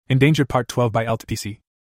Endangered Part 12 by LTPC.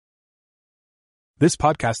 This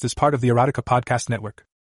podcast is part of the Erotica Podcast Network.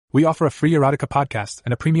 We offer a free Erotica podcast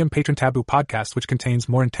and a premium patron taboo podcast which contains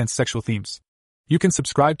more intense sexual themes. You can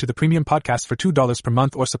subscribe to the premium podcast for $2 per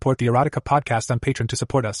month or support the Erotica Podcast on Patreon to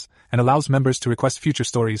support us, and allows members to request future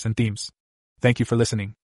stories and themes. Thank you for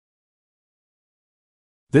listening.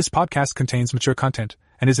 This podcast contains mature content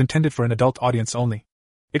and is intended for an adult audience only.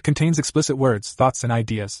 It contains explicit words, thoughts, and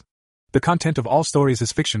ideas. The content of all stories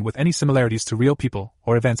is fiction with any similarities to real people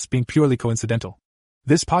or events being purely coincidental.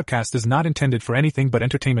 This podcast is not intended for anything but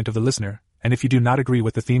entertainment of the listener, and if you do not agree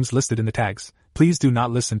with the themes listed in the tags, please do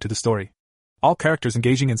not listen to the story. All characters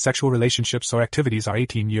engaging in sexual relationships or activities are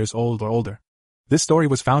 18 years old or older. This story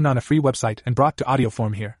was found on a free website and brought to audio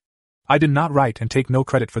form here. I did not write and take no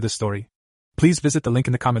credit for this story. Please visit the link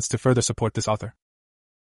in the comments to further support this author.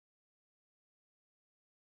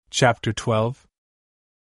 Chapter 12.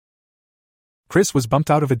 Chris was bumped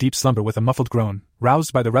out of a deep slumber with a muffled groan,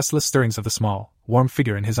 roused by the restless stirrings of the small, warm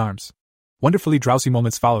figure in his arms. Wonderfully drowsy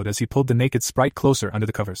moments followed as he pulled the naked sprite closer under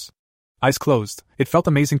the covers. Eyes closed, it felt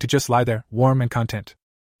amazing to just lie there, warm and content.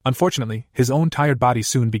 Unfortunately, his own tired body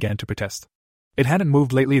soon began to protest. It hadn't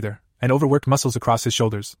moved lately either, and overworked muscles across his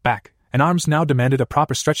shoulders, back, and arms now demanded a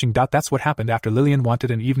proper stretching. That's what happened after Lillian wanted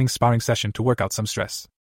an evening sparring session to work out some stress.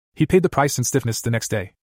 He paid the price in stiffness the next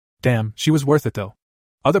day. Damn, she was worth it though.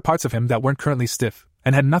 Other parts of him that weren't currently stiff,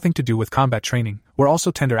 and had nothing to do with combat training, were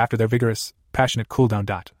also tender after their vigorous, passionate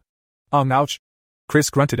cooldown. Ouch!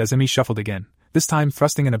 Chris grunted as Emmy shuffled again, this time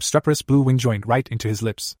thrusting an obstreperous blue wing joint right into his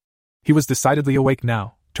lips. He was decidedly awake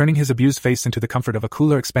now, turning his abused face into the comfort of a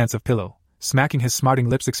cooler expanse of pillow, smacking his smarting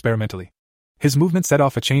lips experimentally. His movement set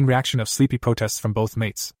off a chain reaction of sleepy protests from both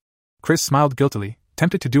mates. Chris smiled guiltily,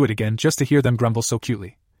 tempted to do it again just to hear them grumble so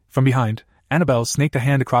cutely. From behind, Annabelle snaked a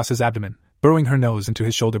hand across his abdomen, burrowing her nose into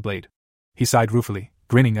his shoulder blade. He sighed ruefully,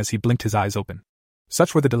 grinning as he blinked his eyes open.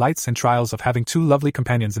 Such were the delights and trials of having two lovely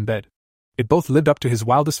companions in bed. It both lived up to his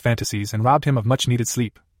wildest fantasies and robbed him of much-needed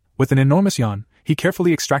sleep. With an enormous yawn, he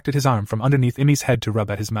carefully extracted his arm from underneath Emmy's head to rub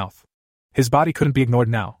at his mouth. His body couldn't be ignored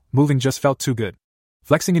now, moving just felt too good.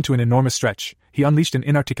 Flexing into an enormous stretch, he unleashed an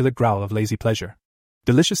inarticulate growl of lazy pleasure.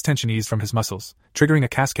 Delicious tension eased from his muscles, triggering a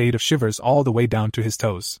cascade of shivers all the way down to his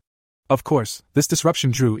toes. Of course, this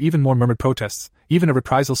disruption drew even more murmured protests, even a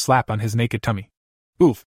reprisal slap on his naked tummy.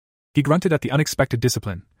 Oof! He grunted at the unexpected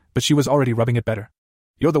discipline, but she was already rubbing it better.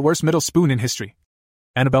 You're the worst middle spoon in history,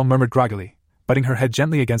 Annabelle murmured groggily, butting her head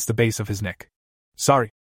gently against the base of his neck.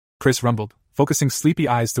 Sorry, Chris rumbled, focusing sleepy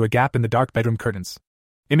eyes through a gap in the dark bedroom curtains.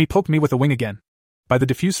 Emmy poked me with a wing again. By the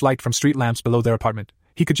diffuse light from street lamps below their apartment,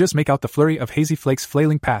 he could just make out the flurry of hazy flakes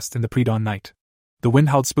flailing past in the pre-dawn night. The wind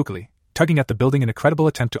howled spookily, tugging at the building in a credible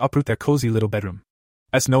attempt to uproot their cozy little bedroom.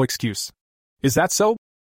 That's no excuse. Is that so?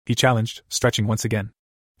 He challenged, stretching once again.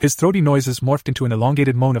 His throaty noises morphed into an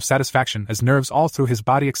elongated moan of satisfaction as nerves all through his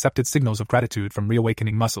body accepted signals of gratitude from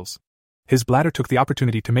reawakening muscles. His bladder took the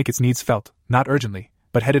opportunity to make its needs felt, not urgently,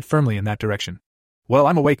 but headed firmly in that direction. Well,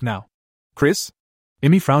 I'm awake now. Chris?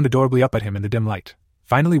 Emmy frowned adorably up at him in the dim light,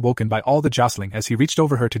 finally woken by all the jostling as he reached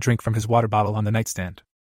over her to drink from his water bottle on the nightstand.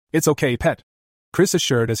 It's okay, pet, Chris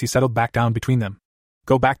assured as he settled back down between them.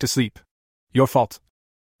 Go back to sleep. Your fault.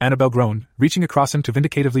 Annabelle groaned, reaching across him to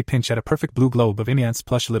vindicatively pinch at a perfect blue globe of Emmy's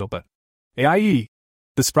plush little butt. Aye.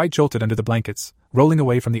 The sprite jolted under the blankets, rolling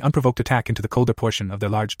away from the unprovoked attack into the colder portion of their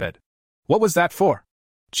large bed. What was that for?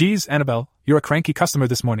 Geez, Annabelle, you're a cranky customer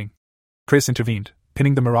this morning. Chris intervened,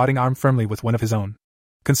 pinning the marauding arm firmly with one of his own.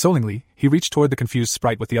 Consolingly, he reached toward the confused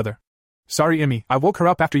sprite with the other. Sorry, Emmy, I woke her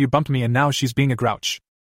up after you bumped me and now she's being a grouch.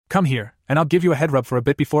 Come here, and I'll give you a head rub for a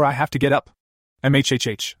bit before I have to get up.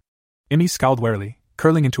 MHHH. Emmy scowled warily,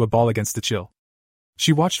 curling into a ball against the chill.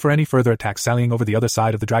 She watched for any further attacks sallying over the other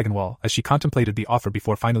side of the dragon wall as she contemplated the offer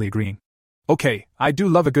before finally agreeing. Okay, I do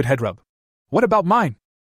love a good head rub. What about mine?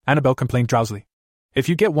 Annabelle complained drowsily. If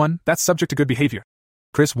you get one, that's subject to good behavior,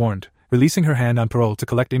 Chris warned, releasing her hand on parole to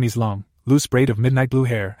collect Emmy's long, loose braid of midnight blue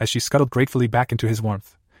hair as she scuttled gratefully back into his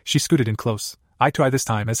warmth. She scooted in close, eye to eye this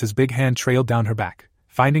time as his big hand trailed down her back,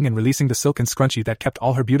 finding and releasing the silken scrunchie that kept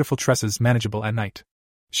all her beautiful tresses manageable at night.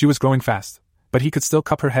 She was growing fast, but he could still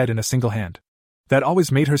cup her head in a single hand. That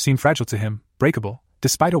always made her seem fragile to him, breakable,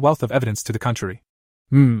 despite a wealth of evidence to the contrary.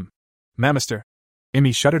 Mammaster.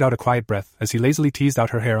 Emmy shuddered out a quiet breath as he lazily teased out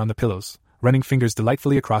her hair on the pillows, running fingers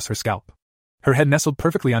delightfully across her scalp. Her head nestled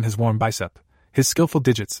perfectly on his warm bicep. His skillful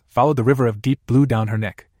digits followed the river of deep blue down her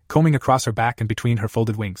neck, combing across her back and between her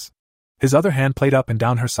folded wings. His other hand played up and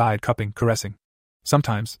down her side, cupping, caressing.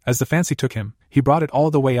 Sometimes, as the fancy took him, he brought it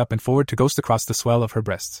all the way up and forward to ghost across the swell of her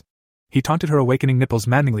breasts. He taunted her awakening nipples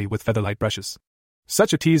maddeningly with featherlight brushes.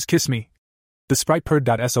 Such a tease, kiss me. The sprite purred.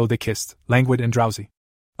 So they kissed, languid and drowsy.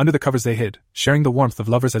 Under the covers they hid, sharing the warmth of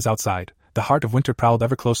lovers as outside, the heart of winter prowled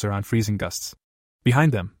ever closer on freezing gusts.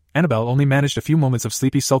 Behind them, Annabelle only managed a few moments of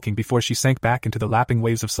sleepy sulking before she sank back into the lapping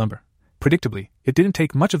waves of slumber. Predictably, it didn't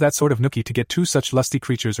take much of that sort of nookie to get two such lusty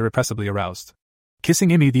creatures irrepressibly aroused.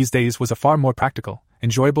 Kissing Emmy these days was a far more practical,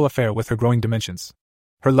 enjoyable affair with her growing dimensions.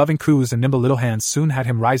 Her loving coos and nimble little hands soon had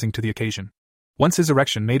him rising to the occasion. Once his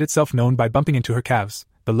erection made itself known by bumping into her calves,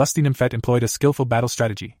 the lusty nymphette employed a skillful battle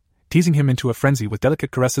strategy, teasing him into a frenzy with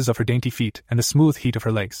delicate caresses of her dainty feet and the smooth heat of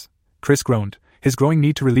her legs. Chris groaned. His growing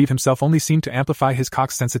need to relieve himself only seemed to amplify his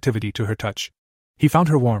cock's sensitivity to her touch. He found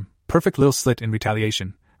her warm, perfect little slit in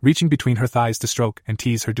retaliation, reaching between her thighs to stroke and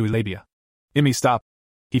tease her dewy labia. "Emmy, stop,"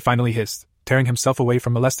 he finally hissed, tearing himself away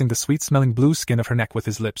from molesting the sweet-smelling blue skin of her neck with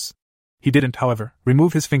his lips. He didn't, however,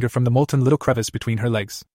 remove his finger from the molten little crevice between her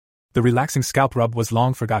legs. The relaxing scalp rub was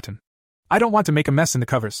long forgotten. "I don't want to make a mess in the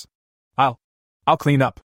covers. I'll clean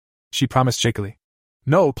up," she promised shakily.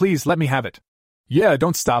 "No, please let me have it." "Yeah,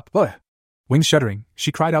 don't stop, ugh." Wing shuddering,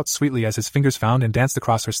 she cried out sweetly as his fingers found and danced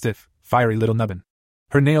across her stiff, fiery little nubbin.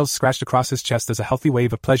 Her nails scratched across his chest as a healthy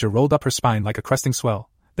wave of pleasure rolled up her spine like a cresting swell,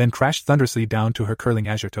 then crashed thunderously down to her curling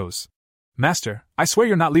azure toes. "Master, I swear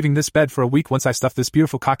you're not leaving this bed for a week once I stuff this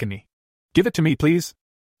beautiful cock in me. Give it to me, please.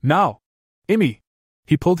 Now. Emmy."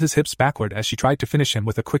 He pulled his hips backward as she tried to finish him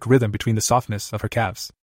with a quick rhythm between the softness of her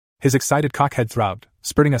calves. His excited cockhead throbbed,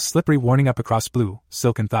 spurting a slippery warning up across blue,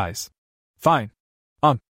 silken thighs. "Fine.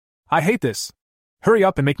 I hate this. Hurry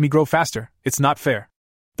up and make me grow faster, it's not fair."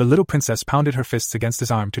 The little princess pounded her fists against his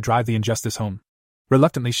arm to drive the injustice home.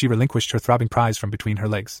 Reluctantly she relinquished her throbbing prize from between her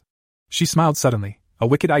legs. She smiled suddenly, a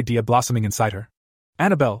wicked idea blossoming inside her.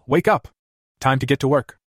 "Annabelle, wake up! Time to get to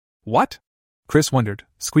work." "What?" Chris wondered,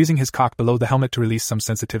 squeezing his cock below the helmet to release some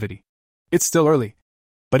sensitivity. "It's still early."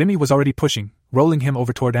 But Emmy was already pushing, rolling him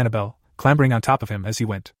over toward Annabelle, clambering on top of him as he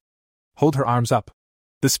went. "Hold her arms up."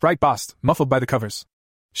 The sprite bossed, muffled by the covers.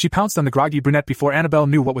 She pounced on the groggy brunette before Annabelle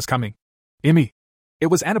knew what was coming. "Emmy." It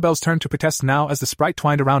was Annabelle's turn to protest now as the sprite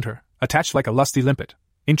twined around her, attached like a lusty limpet.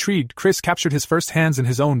 Intrigued, Chris captured his first hands in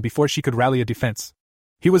his own before she could rally a defense.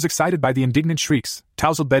 He was excited by the indignant shrieks,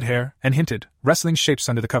 tousled bed hair, and hinted, wrestling shapes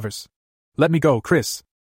under the covers. "Let me go, Chris.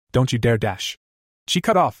 Don't you dare dash." She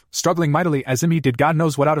cut off, struggling mightily as Emmy did God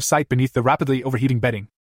knows what out of sight beneath the rapidly overheating bedding.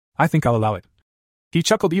 "I think I'll allow it." He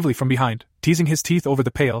chuckled evilly from behind, teasing his teeth over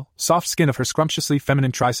the pale, soft skin of her scrumptiously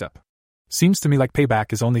feminine tricep. "Seems to me like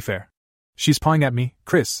payback is only fair. She's pawing at me,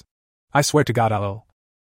 Chris. I swear to God I'll."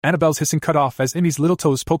 Annabelle's hissing cut off as Emmy's little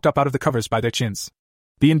toes poked up out of the covers by their chins.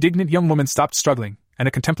 The indignant young woman stopped struggling, and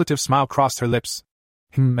a contemplative smile crossed her lips.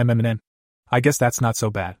 I guess that's not so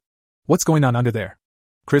bad. What's going on under there?"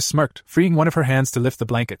 Chris smirked, freeing one of her hands to lift the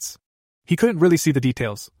blankets. He couldn't really see the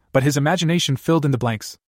details, but his imagination filled in the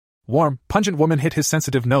blanks. Warm, pungent woman hit his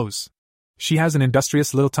sensitive nose. "She has an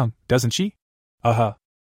industrious little tongue, doesn't she?" "Uh-huh."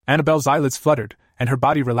 Annabelle's eyelids fluttered, and her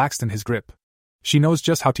body relaxed in his grip. "She knows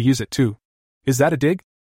just how to use it, too." "Is that a dig?"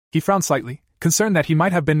 He frowned slightly, concerned that he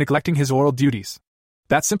might have been neglecting his oral duties.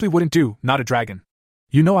 "That simply wouldn't do, not a dragon.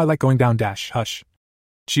 You know I like going down dash, hush."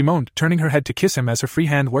 She moaned, turning her head to kiss him as her free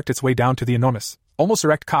hand worked its way down to the enormous, almost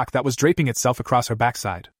erect cock that was draping itself across her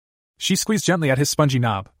backside. She squeezed gently at his spongy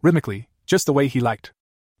knob, rhythmically, just the way he liked.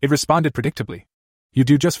 It responded predictably. "You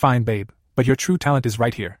do just fine, babe, but your true talent is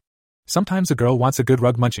right here. Sometimes a girl wants a good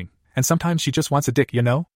rug munching, and sometimes she just wants a dick, you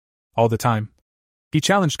know? All the time." He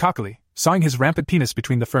challenged cockily, sawing his rampant penis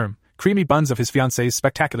between the firm, creamy buns of his fiancée's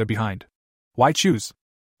spectacular behind. "Why choose?"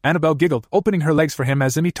 Annabelle giggled, opening her legs for him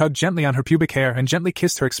as Emmy tugged gently on her pubic hair and gently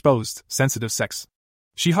kissed her exposed, sensitive sex.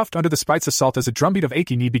 She huffed under the sprite's assault as a drumbeat of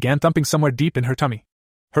achy knee began thumping somewhere deep in her tummy.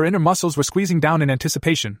 Her inner muscles were squeezing down in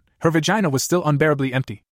anticipation, her vagina was still unbearably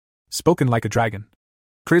empty. Spoken like a dragon.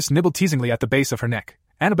 Chris nibbled teasingly at the base of her neck.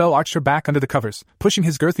 Annabelle arched her back under the covers, pushing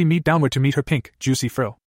his girthy meat downward to meet her pink, juicy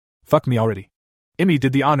frill. "Fuck me already." Emmy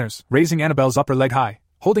did the honors, raising Annabelle's upper leg high,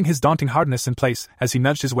 holding his daunting hardness in place as he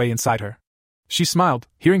nudged his way inside her. She smiled,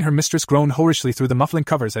 hearing her mistress groan whorishly through the muffling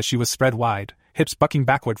covers as she was spread wide, hips bucking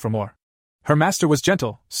backward for more. Her master was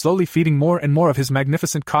gentle, slowly feeding more and more of his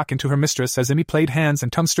magnificent cock into her mistress as Emmy played hands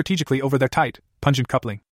and tongue strategically over their tight, pungent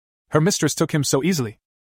coupling. Her mistress took him so easily.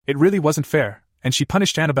 It really wasn't fair, and she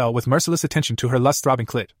punished Annabelle with merciless attention to her lust-throbbing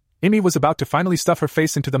clit. Emmy was about to finally stuff her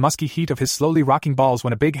face into the musky heat of his slowly rocking balls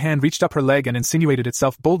when a big hand reached up her leg and insinuated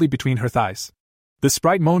itself boldly between her thighs. The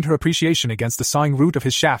sprite moaned her appreciation against the sawing root of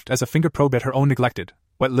his shaft as a finger probed at her own neglected,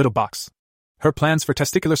 wet little box. Her plans for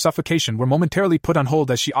testicular suffocation were momentarily put on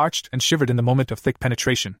hold as she arched and shivered in the moment of thick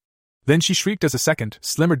penetration. Then she shrieked as a second,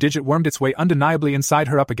 slimmer digit wormed its way undeniably inside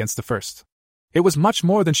her up against the first. It was much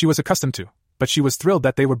more than she was accustomed to, but she was thrilled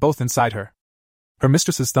that they were both inside her. Her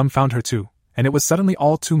mistress's thumb found her too, and it was suddenly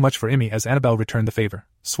all too much for Emmy as Annabelle returned the favor,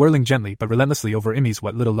 swirling gently but relentlessly over Emmy's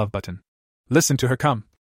wet little love button. Listen to her come.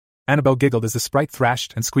 Annabelle giggled as the sprite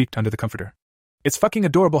thrashed and squeaked under the comforter. It's fucking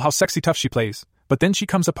adorable how sexy tough she plays, but then she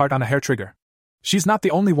comes apart on a hair trigger. She's not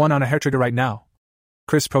the only one on a hair trigger right now,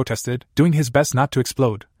 Chris protested, doing his best not to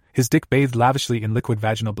explode, his dick bathed lavishly in liquid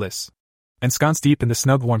vaginal bliss. Ensconced deep in the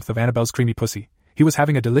snug warmth of Annabelle's creamy pussy, he was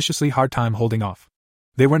having a deliciously hard time holding off.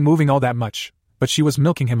 They weren't moving all that much, but she was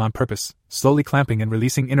milking him on purpose, slowly clamping and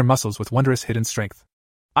releasing inner muscles with wondrous hidden strength.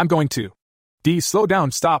 I'm going to. Slow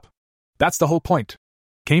down, stop. That's the whole point,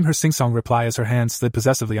 came her sing-song reply as her hand slid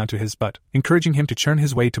possessively onto his butt, encouraging him to churn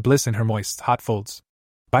his way to bliss in her moist, hot folds.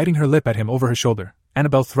 Biting her lip at him over her shoulder,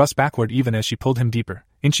 Annabelle thrust backward even as she pulled him deeper,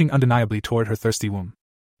 inching undeniably toward her thirsty womb.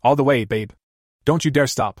 All the way, babe. Don't you dare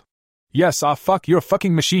stop. Yes, fuck, you're a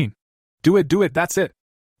fucking machine. Do it, that's it.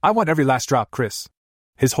 I want every last drop, Chris.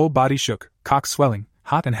 His whole body shook, cock swelling,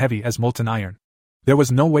 hot and heavy as molten iron. There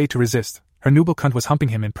was no way to resist. Her nubile cunt was humping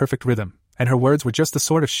him in perfect rhythm, and her words were just the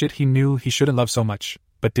sort of shit he knew he shouldn't love so much,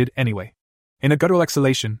 but did anyway. In a guttural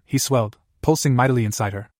exhalation, he swelled, pulsing mightily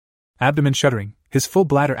inside her. Abdomen shuddering, his full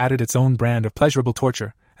bladder added its own brand of pleasurable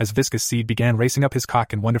torture, as viscous seed began racing up his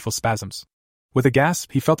cock in wonderful spasms. With a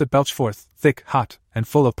gasp, he felt it belch forth, thick, hot, and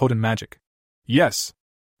full of potent magic. Yes.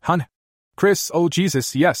 Hun. Chris, oh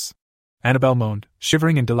Jesus, yes. Annabelle moaned,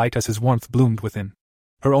 shivering in delight as his warmth bloomed within.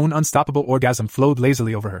 Her own unstoppable orgasm flowed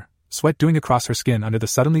lazily over her, sweat dewing across her skin under the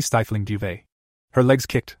suddenly stifling duvet. Her legs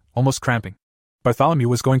kicked, almost cramping. Bartholomew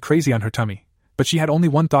was going crazy on her tummy, but she had only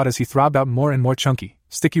one thought as he throbbed out more and more chunky,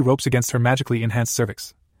 sticky ropes against her magically enhanced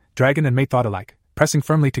cervix. Dragon and mate thought alike, pressing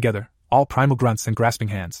firmly together, all primal grunts and grasping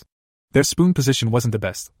hands. Their spoon position wasn't the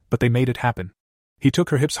best, but they made it happen. He took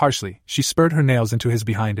her hips harshly, she spurred her nails into his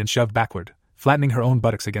behind and shoved backward, flattening her own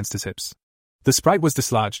buttocks against his hips. The sprite was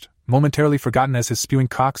dislodged, momentarily forgotten as his spewing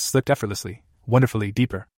cock slipped effortlessly, wonderfully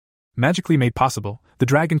deeper. Magically made possible, the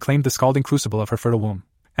dragon claimed the scalding crucible of her fertile womb.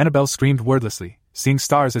 Annabelle screamed wordlessly, seeing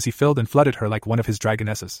stars as he filled and flooded her like one of his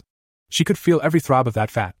dragonesses. She could feel every throb of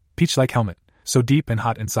that fat, peach-like helmet, so deep and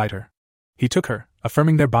hot inside her. He took her,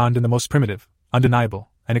 affirming their bond in the most primitive, undeniable,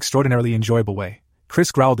 and extraordinarily enjoyable way.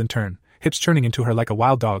 Chris growled in turn, hips churning into her like a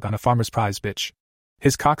wild dog on a farmer's prize bitch.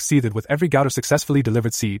 His cock seethed with every gout of successfully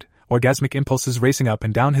delivered seed, orgasmic impulses racing up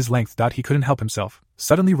and down his length. He couldn't help himself,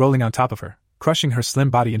 suddenly rolling on top of her, crushing her slim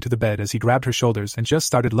body into the bed as he grabbed her shoulders and just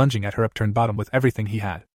started lunging at her upturned bottom with everything he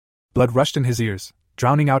had. Blood rushed in his ears,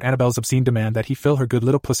 drowning out Annabelle's obscene demand that he fill her good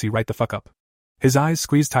little pussy right the fuck up. His eyes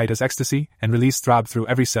squeezed tight as ecstasy and release throbbed through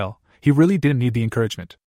every cell. He really didn't need the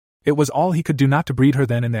encouragement. It was all he could do not to breed her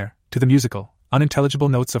then and there, to the musical, unintelligible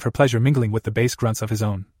notes of her pleasure mingling with the bass grunts of his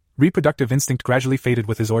own. Reproductive instinct gradually faded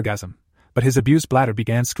with his orgasm, but his abused bladder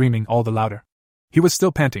began screaming all the louder. He was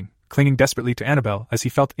still panting, clinging desperately to Annabelle as he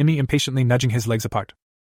felt Emmy impatiently nudging his legs apart.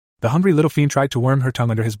 The hungry little fiend tried to worm her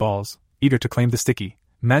tongue under his balls, eager to claim the sticky,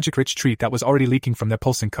 magic-rich treat that was already leaking from their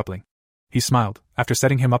pulsing coupling. He smiled. After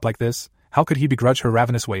setting him up like this, how could he begrudge her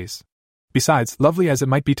ravenous ways? Besides, lovely as it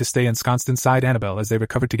might be to stay ensconced inside Annabelle as they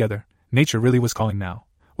recovered together, nature really was calling now.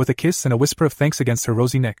 With a kiss and a whisper of thanks against her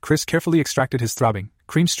rosy neck, Chris carefully extracted his throbbing,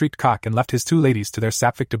 cream-streaked cock and left his two ladies to their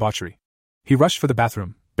sapphic debauchery. He rushed for the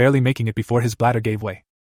bathroom, barely making it before his bladder gave way.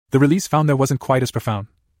 The release found there wasn't quite as profound,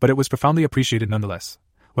 but it was profoundly appreciated nonetheless.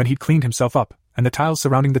 When he'd cleaned himself up, and the tiles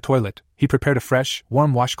surrounding the toilet, he prepared a fresh,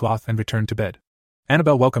 warm washcloth and returned to bed.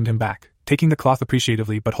 Annabelle welcomed him back, taking the cloth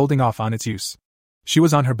appreciatively but holding off on its use. She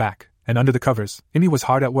was on her back, and under the covers, Emmy was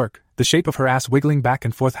hard at work, the shape of her ass wiggling back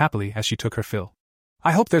and forth happily as she took her fill.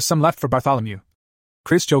 I hope there's some left for Bartholomew,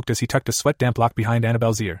 Chris joked as he tucked a sweat-damp lock behind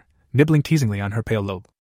Annabelle's ear, nibbling teasingly on her pale lobe.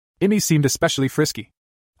 Emmy seemed especially frisky.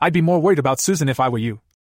 I'd be more worried about Susan if I were you.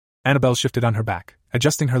 Annabelle shifted on her back,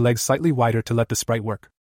 adjusting her legs slightly wider to let the sprite work.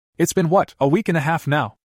 It's been what, a week and a half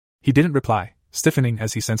now? He didn't reply, stiffening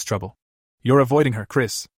as he sensed trouble. You're avoiding her,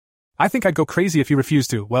 Chris. I think I'd go crazy if you refused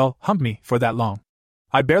to, well, hump me for that long.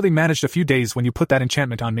 I barely managed a few days when you put that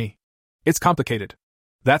enchantment on me. It's complicated.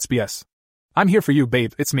 That's BS. I'm here for you,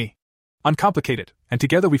 babe, it's me. Uncomplicated, and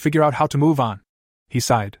together we figure out how to move on. He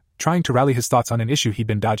sighed, trying to rally his thoughts on an issue he'd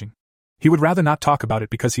been dodging. He would rather not talk about it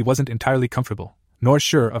because he wasn't entirely comfortable, nor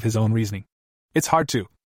sure of his own reasoning. It's hard to.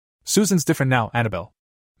 Susan's different now, Annabelle.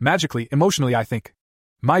 Magically, emotionally, I think.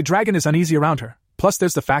 My dragon is uneasy around her, plus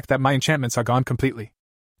there's the fact that my enchantments are gone completely.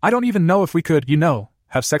 I don't even know if we could,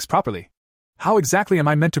 have sex properly. How exactly am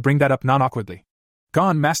I meant to bring that up non-awkwardly?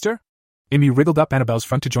 Gone, master? Emmy wriggled up Annabelle's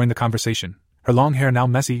front to join the conversation, her long hair now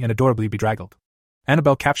messy and adorably bedraggled.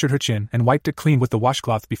 Annabelle captured her chin and wiped it clean with the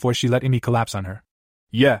washcloth before she let Emmy collapse on her.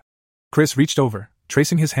 Yeah. Chris reached over,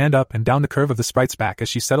 tracing his hand up and down the curve of the sprite's back as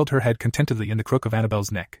she settled her head contentedly in the crook of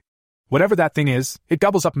Annabelle's neck. Whatever that thing is, it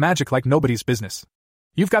gobbles up magic like nobody's business.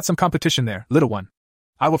 You've got some competition there, little one.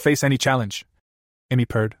 I will face any challenge. Amy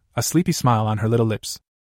purred, a sleepy smile on her little lips.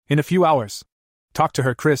 In a few hours. Talk to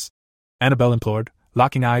her, Chris, Annabelle implored,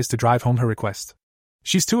 locking eyes to drive home her request.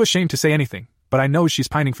 She's too ashamed to say anything, but I know she's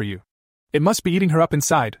pining for you. It must be eating her up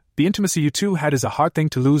inside. The intimacy you two had is a hard thing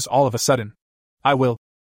to lose all of a sudden. I will,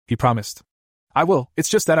 he promised. I will, it's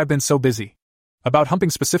just that I've been so busy. About humping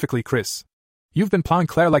specifically, Chris. You've been plowing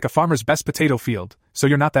Claire like a farmer's best potato field, so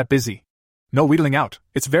you're not that busy. No wheedling out,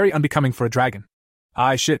 it's very unbecoming for a dragon.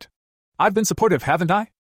 Aye shit. I've been supportive, haven't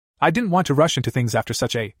I? I didn't want to rush into things after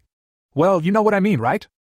such a... Well, you know what I mean, right?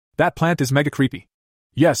 That plant is mega creepy.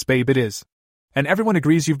 Yes, babe, it is. And everyone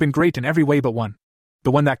agrees you've been great in every way but one.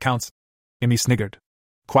 The one that counts. Amy sniggered.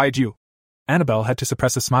 Quiet you. Annabelle had to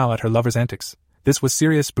suppress a smile at her lover's antics. This was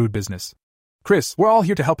serious brood business. Chris, we're all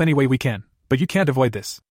here to help any way we can, but you can't avoid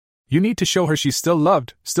this. You need to show her she's still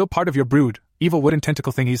loved, still part of your brood, evil wooden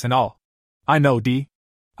tentacle thingies and all. I know, Dee.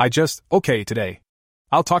 Okay, today.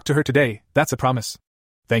 I'll talk to her today, that's a promise.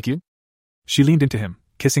 Thank you. She leaned into him,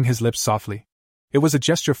 kissing his lips softly. It was a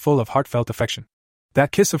gesture full of heartfelt affection.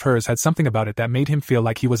 That kiss of hers had something about it that made him feel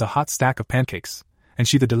like he was a hot stack of pancakes, and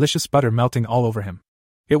she the delicious butter melting all over him.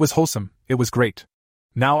 It was wholesome, it was great.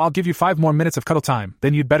 Now I'll give you 5 more minutes of cuddle time,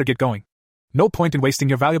 then you'd better get going. No point in wasting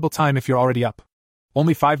your valuable time if you're already up.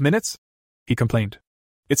 Only 5 minutes? He complained.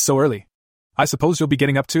 It's so early. I suppose you'll be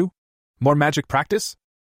getting up too? More magic practice?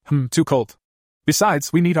 Too cold.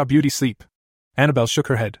 Besides, we need our beauty sleep. Annabelle shook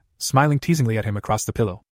her head, smiling teasingly at him across the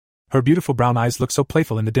pillow. Her beautiful brown eyes looked so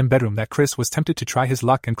playful in the dim bedroom that Chris was tempted to try his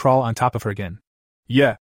luck and crawl on top of her again.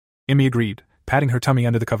 Yeah, Amy agreed, patting her tummy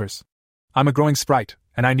under the covers. I'm a growing sprite,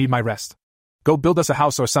 and I need my rest. Go build us a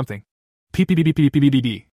house or something. Pee.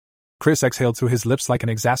 Chris exhaled through his lips like an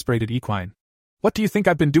exasperated equine. What do you think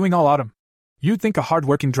I've been doing all autumn? You'd think a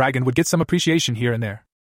hard-working dragon would get some appreciation here and there.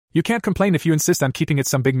 You can't complain if you insist on keeping it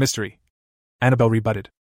some big mystery. Annabelle rebutted.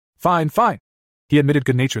 Fine, he admitted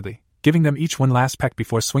good-naturedly, giving them each one last peck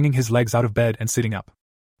before swinging his legs out of bed and sitting up.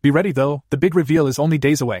 Be ready, though, the big reveal is only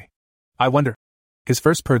days away. I wonder. His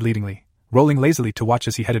first purred leadingly, rolling lazily to watch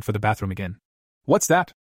as he headed for the bathroom again. What's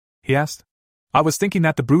that? He asked. I was thinking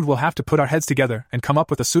that the brood will have to put our heads together and come up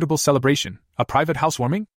with a suitable celebration, a private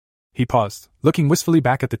housewarming? He paused, looking wistfully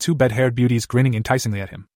back at the 2 bed-haired beauties grinning enticingly at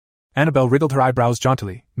him. Annabelle wriggled her eyebrows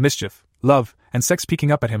jauntily, mischief, love, and sex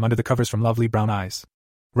peeking up at him under the covers from lovely brown eyes.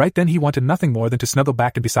 Right then he wanted nothing more than to snuggle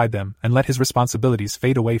back and beside them and let his responsibilities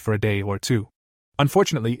fade away for a day or two.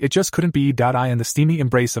 Unfortunately, it just couldn't be I in the steamy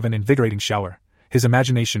embrace of an invigorating shower. His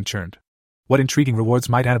imagination churned. What intriguing rewards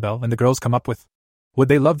might Annabelle and the girls come up with? Would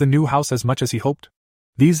they love the new house as much as he hoped?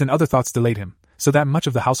 These and other thoughts delayed him, so that much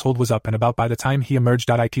of the household was up and about by the time he emerged.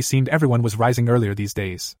 It seemed everyone was rising earlier these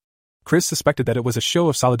days. Chris suspected that it was a show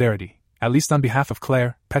of solidarity, at least on behalf of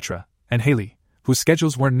Claire, Petra, and Haley, whose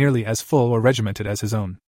schedules weren't nearly as full or regimented as his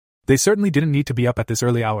own. They certainly didn't need to be up at this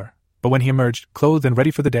early hour, but when he emerged, clothed and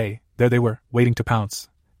ready for the day, there they were, waiting to pounce.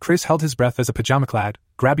 Chris held his breath as a pajama-clad,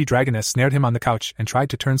 grabby dragoness snared him on the couch and tried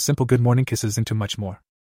to turn simple good morning kisses into much more.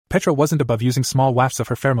 Petra wasn't above using small wafts of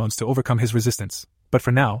her pheromones to overcome his resistance, but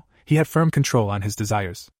for now, he had firm control on his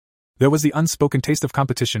desires. There was the unspoken taste of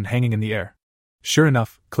competition hanging in the air. Sure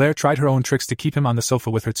enough, Claire tried her own tricks to keep him on the sofa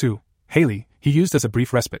with her too. Haley, he used as a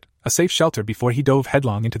brief respite, a safe shelter before he dove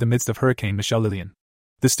headlong into the midst of Hurricane Michelle Lillian.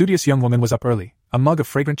 The studious young woman was up early, a mug of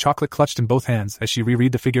fragrant chocolate clutched in both hands as she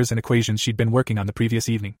reread the figures and equations she'd been working on the previous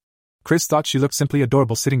evening. Chris thought she looked simply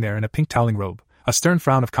adorable sitting there in a pink toweling robe, a stern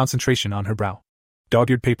frown of concentration on her brow.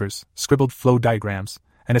 Dog-eared papers, scribbled flow diagrams,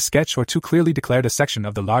 and a sketch or two clearly declared a section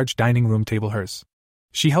of the large dining room table hers.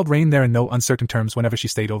 She held reign there in no uncertain terms whenever she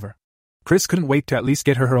stayed over. Chris couldn't wait to at least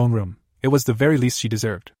get her own room. It was the very least she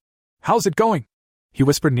deserved. How's it going? He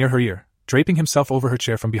whispered near her ear, draping himself over her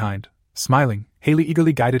chair from behind. Smiling, Haley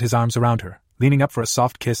eagerly guided his arms around her, leaning up for a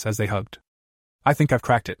soft kiss as they hugged. I think I've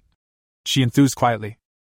cracked it, she enthused quietly.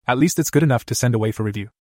 At least it's good enough to send away for review.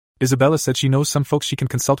 Isabella said she knows some folks she can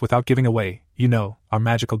consult without giving away, our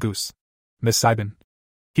magical goose. Miss Sybin.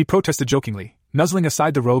 He protested jokingly, nuzzling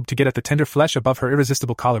aside the robe to get at the tender flesh above her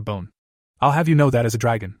irresistible collarbone. I'll have you know that as a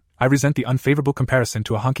dragon, I resent the unfavorable comparison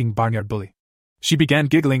to a hunking barnyard bully. She began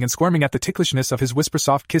giggling and squirming at the ticklishness of his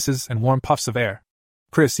whisper-soft kisses and warm puffs of air.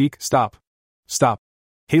 Chris, eek, stop. Stop.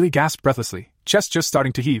 Haley gasped breathlessly, chest just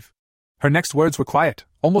starting to heave. Her next words were quiet,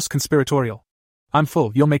 almost conspiratorial. I'm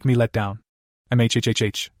full, you'll make me let down.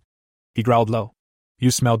 MHHHH. He growled low.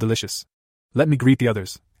 You smell delicious. Let me greet the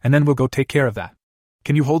others, and then we'll go take care of that.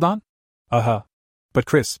 Can you hold on? Uh-huh. But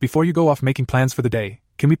Chris, before you go off making plans for the day,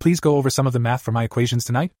 can we please go over some of the math for my equations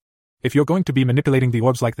tonight? If you're going to be manipulating the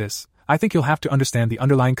orbs like this, I think you'll have to understand the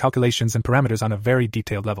underlying calculations and parameters on a very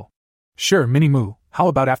detailed level. Sure, Minnie Moo, how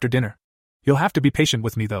about after dinner? You'll have to be patient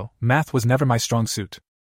with me though, math was never my strong suit.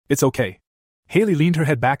 It's okay. Haley leaned her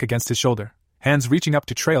head back against his shoulder, hands reaching up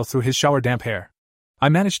to trail through his shower-damp hair. I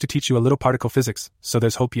managed to teach you a little particle physics, so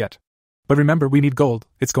there's hope yet. But remember, we need gold,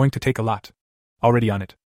 it's going to take a lot. Already on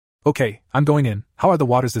it. Okay, I'm going in. How are the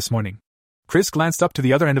waters this morning? Chris glanced up to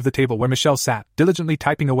the other end of the table where Michelle sat, diligently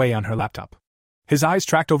typing away on her laptop. His eyes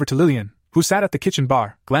tracked over to Lillian, who sat at the kitchen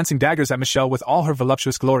bar, glancing daggers at Michelle with all her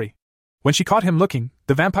voluptuous glory. When she caught him looking,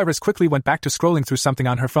 the vampiress quickly went back to scrolling through something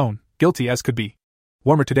on her phone, guilty as could be.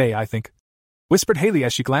 Warmer today, I think, whispered Haley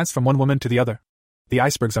as she glanced from one woman to the other. The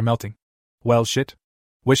icebergs are melting. Well, shit.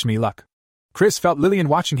 Wish me luck. Chris felt Lillian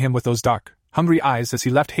watching him with those dark, hungry eyes as he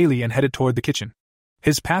left Haley and headed toward the kitchen.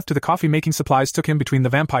 His path to the coffee-making supplies took him between the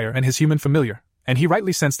vampire and his human familiar, and he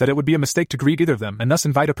rightly sensed that it would be a mistake to greet either of them and thus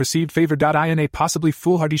invite a perceived favor. In a possibly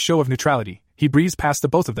foolhardy show of neutrality, he breezed past the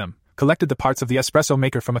both of them, collected the parts of the espresso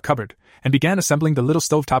maker from a cupboard, and began assembling the little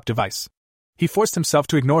stovetop device. He forced himself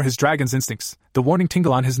to ignore his dragon's instincts, the warning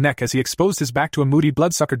tingle on his neck as he exposed his back to a moody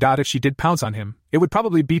bloodsucker. If she did pounce on him, it would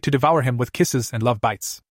probably be to devour him with kisses and love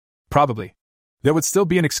bites. Probably. There would still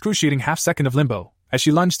be an excruciating half-second of limbo, as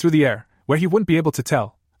she lunged through the air, where he wouldn't be able to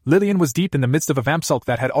tell. Lillian was deep in the midst of a vamp sulk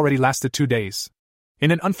that had already lasted 2 days. In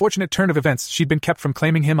an unfortunate turn of events, she'd been kept from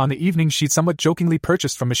claiming him on the evening she'd somewhat jokingly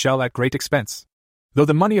purchased from Michelle at great expense. Though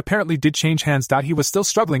the money apparently did change hands. He was still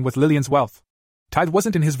struggling with Lillian's wealth. Tithe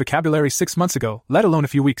wasn't in his vocabulary 6 months ago, let alone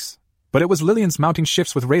a few weeks. But it was Lillian's mounting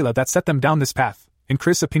shifts with Rayla that set them down this path, in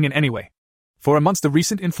Chris' opinion anyway. For amongst the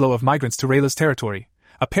recent inflow of migrants to Rayla's territory,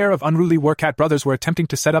 a pair of unruly workat brothers were attempting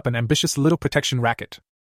to set up an ambitious little protection racket.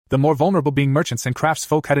 The more vulnerable being merchants and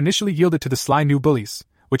craftsfolk had initially yielded to the sly new bullies,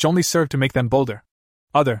 which only served to make them bolder.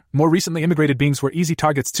 Other, more recently immigrated beings were easy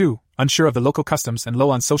targets too, unsure of the local customs and low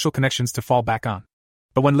on social connections to fall back on.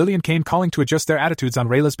 But when Lillian came calling to adjust their attitudes on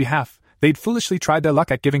Rayla's behalf, they'd foolishly tried their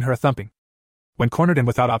luck at giving her a thumping. When cornered and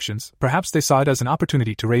without options, perhaps they saw it as an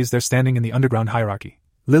opportunity to raise their standing in the underground hierarchy.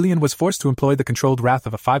 Lillian was forced to employ the controlled wrath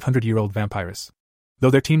of a 500-year-old vampiress. Though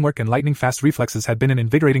their teamwork and lightning-fast reflexes had been an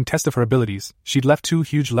invigorating test of her abilities, she'd left 2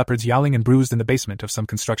 huge leopards yowling and bruised in the basement of some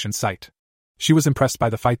construction site. She was impressed by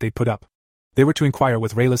the fight they'd put up. They were to inquire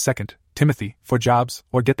with Rayla's second, Timothy, for jobs,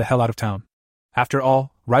 or get the hell out of town. After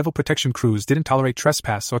all, rival protection crews didn't tolerate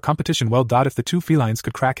trespass or competition. Well, if the 2 felines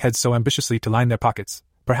could crack heads so ambitiously to line their pockets,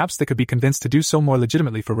 perhaps they could be convinced to do so more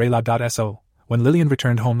legitimately for Rayla. When Lillian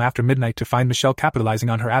returned home after midnight to find Michelle capitalizing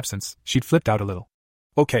on her absence, she'd flipped out a little.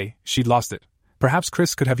 Okay, she'd lost it. Perhaps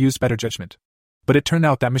Chris could have used better judgment. But it turned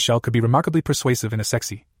out that Michelle could be remarkably persuasive in a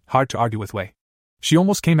sexy, hard-to-argue-with way. She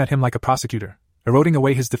almost came at him like a prosecutor, eroding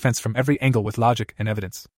away his defense from every angle with logic and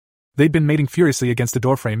evidence. They'd been mating furiously against the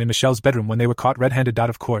doorframe in Michelle's bedroom when they were caught red-handed.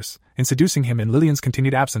 Of course, in seducing him in Lillian's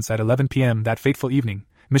continued absence at 11 p.m. that fateful evening,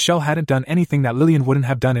 Michelle hadn't done anything that Lillian wouldn't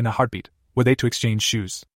have done in a heartbeat, were they to exchange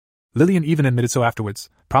shoes. Lillian even admitted so afterwards,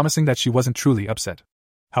 promising that she wasn't truly upset.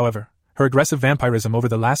 However, her aggressive vampirism over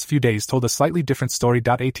the last few days told a slightly different story.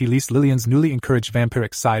 At least Lillian's newly encouraged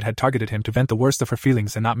vampiric side had targeted him to vent the worst of her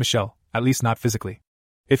feelings and not Michelle, at least not physically.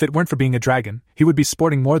 If it weren't for being a dragon, he would be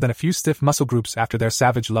sporting more than a few stiff muscle groups after their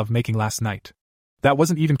savage love-making last night. That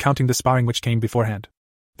wasn't even counting the sparring which came beforehand.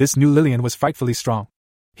 This new Lillian was frightfully strong.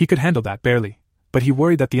 He could handle that barely, but he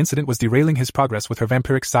worried that the incident was derailing his progress with her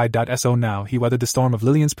vampiric side. So now he weathered the storm of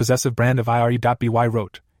Lillian's possessive brand of IRE.by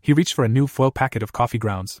wrote. He reached for a new foil packet of coffee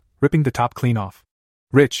grounds, ripping the top clean off.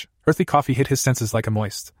 Rich, earthy coffee hit his senses like a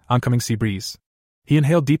moist, oncoming sea breeze. He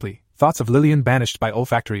inhaled deeply, thoughts of Lillian banished by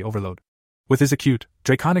olfactory overload. With his acute,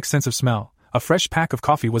 draconic sense of smell, a fresh pack of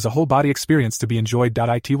coffee was a whole-body experience to be enjoyed.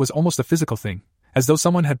 It was almost a physical thing, as though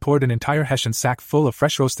someone had poured an entire Hessian sack full of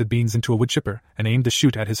fresh roasted beans into a wood chipper and aimed the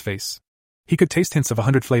chute at his face. He could taste hints of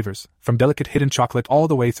 100 flavors, from delicate hidden chocolate all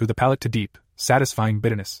the way through the palate to deep, satisfying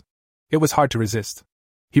bitterness. It was hard to resist.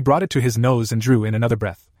 He brought it to his nose and drew in another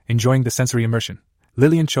breath, enjoying the sensory immersion.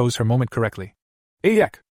 Lillian chose her moment correctly.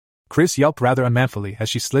 Ayek! Chris yelped rather unmanfully as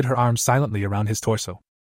she slid her arms silently around his torso.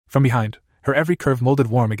 From behind, her every curve molded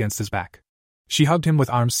warm against his back. She hugged him with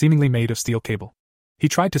arms seemingly made of steel cable. He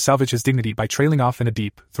tried to salvage his dignity by trailing off in a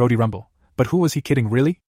deep, throaty rumble, but who was he kidding,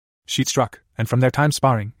 really? She'd struck, and from their time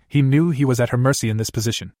sparring, he knew he was at her mercy in this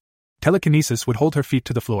position. Telekinesis would hold her feet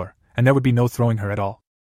to the floor, and there would be no throwing her at all.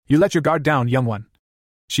 You let your guard down, young one.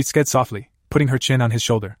 She sked softly, putting her chin on his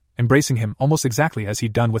shoulder, embracing him almost exactly as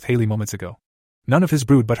he'd done with Haley moments ago. None of his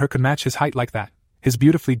brood but her could match his height like that, his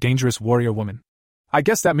beautifully dangerous warrior woman. I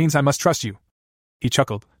guess that means I must trust you. He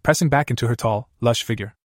chuckled, pressing back into her tall, lush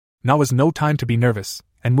figure. Now was no time to be nervous,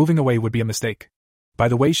 and moving away would be a mistake. By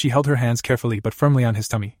the way she held her hands carefully but firmly on his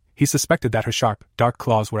tummy, he suspected that her sharp, dark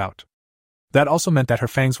claws were out. That also meant that her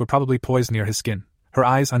fangs were probably poised near his skin, her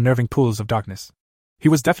eyes unnerving pools of darkness. He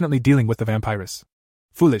was definitely dealing with the vampiress.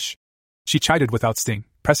 Foolish. She chided without sting,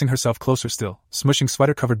 pressing herself closer still, smushing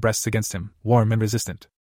sweater-covered breasts against him, warm and resistant.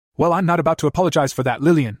 Well, I'm not about to apologize for that,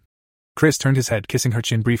 Lillian. Chris turned his head, kissing her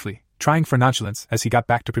chin briefly, trying for nonchalance as he got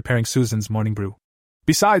back to preparing Susan's morning brew.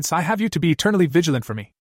 Besides, I have you to be eternally vigilant for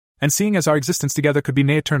me. And seeing as our existence together could be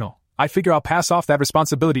nay eternal, I figure I'll pass off that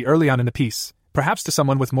responsibility early on in the piece, perhaps to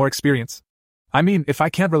someone with more experience. I mean, if I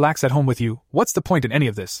can't relax at home with you, what's the point in any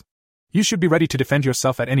of this? You should be ready to defend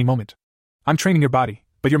yourself at any moment. I'm training your body,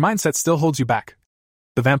 but your mindset still holds you back.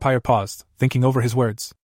 The vampire paused, thinking over his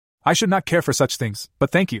words. I should not care for such things,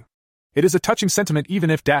 but thank you. It is a touching sentiment even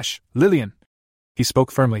if Lillian. He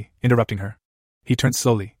spoke firmly, interrupting her. He turned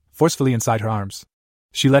slowly, forcefully inside her arms.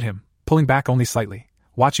 She let him, pulling back only slightly,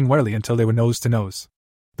 watching warily until they were nose to nose.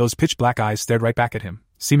 Those pitch-black eyes stared right back at him,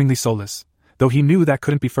 seemingly soulless, though he knew that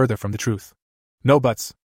couldn't be further from the truth. No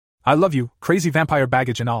buts. I love you, crazy vampire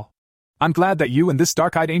baggage and all. I'm glad that you and this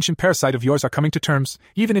dark-eyed ancient parasite of yours are coming to terms,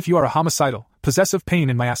 even if you are a homicidal, possessive pain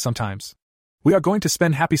in my ass sometimes. We are going to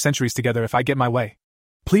spend happy centuries together if I get my way.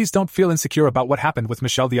 Please don't feel insecure about what happened with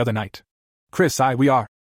Michelle the other night. Chris, we are.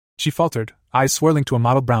 She faltered, eyes swirling to a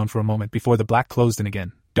mottled brown for a moment before the black closed in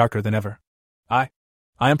again, darker than ever. I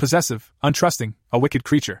am possessive, untrusting, a wicked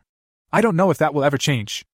creature. I don't know if that will ever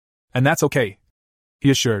change. And that's okay, he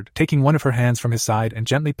assured, taking one of her hands from his side and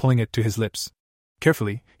gently pulling it to his lips.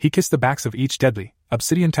 Carefully, he kissed the backs of each deadly,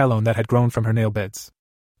 obsidian talon that had grown from her nail beds.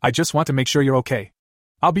 I just want to make sure you're okay.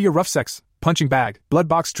 I'll be your rough sex, punching bag, blood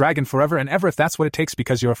box dragon forever and ever if that's what it takes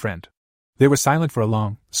because you're a friend. They were silent for a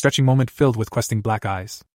long, stretching moment filled with questing black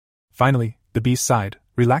eyes. Finally, the beast sighed,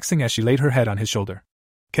 relaxing as she laid her head on his shoulder.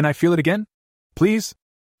 Can I feel it again? Please?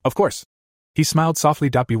 Of course. He smiled softly.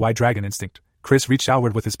 By dragon instinct, Chris reached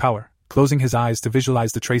outward with his power, closing his eyes to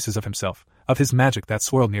visualize the traces of himself, of his magic that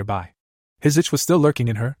swirled nearby. His itch was still lurking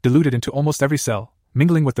in her, diluted into almost every cell,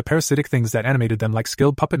 mingling with the parasitic things that animated them like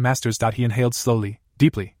skilled puppet masters. He inhaled slowly,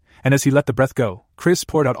 deeply, and as he let the breath go, Chris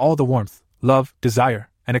poured out all the warmth, love, desire,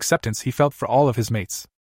 and acceptance he felt for all of his mates.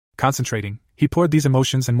 Concentrating, he poured these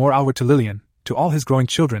emotions and more outward to Lillian, to all his growing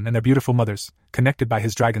children and their beautiful mothers, connected by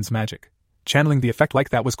his dragon's magic. Channeling the effect like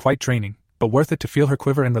that was quite draining, but worth it to feel her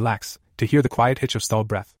quiver and relax, to hear the quiet hitch of stalled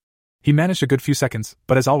breath. He managed a good few seconds,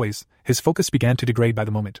 but as always, his focus began to degrade by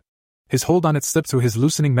the moment. His hold on it slipped through his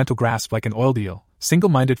loosening mental grasp like an oiled eel,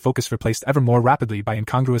 single-minded focus replaced ever more rapidly by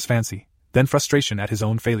incongruous fancy, then frustration at his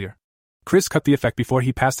own failure. Chris cut the effect before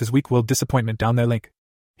he passed his weak-willed disappointment down their link.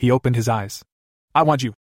 He opened his eyes. I want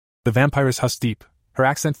you. The vampiress husked deep, her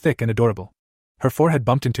accent thick and adorable. Her forehead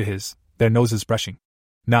bumped into his, their noses brushing.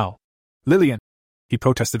 Now. Lillian, he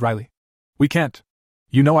protested wryly. We can't.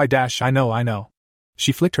 You know I know.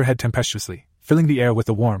 She flicked her head tempestuously, filling the air with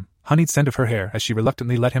the warm, honeyed scent of her hair as she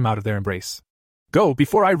reluctantly let him out of their embrace. Go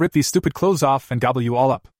before I rip these stupid clothes off and gobble you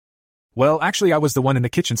all up. Well, actually I was the one in the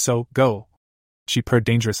kitchen, so, go. She purred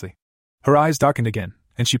dangerously. Her eyes darkened again,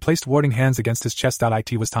 and she placed warding hands against his chest.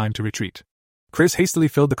 It was time to retreat. Chris hastily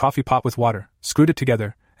filled the coffee pot with water, screwed it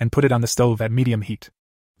together, and put it on the stove at medium heat.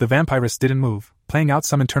 The vampiress didn't move, playing out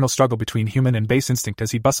some internal struggle between human and base instinct as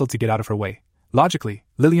he bustled to get out of her way. Logically,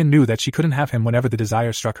 Lillian knew that she couldn't have him whenever the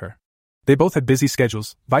desire struck her. They both had busy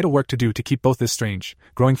schedules, vital work to do to keep both this strange,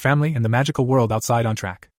 growing family and the magical world outside on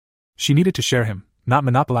track. She needed to share him, not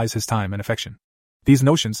monopolize his time and affection. These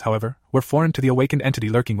notions, however, were foreign to the awakened entity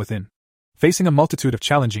lurking within. Facing a multitude of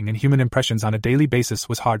challenging and human impressions on a daily basis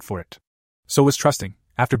was hard for it. So was trusting,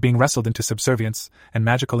 after being wrestled into subservience and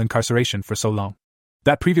magical incarceration for so long.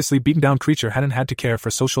 That previously beaten-down creature hadn't had to care for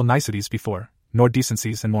social niceties before, nor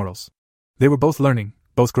decencies and morals. They were both learning,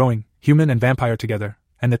 both growing, human and vampire together,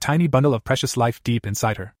 and the tiny bundle of precious life deep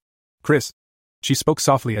inside her. Chris. She spoke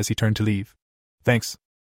softly as he turned to leave. Thanks.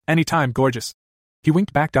 Anytime, gorgeous. He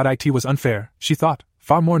winked back. It was unfair, she thought,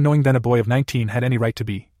 far more knowing than a boy of 19 had any right to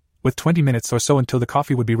be. With 20 minutes or so until the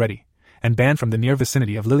coffee would be ready, and banned from the near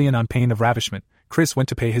vicinity of Lillian on pain of ravishment, Chris went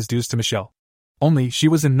to pay his dues to Michelle. Only she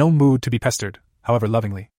was in no mood to be pestered, however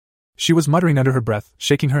lovingly. She was muttering under her breath,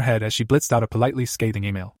 shaking her head as she blitzed out a politely scathing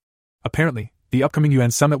email. Apparently, the upcoming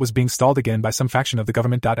UN summit was being stalled again by some faction of the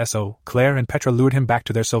government. So, Claire and Petra lured him back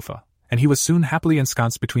to their sofa, and he was soon happily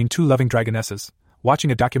ensconced between two loving dragonesses,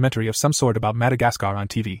 watching a documentary of some sort about Madagascar on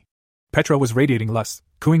TV. Petra was radiating lust,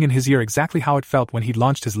 cooing in his ear exactly how it felt when he'd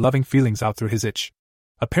launched his loving feelings out through his itch.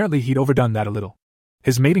 Apparently he'd overdone that a little.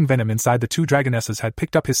 His mating venom inside the two dragonesses had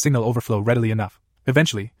picked up his signal overflow readily enough.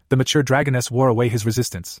 Eventually, the mature dragoness wore away his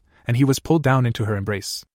resistance, and he was pulled down into her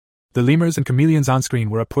embrace. The lemurs and chameleons on screen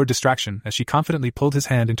were a poor distraction as she confidently pulled his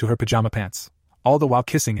hand into her pajama pants, all the while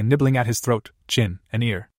kissing and nibbling at his throat, chin, and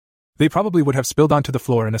ear. They probably would have spilled onto the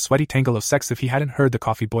floor in a sweaty tangle of sex if he hadn't heard the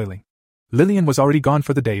coffee boiling. Lillian was already gone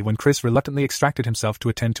for the day when Chris reluctantly extracted himself to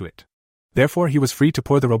attend to it. Therefore he was free to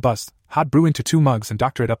pour the robust, hot brew into 2 mugs and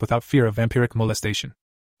doctor it up without fear of vampiric molestation.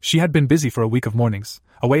 She had been busy for a week of mornings,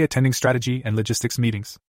 away attending strategy and logistics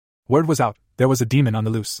meetings. Word was out, there was a demon on the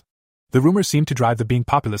loose. The rumor seemed to drive the being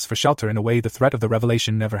populace for shelter in a way the threat of the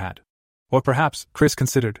revelation never had. Or perhaps, Chris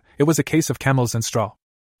considered, it was a case of camels and straw.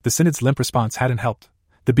 The Synod's limp response hadn't helped.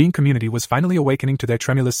 The being community was finally awakening to their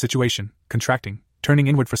tremulous situation, contracting, turning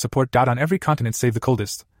inward for support. On every continent save the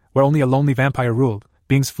coldest, where only a lonely vampire ruled,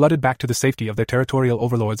 beings flooded back to the safety of their territorial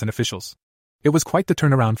overlords and officials. It was quite the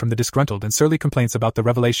turnaround from the disgruntled and surly complaints about the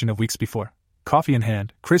revelation of weeks before. Coffee in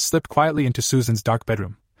hand, Chris slipped quietly into Susan's dark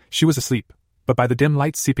bedroom. She was asleep, but by the dim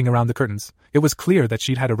light seeping around the curtains, it was clear that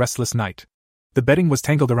she'd had a restless night. The bedding was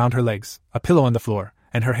tangled around her legs, a pillow on the floor,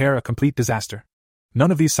 and her hair a complete disaster.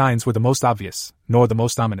 None of these signs were the most obvious, nor the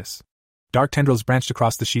most ominous. Dark tendrils branched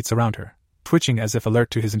across the sheets around her, twitching as if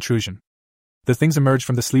alert to his intrusion. The things emerged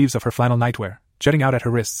from the sleeves of her flannel nightwear, jutting out at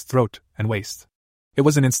her wrists, throat, and waist. It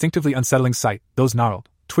was an instinctively unsettling sight, those gnarled,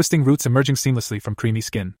 twisting roots emerging seamlessly from creamy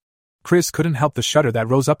skin. Chris couldn't help the shudder that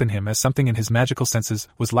rose up in him as something in his magical senses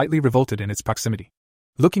was lightly revolted in its proximity.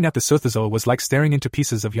 Looking at the Sothozoa was like staring into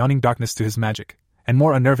pieces of yawning darkness to his magic, and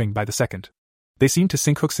more unnerving by the second. They seemed to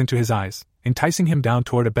sink hooks into his eyes, enticing him down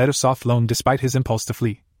toward a bed of soft loam despite his impulse to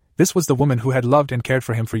flee. This was the woman who had loved and cared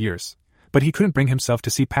for him for years, but he couldn't bring himself to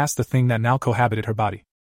see past the thing that now cohabited her body.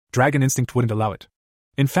 Dragon instinct wouldn't allow it.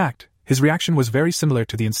 In fact, his reaction was very similar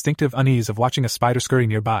to the instinctive unease of watching a spider scurry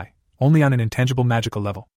nearby, only on an intangible magical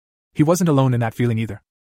level. He wasn't alone in that feeling either.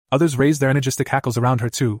 Others raised their energistic hackles around her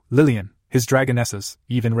too, Lillian, his dragonessas,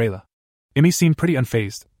 even Rayla. Emmy seemed pretty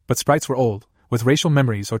unfazed, but sprites were old, with racial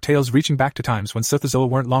memories or tales reaching back to times when Sothozoa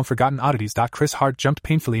weren't long-forgotten oddities. Chris' heart jumped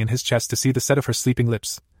painfully in his chest to see the set of her sleeping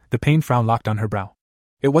lips, the pain frown locked on her brow.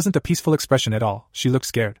 It wasn't a peaceful expression at all, she looked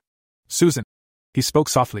scared. Susan. He spoke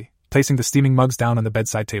softly, placing the steaming mugs down on the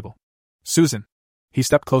bedside table. Susan. He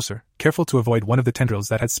stepped closer, careful to avoid one of the tendrils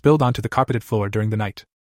that had spilled onto the carpeted floor during the night.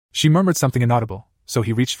 She murmured something inaudible, so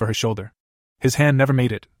he reached for her shoulder. His hand never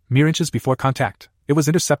made it, mere inches before contact. It was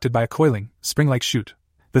intercepted by a coiling, spring-like shoot.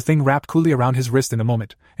 The thing wrapped coolly around his wrist in a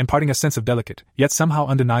moment, imparting a sense of delicate, yet somehow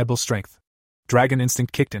undeniable strength. Dragon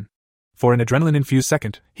instinct kicked in. For an adrenaline-infused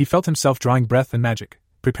second, he felt himself drawing breath and magic,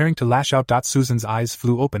 preparing to lash out. Susan's eyes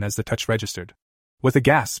flew open as the touch registered. With a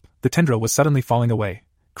gasp, the tendril was suddenly falling away.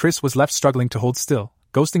 Chris was left struggling to hold still,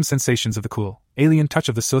 ghosting sensations of the cool, alien touch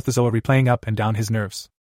of the Sothozoa replaying up and down his nerves.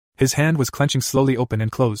 His hand was clenching slowly open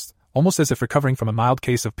and closed, almost as if recovering from a mild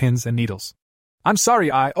case of pins and needles. I'm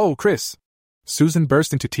sorry, Chris. Susan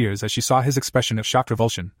burst into tears as she saw his expression of shocked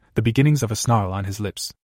revulsion, the beginnings of a snarl on his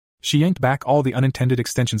lips. She yanked back all the unintended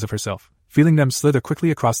extensions of herself, feeling them slither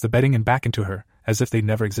quickly across the bedding and back into her, as if they'd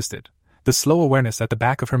never existed. The slow awareness at the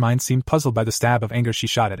back of her mind seemed puzzled by the stab of anger she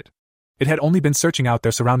shot at it. It had only been searching out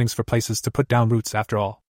their surroundings for places to put down roots after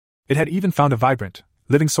all. It had even found a vibrant,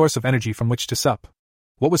 living source of energy from which to sup.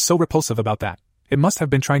 What was so repulsive about that? It must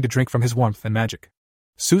have been trying to drink from his warmth and magic.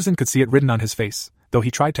 Susan could see it written on his face, though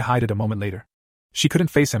he tried to hide it a moment later. She couldn't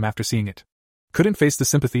face him after seeing it. Couldn't face the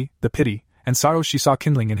sympathy, the pity, and sorrow she saw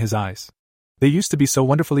kindling in his eyes. They used to be so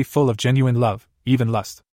wonderfully full of genuine love, even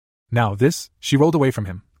lust. Now this, she rolled away from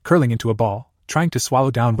him, curling into a ball, trying to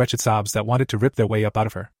swallow down wretched sobs that wanted to rip their way up out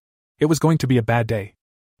of her. It was going to be a bad day.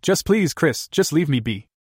 Just please, Chris, just leave me be.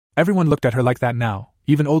 Everyone looked at her like that now,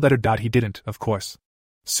 even old Eddard. He didn't, of course.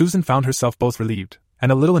 Susan found herself both relieved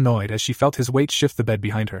and a little annoyed as she felt his weight shift the bed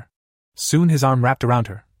behind her. Soon his arm wrapped around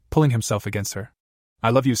her, pulling himself against her. I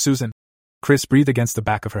love you, Susan. Chris breathed against the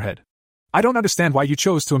back of her head. I don't understand why you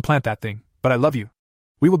chose to implant that thing, but I love you.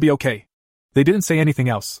 We will be okay. They didn't say anything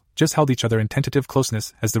else, just held each other in tentative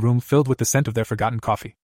closeness as the room filled with the scent of their forgotten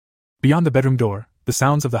coffee. Beyond the bedroom door, the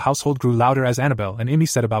sounds of the household grew louder as Annabelle and Amy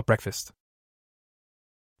set about breakfast.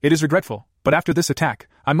 It is regretful, but after this attack,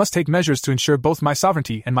 I must take measures to ensure both my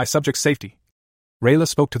sovereignty and my subjects' safety. Rayla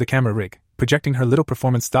spoke to the camera rig, projecting her little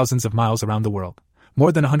performance thousands of miles around the world.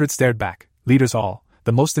 More than 100 stared back, leaders all,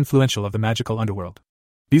 the most influential of the magical underworld.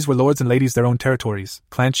 These were lords and ladies, their own territories,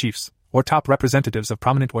 clan chiefs, or top representatives of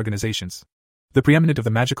prominent organizations. The preeminent of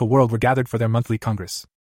the magical world were gathered for their monthly congress.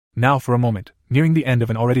 Now for a moment, nearing the end of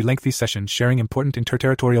an already lengthy session sharing important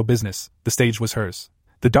interterritorial business, the stage was hers.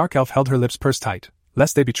 The dark elf held her lips pursed tight,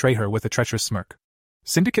 lest they betray her with a treacherous smirk.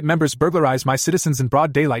 Syndicate members burglarize my citizens in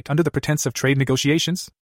broad daylight under the pretense of trade negotiations?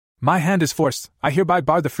 My hand is forced. I hereby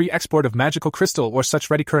bar the free export of magical crystal or such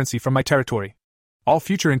ready currency from my territory. All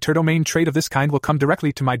future interdomain trade of this kind will come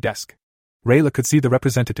directly to my desk. Rayla could see the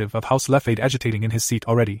representative of House Lefade agitating in his seat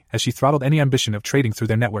already as she throttled any ambition of trading through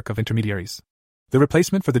their network of intermediaries. The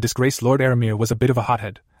replacement for the disgraced Lord Aramir was a bit of a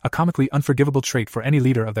hothead, a comically unforgivable trait for any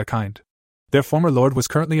leader of their kind. Their former lord was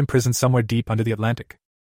currently imprisoned somewhere deep under the Atlantic.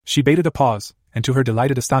 She baited a pause, and to her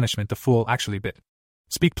delighted astonishment the fool actually bit.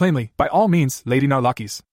 Speak plainly, by all means, Lady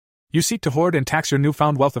Narlakis. You seek to hoard and tax your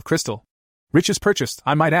newfound wealth of crystal. Riches purchased,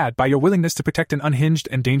 I might add, by your willingness to protect an unhinged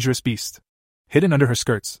and dangerous beast. Hidden under her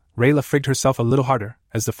skirts, Rayla frigged herself a little harder,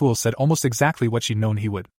 as the fool said almost exactly what she'd known he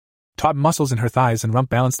would. Taut muscles in her thighs and rump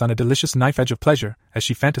balanced on a delicious knife edge of pleasure as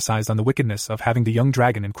she fantasized on the wickedness of having the young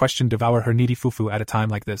dragon in question devour her needy fufu at a time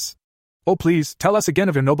like this. Oh please, tell us again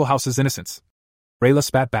of your noble house's innocence. Rayla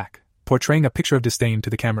spat back, portraying a picture of disdain to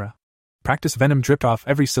the camera. Practice venom dripped off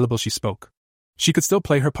every syllable she spoke. She could still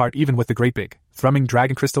play her part even with the great big, thrumming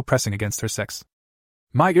dragon crystal pressing against her sex.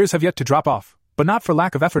 My ears have yet to drop off, but not for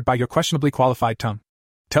lack of effort by your questionably qualified tongue.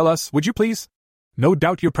 Tell us, would you please? No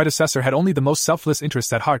doubt your predecessor had only the most selfless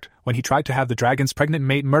interests at heart when he tried to have the dragon's pregnant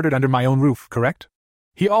mate murdered under my own roof, correct?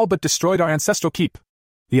 He all but destroyed our ancestral keep.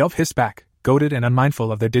 The elf hissed back, goaded and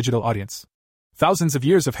unmindful of their digital audience. Thousands of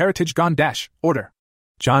years of heritage gone dash, order.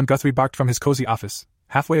 John Guthrie barked from his cozy office,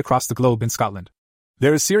 halfway across the globe in Scotland.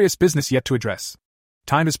 There is serious business yet to address.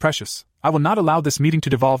 Time is precious. I will not allow this meeting to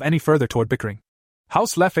devolve any further toward bickering.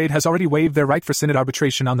 House Lefade has already waived their right for synod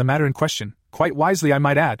arbitration on the matter in question, quite wisely I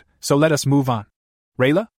might add, so let us move on.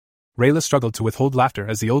 Rayla? Rayla struggled to withhold laughter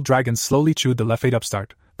as the old dragon slowly chewed the Lefade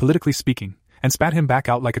upstart, politically speaking, and spat him back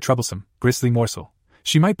out like a troublesome, gristly morsel.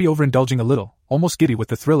 She might be overindulging a little, almost giddy with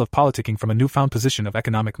the thrill of politicking from a newfound position of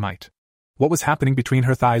economic might. What was happening between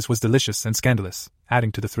her thighs was delicious and scandalous,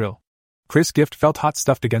 adding to the thrill. Chris Gift felt hot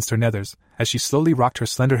stuffed against her nethers as she slowly rocked her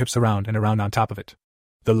slender hips around and around on top of it.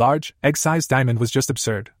 The large, egg-sized diamond was just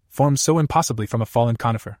absurd, formed so impossibly from a fallen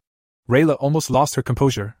conifer. Rayla almost lost her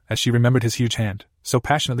composure as she remembered his huge hand, so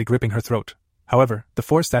passionately gripping her throat. However, the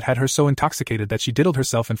force that had her so intoxicated that she diddled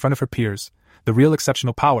herself in front of her peers, the real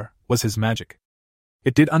exceptional power, was his magic.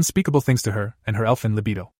 It did unspeakable things to her and her elfin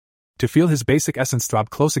libido. To feel his basic essence throb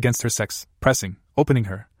close against her sex, pressing, opening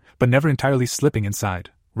her, but never entirely slipping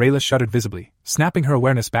inside, Rayla shuddered visibly, snapping her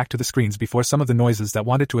awareness back to the screens before some of the noises that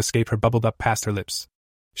wanted to escape her bubbled up past her lips.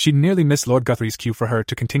 She'd nearly missed Lord Guthrie's cue for her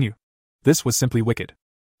to continue. This was simply wicked.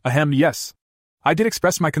 Ahem, yes. I did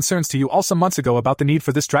express my concerns to you all some months ago about the need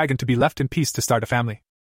for this dragon to be left in peace to start a family.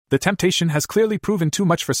 The temptation has clearly proven too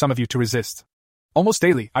much for some of you to resist. Almost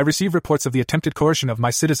daily, I receive reports of the attempted coercion of my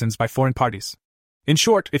citizens by foreign parties. In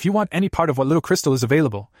short, if you want any part of what little crystal is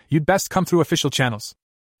available, you'd best come through official channels.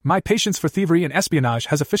 My patience for thievery and espionage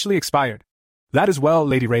has officially expired. That is well,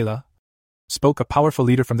 Lady Rayla, spoke a powerful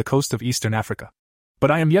leader from the coast of Eastern Africa. But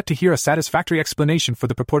I am yet to hear a satisfactory explanation for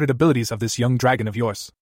the purported abilities of this young dragon of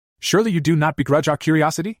yours. Surely you do not begrudge our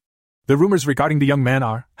curiosity? The rumors regarding the young man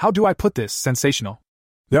are, how do I put this, sensational.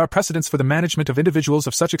 There are precedents for the management of individuals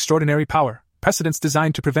of such extraordinary power, precedents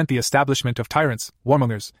designed to prevent the establishment of tyrants,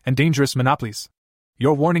 warmongers, and dangerous monopolies.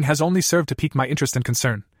 Your warning has only served to pique my interest and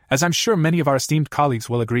concern, as I'm sure many of our esteemed colleagues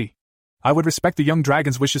will agree. I would respect the young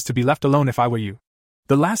dragon's wishes to be left alone if I were you.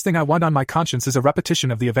 The last thing I want on my conscience is a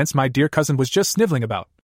repetition of the events my dear cousin was just sniveling about.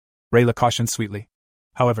 Rayla cautioned sweetly.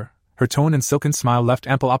 However, her tone and silken smile left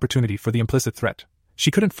ample opportunity for the implicit threat.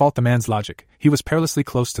 She couldn't fault the man's logic, he was perilously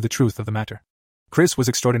close to the truth of the matter. Chris was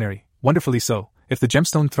extraordinary, wonderfully so, if the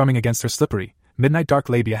gemstone thrumming against her slippery, midnight dark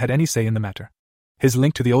labia had any say in the matter. His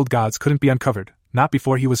link to the old gods couldn't be uncovered, not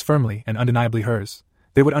before he was firmly and undeniably hers.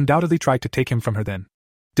 They would undoubtedly try to take him from her then.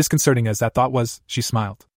 Disconcerting as that thought was, she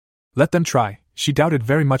smiled. Let them try. She doubted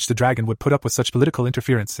very much the dragon would put up with such political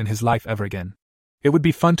interference in his life ever again. It would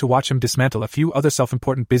be fun to watch him dismantle a few other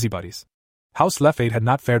self-important busybodies. House Lefade had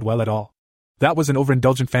not fared well at all. That was an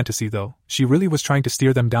overindulgent fantasy though, she really was trying to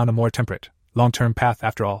steer them down a more temperate, long-term path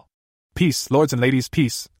after all. Peace, lords and ladies,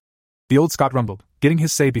 peace. The old Scot rumbled, getting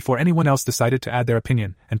his say before anyone else decided to add their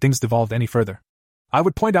opinion, and things devolved any further. I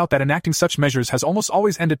would point out that enacting such measures has almost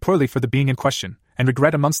always ended poorly for the being in question, and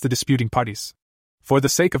regret amongst the disputing parties. For the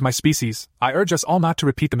sake of my species, I urge us all not to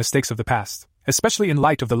repeat the mistakes of the past, especially in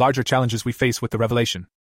light of the larger challenges we face with the revelation.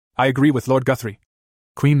 I agree with Lord Guthrie.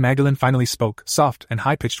 Queen Magdalene finally spoke, soft and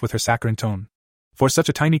high-pitched with her saccharine tone. For such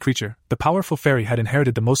a tiny creature, the powerful fairy had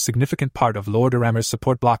inherited the most significant part of Lord Aramir's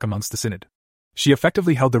support block amongst the synod. She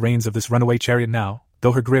effectively held the reins of this runaway chariot now,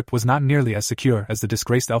 though her grip was not nearly as secure as the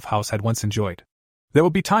disgraced elf house had once enjoyed. There will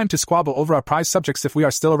be time to squabble over our prize subjects if we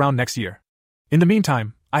are still around next year. In the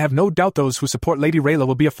meantime, I have no doubt those who support Lady Rayla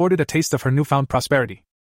will be afforded a taste of her newfound prosperity.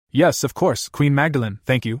 Yes, of course, Queen Magdalene,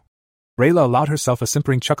 thank you. Rayla allowed herself a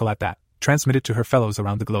simpering chuckle at that, transmitted to her fellows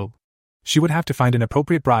around the globe. She would have to find an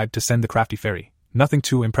appropriate bribe to send the crafty fairy. Nothing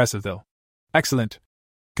too impressive, though. Excellent,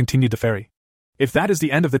 continued the fairy. If that is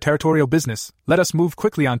the end of the territorial business, let us move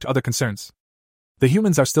quickly on to other concerns. The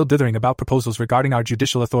humans are still dithering about proposals regarding our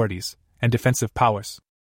judicial authorities and defensive powers.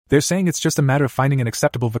 They're saying it's just a matter of finding an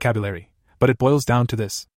acceptable vocabulary, but it boils down to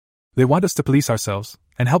this. They want us to police ourselves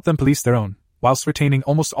and help them police their own, whilst retaining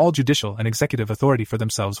almost all judicial and executive authority for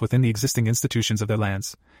themselves within the existing institutions of their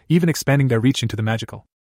lands, even expanding their reach into the magical.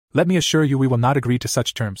 Let me assure you we will not agree to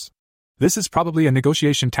such terms. This is probably a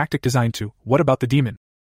negotiation tactic designed to, what about the demon?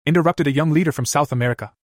 Interrupted a young leader from South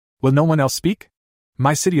America. Will no one else speak?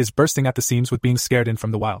 My city is bursting at the seams with being scared in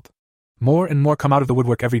from the wild. More and more come out of the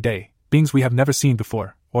woodwork every day, beings we have never seen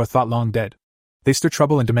before, or thought long dead. They stir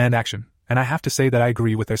trouble and demand action, and I have to say that I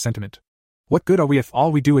agree with their sentiment. What good are we if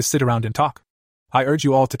all we do is sit around and talk? I urge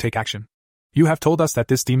you all to take action. You have told us that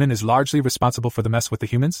this demon is largely responsible for the mess with the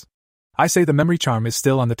humans? I say the memory charm is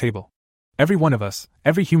still on the table. Every one of us,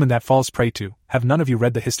 every human that falls prey to, have none of you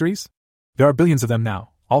read the histories? There are billions of them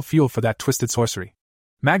now, all fuel for that twisted sorcery.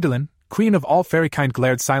 Magdalene, queen of all fairy kind,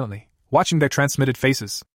 glared silently, watching their transmitted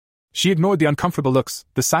faces. She ignored the uncomfortable looks,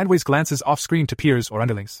 the sideways glances off-screen to peers or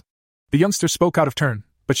underlings. The youngster spoke out of turn,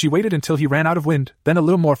 but she waited until he ran out of wind, then a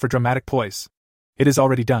little more for dramatic poise. It is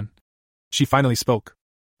already done. She finally spoke.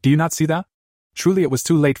 Do you not see that? Truly it was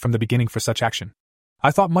too late from the beginning for such action.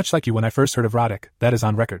 I thought much like you when I first heard of Roddick, that is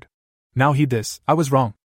on record. Now heed this, I was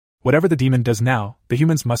wrong. Whatever the demon does now, the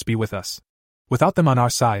humans must be with us. Without them on our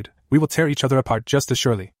side, we will tear each other apart just as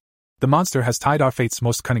surely. The monster has tied our fates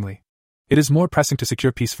most cunningly. It is more pressing to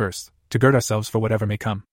secure peace first, to gird ourselves for whatever may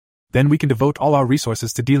come. Then we can devote all our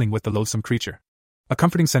resources to dealing with the loathsome creature. A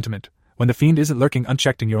comforting sentiment, when the fiend isn't lurking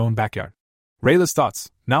unchecked in your own backyard. Rayla's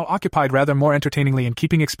thoughts, now occupied rather more entertainingly in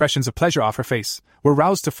keeping expressions of pleasure off her face, were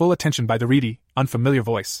roused to full attention by the reedy, unfamiliar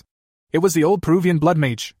voice. It was the old Peruvian blood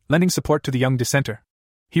mage, lending support to the young dissenter.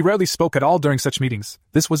 He rarely spoke at all during such meetings.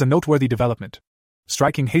 This was a noteworthy development.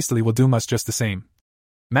 Striking hastily will doom us just the same.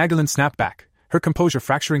 Magdalene snapped back, her composure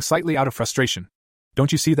fracturing slightly out of frustration.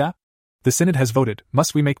 Don't you see that? The Synod has voted.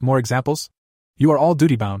 Must we make more examples? You are all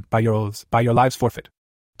duty-bound, by your oaths, by your lives forfeit.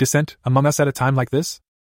 Dissent, among us at a time like this?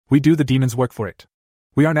 We do the demon's work for it.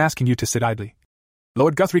 We aren't asking you to sit idly.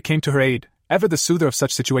 Lord Guthrie came to her aid, ever the soother of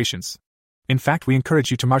such situations. In fact, we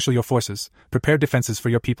encourage you to marshal your forces, prepare defenses for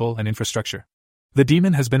your people and infrastructure. The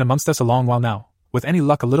demon has been amongst us a long while now. With any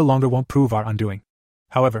luck, a little longer won't prove our undoing.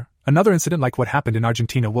 However, another incident like what happened in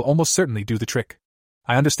Argentina will almost certainly do the trick.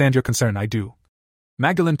 I understand your concern, I do.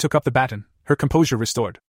 Magdalene took up the baton, her composure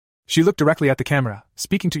restored. She looked directly at the camera,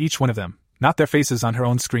 speaking to each one of them, not their faces on her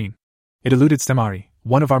own screen. It eluded Stemari,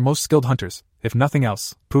 one of our most skilled hunters, if nothing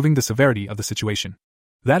else, proving the severity of the situation.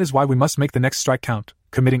 That is why we must make the next strike count,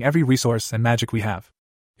 committing every resource and magic we have.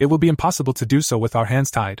 It will be impossible to do so with our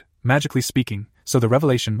hands tied, magically speaking, so the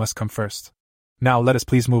revelation must come first. Now let us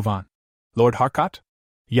please move on. Lord Harcourt?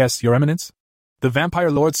 Yes, Your Eminence? The vampire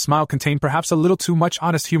lord's smile contained perhaps a little too much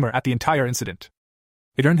honest humor at the entire incident.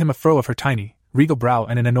 It earned him a furrow of her tiny, regal brow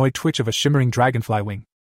and an annoyed twitch of a shimmering dragonfly wing.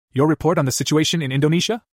 Your report on the situation in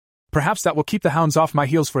Indonesia? Perhaps that will keep the hounds off my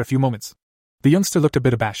heels for a few moments. The youngster looked a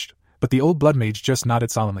bit abashed, but the old blood mage just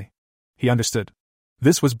nodded solemnly. He understood.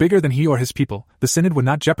 This was bigger than he or his people. The Synod would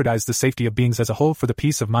not jeopardize the safety of beings as a whole for the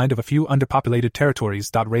peace of mind of a few underpopulated territories.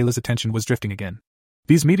 Rayla's attention was drifting again.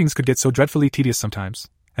 These meetings could get so dreadfully tedious sometimes,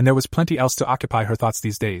 and there was plenty else to occupy her thoughts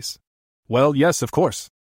these days. Well, yes, of course.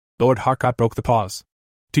 Lord Harcourt broke the pause.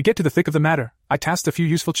 To get to the thick of the matter, I tasked a few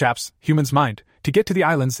useful chaps, human's mind, to get to the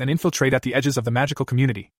islands and infiltrate at the edges of the magical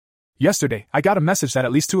community. Yesterday, I got a message that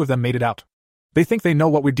at least 2 of them made it out. They think they know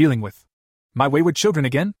what we're dealing with. My wayward children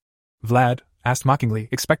again? Vlad asked mockingly,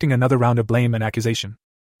 expecting another round of blame and accusation.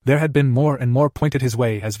 There had been more and more pointed his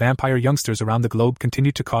way as vampire youngsters around the globe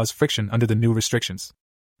continued to cause friction under the new restrictions.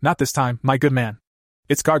 Not this time, my good man.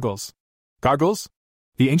 It's gargoyles. Gargoyles?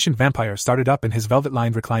 The ancient vampire started up in his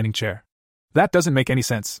velvet-lined reclining chair. That doesn't make any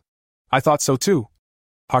sense. I thought so too.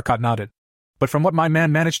 Harcourt nodded. But from what my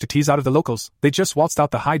man managed to tease out of the locals, they just waltzed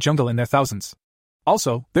out the high jungle in their thousands.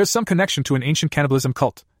 Also, there's some connection to an ancient cannibalism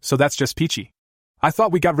cult, so that's just peachy. I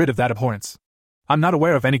thought we got rid of that abhorrence. I'm not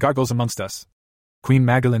aware of any gargoyles amongst us. Queen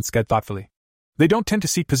Magdalene said thoughtfully. They don't tend to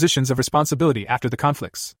seek positions of responsibility after the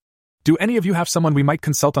conflicts. Do any of you have someone we might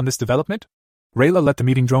consult on this development? Rayla let the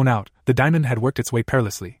meeting drone out. The diamond had worked its way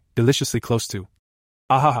perilously, deliciously close to.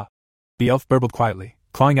 Ahaha. The elf burbled quietly,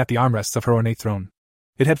 clawing at the armrests of her ornate throne.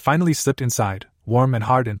 It had finally slipped inside, warm and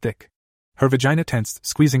hard and thick. Her vagina tensed,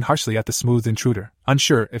 squeezing harshly at the smooth intruder,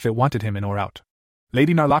 unsure if it wanted him in or out.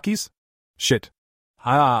 Lady Narlakis? Shit.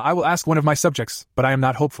 I will ask one of my subjects, but I am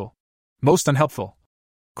not hopeful. Most unhelpful.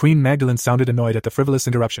 Queen Magdalene sounded annoyed at the frivolous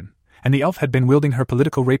interruption, and the elf had been wielding her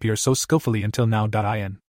political rapier so skillfully until now.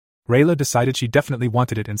 Rayla decided she definitely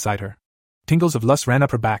wanted it inside her. Tingles of lust ran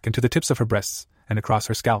up her back and to the tips of her breasts, and across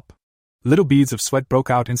her scalp. Little beads of sweat broke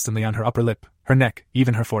out instantly on her upper lip, her neck,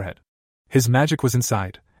 even her forehead. His magic was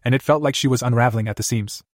inside, and it felt like she was unraveling at the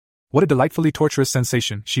seams. What a delightfully torturous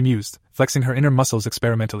sensation, she mused, flexing her inner muscles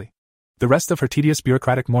experimentally. The rest of her tedious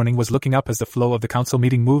bureaucratic morning was looking up as the flow of the council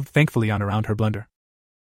meeting moved thankfully on around her blunder.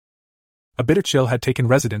 A bitter chill had taken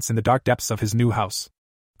residence in the dark depths of his new house.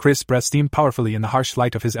 Chris' breath steamed powerfully in the harsh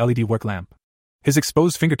light of his LED work lamp. His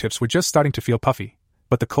exposed fingertips were just starting to feel puffy,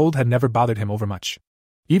 but the cold had never bothered him overmuch.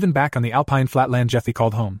 Even back on the alpine flatland Jeffy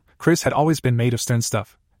called home, Chris had always been made of stern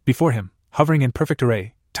stuff. Before him, hovering in perfect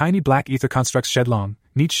array, tiny black ether constructs shed long,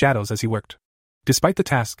 neat shadows as he worked. Despite the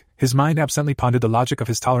task, his mind absently pondered the logic of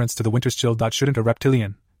his tolerance to the winter's chill. Shouldn't a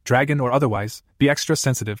reptilian, dragon or otherwise, be extra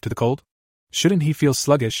sensitive to the cold? Shouldn't he feel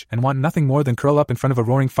sluggish and want nothing more than curl up in front of a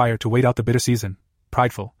roaring fire to wait out the bitter season?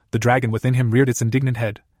 Prideful, the dragon within him reared its indignant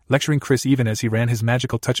head, lecturing Chris even as he ran his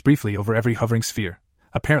magical touch briefly over every hovering sphere.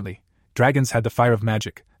 Apparently, dragons had the fire of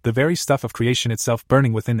magic, the very stuff of creation itself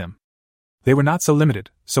burning within them. They were not so limited,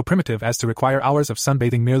 so primitive as to require hours of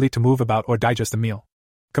sunbathing merely to move about or digest a meal.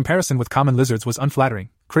 Comparison with common lizards was unflattering,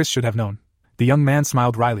 Chris should have known. The young man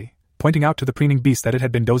smiled wryly, pointing out to the preening beast that it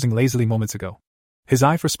had been dozing lazily moments ago. His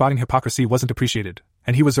eye for spotting hypocrisy wasn't appreciated,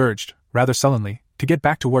 and he was urged, rather sullenly, to get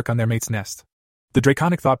back to work on their mate's nest. The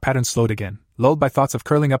draconic thought pattern slowed again, lulled by thoughts of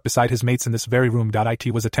curling up beside his mates in this very room.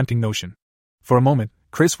 It was a tempting notion. For a moment,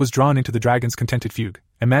 Chris was drawn into the dragon's contented fugue,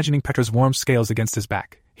 imagining Petra's warm scales against his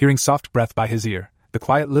back, hearing soft breath by his ear, the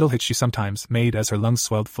quiet little hit she sometimes made as her lungs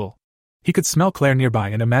swelled full. He could smell Claire nearby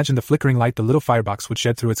and imagined the flickering light the little firebox would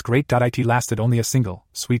shed through its grate. It lasted only a single,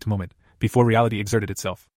 sweet moment, before reality exerted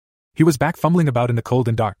itself. He was back fumbling about in the cold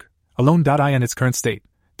and dark, alone. In its current state,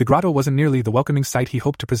 the grotto wasn't nearly the welcoming sight he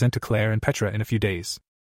hoped to present to Claire and Petra in a few days.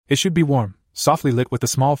 It should be warm, softly lit with the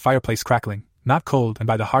small fireplace crackling, not cold and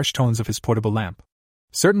by the harsh tones of his portable lamp.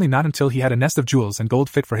 Certainly not until he had a nest of jewels and gold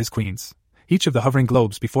fit for his queens. Each of the hovering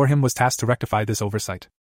globes before him was tasked to rectify this oversight.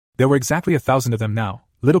 There were exactly 1,000 of them now,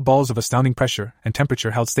 little balls of astounding pressure and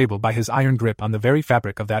temperature held stable by his iron grip on the very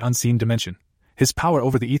fabric of that unseen dimension. His power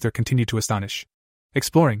over the ether continued to astonish.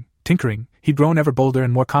 Exploring, tinkering, he'd grown ever bolder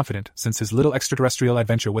and more confident since his little extraterrestrial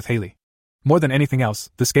adventure with Haley. More than anything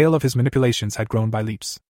else, the scale of his manipulations had grown by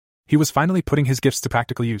leaps. He was finally putting his gifts to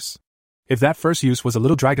practical use. If that first use was a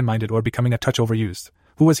little dragon-minded or becoming a touch overused,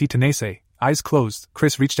 who was he to naysay? Eyes closed,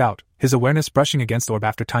 Chris reached out, his awareness brushing against orb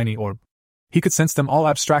after tiny orb. He could sense them all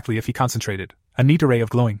abstractly if he concentrated, a neat array of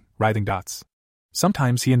glowing, writhing dots.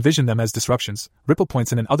 Sometimes he envisioned them as disruptions, ripple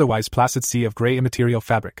points in an otherwise placid sea of gray immaterial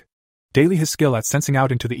fabric. Daily his skill at sensing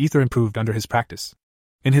out into the ether improved under his practice.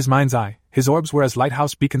 In his mind's eye, his orbs were as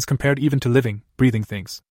lighthouse beacons compared even to living, breathing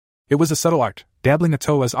things. It was a subtle art, dabbling a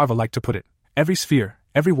toe as Arva liked to put it. Every sphere,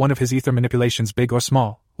 every one of his ether manipulations big or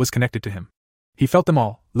small, was connected to him. He felt them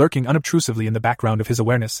all, lurking unobtrusively in the background of his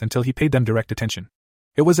awareness until he paid them direct attention.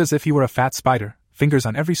 It was as if he were a fat spider, fingers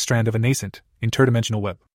on every strand of a nascent, interdimensional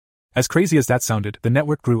web. As crazy as that sounded, the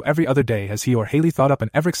network grew every other day as he or Haley thought up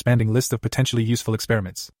an ever-expanding list of potentially useful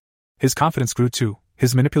experiments. His confidence grew too,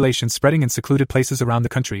 his manipulations spreading in secluded places around the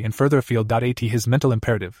country and further afield. His mental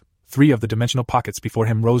imperative, 3 of the dimensional pockets before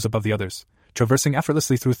him rose above the others, traversing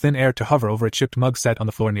effortlessly through thin air to hover over a chipped mug set on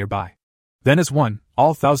the floor nearby. Then as one, all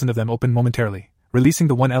 1,000 of them opened momentarily, releasing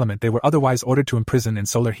the one element they were otherwise ordered to imprison in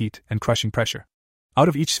solar heat and crushing pressure. Out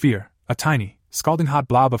of each sphere, a tiny, scalding hot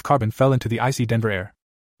blob of carbon fell into the icy Denver air.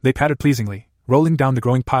 They pattered pleasingly, rolling down the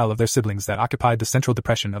growing pile of their siblings that occupied the central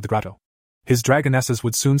depression of the grotto. His dragonesses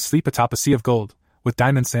would soon sleep atop a sea of gold, with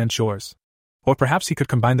diamond sand shores. Or perhaps he could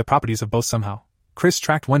combine the properties of both somehow. Chris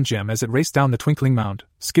tracked one gem as it raced down the twinkling mound,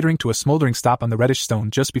 skittering to a smoldering stop on the reddish stone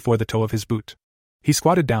just before the toe of his boot. He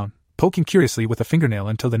squatted down, poking curiously with a fingernail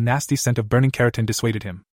until the nasty scent of burning keratin dissuaded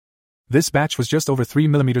him. This batch was just over 3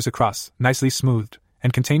 millimeters across, nicely smoothed,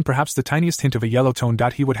 and contained perhaps the tiniest hint of a yellow tone.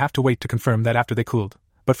 He would have to wait to confirm that after they cooled,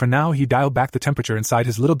 but for now he dialed back the temperature inside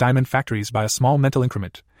his little diamond factories by a small mental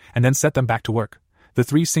increment, and then set them back to work. The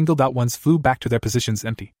 3 singled-out ones flew back to their positions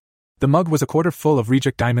empty. The mug was a quarter full of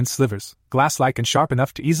reject diamond slivers, glass-like and sharp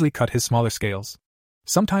enough to easily cut his smaller scales.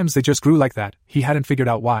 Sometimes they just grew like that, he hadn't figured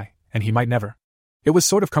out why, and he might never. It was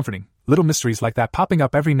sort of comforting, little mysteries like that popping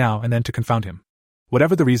up every now and then to confound him.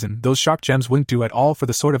 Whatever the reason, those sharp gems wouldn't do at all for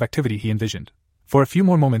the sort of activity he envisioned. For a few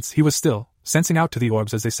more moments he was still, sensing out to the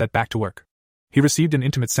orbs as they set back to work. He received an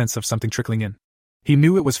intimate sense of something trickling in. He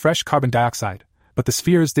knew it was fresh carbon dioxide, but the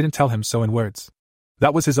spheres didn't tell him so in words.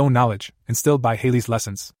 That was his own knowledge, instilled by Haley's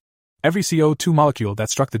lessons. Every CO2 molecule that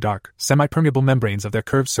struck the dark, semi-permeable membranes of their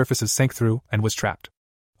curved surfaces sank through and was trapped.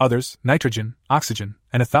 Others, nitrogen, oxygen,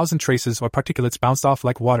 and 1,000 traces or particulates bounced off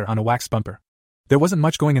like water on a wax bumper. There wasn't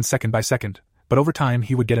much going in second by second, but over time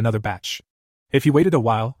he would get another batch. If he waited a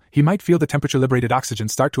while, he might feel the temperature-liberated oxygen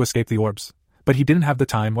start to escape the orbs, but he didn't have the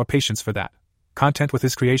time or patience for that. Content with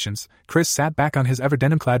his creations, Chris sat back on his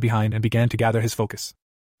ever-denim-clad behind and began to gather his focus.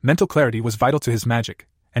 Mental clarity was vital to his magic,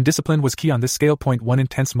 and discipline was key on this scale. One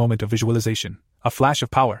intense moment of visualization, a flash of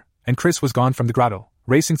power, and Chris was gone from the grotto,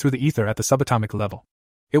 racing through the ether at the subatomic level.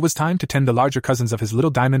 It was time to tend the larger cousins of his little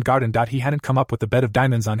diamond garden. He hadn't come up with the bed of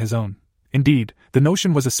diamonds on his own. Indeed, the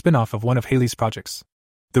notion was a spin-off of one of Haley's projects.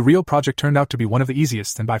 The real project turned out to be one of the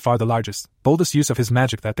easiest and by far the largest, boldest use of his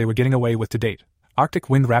magic that they were getting away with to date. Arctic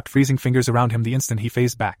wind wrapped freezing fingers around him the instant he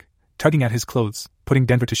phased back, tugging at his clothes, putting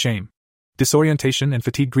Denver to shame. Disorientation and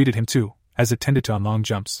fatigue greeted him too, as it tended to on long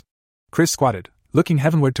jumps. Chris squatted, looking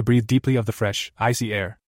heavenward to breathe deeply of the fresh, icy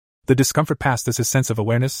air. The discomfort passed as his sense of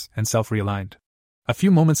awareness and self realigned. A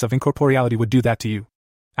few moments of incorporeality would do that to you.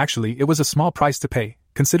 Actually, it was a small price to pay,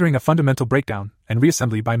 considering a fundamental breakdown and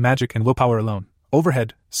reassembly by magic and willpower alone.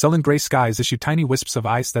 Overhead, sullen gray skies issued tiny wisps of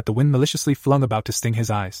ice that the wind maliciously flung about to sting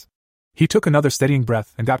his eyes. He took another steadying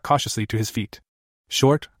breath and got cautiously to his feet.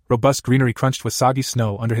 Short, robust greenery crunched with soggy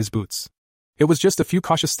snow under his boots. It was just a few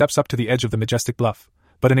cautious steps up to the edge of the majestic bluff,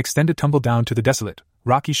 but an extended tumble down to the desolate,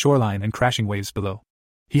 rocky shoreline and crashing waves below.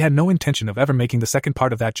 He had no intention of ever making the second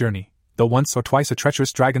part of that journey, though once or twice a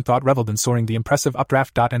treacherous dragon thought reveled in soaring the impressive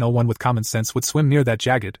updraft. No one with common sense would swim near that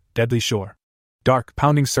jagged, deadly shore. Dark,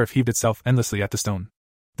 pounding surf heaved itself endlessly at the stone.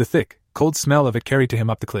 The thick, cold smell of it carried to him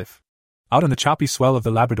up the cliff. Out on the choppy swell of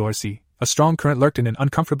the Labrador Sea, a strong current lurked in an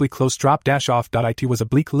uncomfortably close drop-off. It was a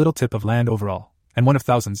bleak little tip of land overall, and one of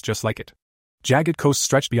thousands just like it. Jagged coasts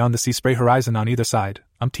stretched beyond the sea spray horizon on either side,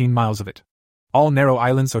 umpteen miles of it. All narrow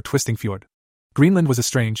islands or twisting fjord. Greenland was a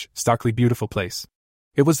strange, starkly beautiful place.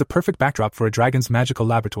 It was the perfect backdrop for a dragon's magical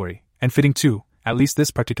laboratory, and fitting too, at least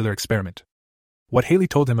this particular experiment. What Haley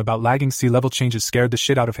told him about lagging sea level changes scared the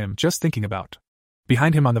shit out of him just thinking about.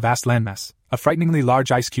 Behind him on the vast landmass, a frighteningly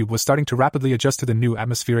large ice cube was starting to rapidly adjust to the new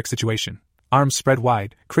atmospheric situation. Arms spread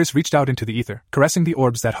wide, Chris reached out into the ether, caressing the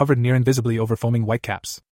orbs that hovered near invisibly over foaming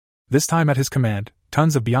whitecaps. This time at his command,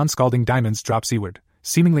 tons of beyond scalding diamonds dropped seaward,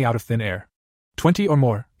 seemingly out of thin air. 20 or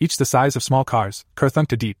more, each the size of small cars,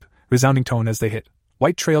 kerthunked a deep, resounding tone as they hit.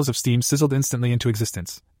 White trails of steam sizzled instantly into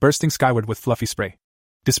existence, bursting skyward with fluffy spray.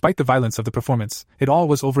 Despite the violence of the performance, it all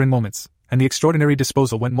was over in moments, and the extraordinary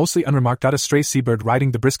disposal went mostly unremarked. A stray seabird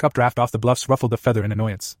riding the brisk updraft off the bluffs ruffled a feather in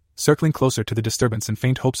annoyance, circling closer to the disturbance in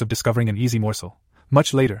faint hopes of discovering an easy morsel.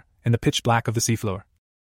 Much later, in the pitch black of the seafloor,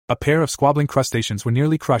 a pair of squabbling crustaceans were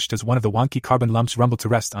nearly crushed as one of the wonky carbon lumps rumbled to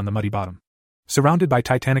rest on the muddy bottom. Surrounded by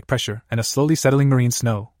titanic pressure and a slowly settling marine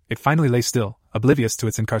snow, it finally lay still, oblivious to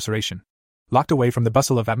its incarceration. Locked away from the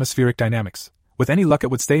bustle of atmospheric dynamics. With any luck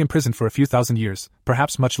it would stay imprisoned for a few thousand years,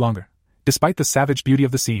 perhaps much longer. Despite the savage beauty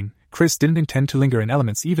of the scene, Chris didn't intend to linger in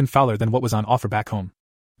elements even fouler than what was on offer back home.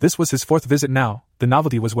 This was his fourth visit now, the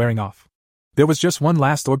novelty was wearing off. There was just one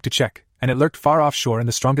last orb to check, and it lurked far offshore in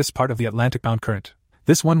the strongest part of the Atlantic-bound current.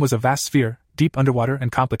 This one was a vast sphere, deep underwater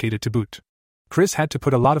and complicated to boot. Chris had to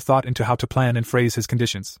put a lot of thought into how to plan and phrase his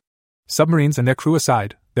conditions. Submarines and their crew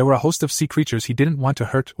aside, there were a host of sea creatures he didn't want to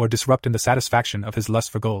hurt or disrupt in the satisfaction of his lust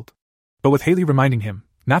for gold. But with Haley reminding him,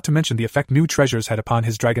 not to mention the effect new treasures had upon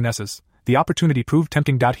his dragonesses, the opportunity proved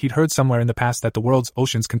tempting. He'd heard somewhere in the past that the world's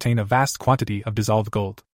oceans contain a vast quantity of dissolved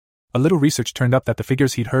gold. A little research turned up that the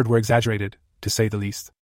figures he'd heard were exaggerated, to say the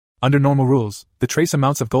least. Under normal rules, the trace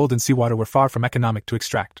amounts of gold in seawater were far from economic to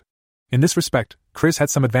extract. In this respect, Chris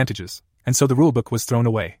had some advantages, and so the rulebook was thrown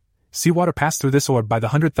away. Seawater passed through this orb by the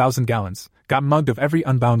 100,000 gallons, got mugged of every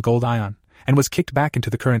unbound gold ion, and was kicked back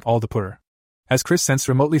into the current all the poorer. As Chris sensed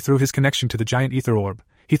remotely through his connection to the giant ether orb,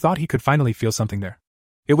 he thought he could finally feel something there.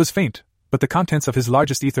 It was faint, but the contents of his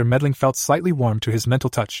largest ether meddling felt slightly warm to his mental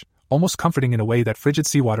touch, almost comforting in a way that frigid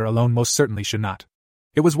seawater alone most certainly should not.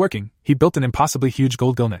 It was working. He built an impossibly huge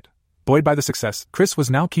gold gillnet. Buoyed by the success, Chris was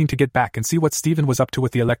now keen to get back and see what Steven was up to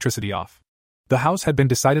with the electricity off. The house had been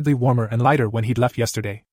decidedly warmer and lighter when he'd left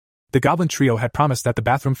yesterday. The goblin trio had promised that the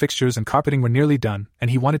bathroom fixtures and carpeting were nearly done, and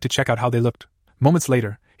he wanted to check out how they looked. Moments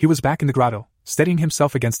later, he was back in the grotto, steadying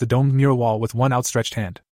himself against the domed mural wall with one outstretched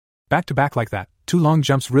hand. Back to back like that, 2 long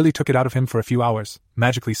jumps really took it out of him for a few hours,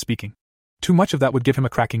 magically speaking. Too much of that would give him a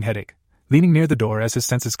cracking headache. Leaning near the door as his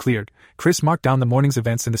senses cleared, Chris marked down the morning's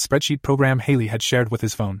events in the spreadsheet program Haley had shared with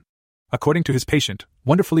his phone. According to his patient,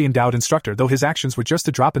 wonderfully endowed instructor, though his actions were just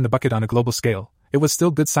a drop in the bucket on a global scale, it was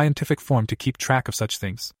still good scientific form to keep track of such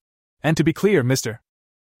things. And to be clear, Mr.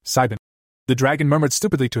 Sibin, the dragon murmured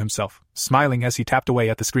stupidly to himself, smiling as he tapped away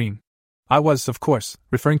at the screen. I was, of course,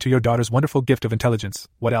 referring to your daughter's wonderful gift of intelligence.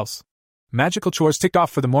 What else? Magical chores ticked off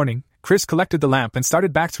for the morning. Chris collected the lamp and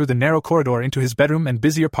started back through the narrow corridor into his bedroom and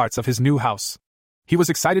busier parts of his new house. He was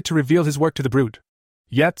excited to reveal his work to the brood.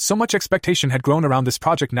 Yet, so much expectation had grown around this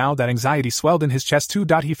project now that anxiety swelled in his chest too.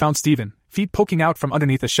 He found Stephen, feet poking out from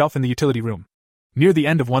underneath a shelf in the utility room. Near the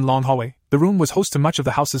end of one long hallway, the room was host to much of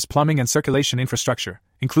the house's plumbing and circulation infrastructure,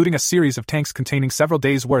 including a series of tanks containing several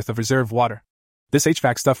days' worth of reserve water. This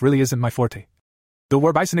HVAC stuff really isn't my forte, the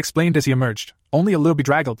Warbison explained as he emerged, only a little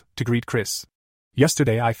bedraggled, to greet Chris.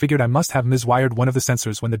 Yesterday I figured I must have miswired one of the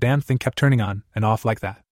sensors when the damn thing kept turning on and off like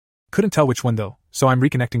that. Couldn't tell which one though, so I'm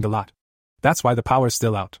reconnecting the lot. That's why the power's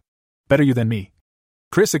still out. Better you than me.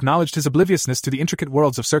 Chris acknowledged his obliviousness to the intricate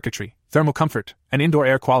worlds of circuitry, thermal comfort, and indoor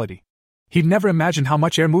air quality. He'd never imagined how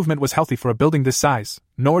much air movement was healthy for a building this size,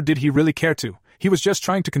 nor did he really care to. He was just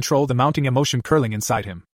trying to control the mounting emotion curling inside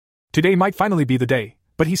him. Today might finally be the day,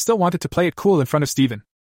 but he still wanted to play it cool in front of Stephen.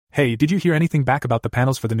 Hey, did you hear anything back about the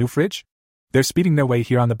panels for the new fridge? They're speeding their way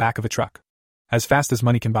here on the back of a truck. As fast as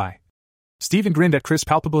money can buy. Stephen grinned at Chris'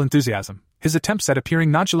 palpable enthusiasm, his attempts at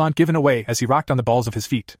appearing nonchalant given away as he rocked on the balls of his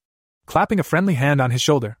feet. Clapping a friendly hand on his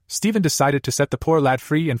shoulder, Stephen decided to set the poor lad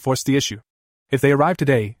free and force the issue. If they arrive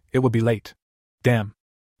today, it will be late. Damn.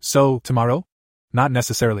 So, tomorrow? Not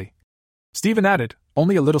necessarily. Stephen added,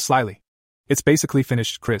 only a little slyly. It's basically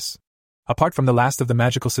finished, Chris. Apart from the last of the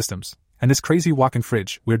magical systems, and this crazy walk-in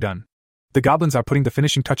fridge, we're done. The goblins are putting the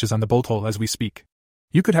finishing touches on the bolt hole as we speak.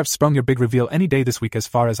 You could have sprung your big reveal any day this week as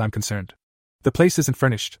far as I'm concerned. The place isn't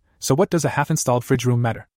furnished, so what does a half-installed fridge room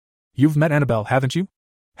matter? You've met Annabelle, haven't you?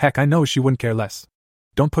 Heck, I know she wouldn't care less.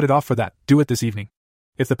 Don't put it off for that, do it this evening.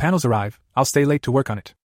 If the panels arrive, I'll stay late to work on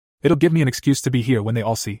it. It'll give me an excuse to be here when they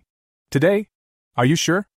all see. Today? Are you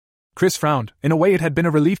sure? Chris frowned. In a way it had been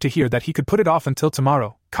a relief to hear that he could put it off until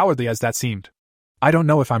tomorrow, cowardly as that seemed. I don't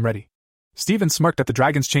know if I'm ready. Stephen smirked at the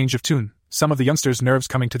dragon's change of tune, some of the youngster's nerves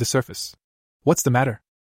coming to the surface. What's the matter?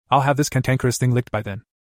 I'll have this cantankerous thing licked by then.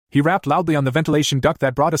 He rapped loudly on the ventilation duct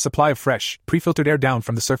that brought a supply of fresh, pre-filtered air down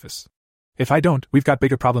from the surface. If I don't, we've got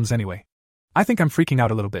bigger problems anyway. I think I'm freaking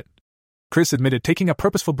out a little bit. Chris admitted, taking a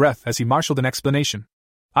purposeful breath as he marshaled an explanation.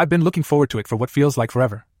 I've been looking forward to it for what feels like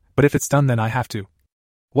forever, but if it's done then I have to.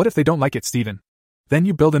 What if they don't like it, Stephen? Then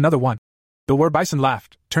you build another one. The Warbison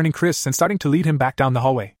laughed, turning Chris and starting to lead him back down the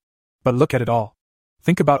hallway. But look at it all.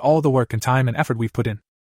 Think about all the work and time and effort we've put in.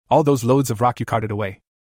 All those loads of rock you carted away.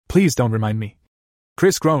 Please don't remind me.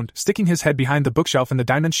 Chris groaned, sticking his head behind the bookshelf in the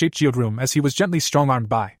diamond-shaped geode room as he was gently strong-armed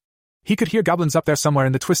by. He could hear goblins up there somewhere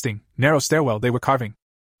in the twisting, narrow stairwell they were carving.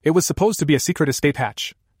 It was supposed to be a secret escape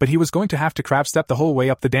hatch, but he was going to have to crab-step the whole way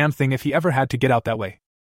up the damn thing if he ever had to get out that way.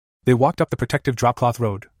 They walked up the protective dropcloth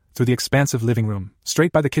road, through the expansive living room,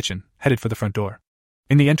 straight by the kitchen, headed for the front door.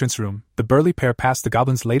 In the entrance room, the burly pair passed the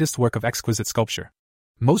goblin's latest work of exquisite sculpture.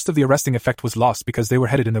 Most of the arresting effect was lost because they were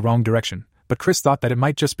headed in the wrong direction, but Chris thought that it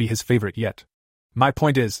might just be his favorite yet. My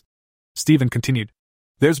point is, Stephen continued,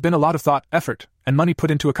 there's been a lot of thought, effort, and money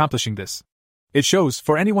put into accomplishing this. It shows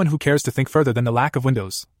for anyone who cares to think further than the lack of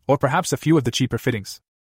windows, or perhaps a few of the cheaper fittings.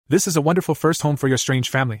 This is a wonderful first home for your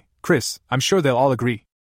strange family, Chris, I'm sure they'll all agree.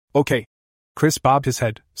 Okay. Chris bobbed his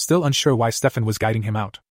head, still unsure why Stefan was guiding him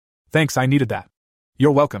out. Thanks, I needed that.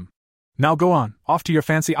 You're welcome. Now go on, off to your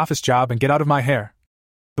fancy office job and get out of my hair.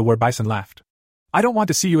 The Warbison laughed. I don't want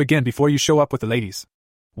to see you again before you show up with the ladies.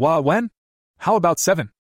 When? How about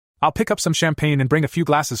 7? I'll pick up some champagne and bring a few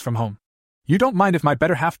glasses from home. You don't mind if my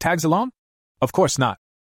better half tags along? Of course not.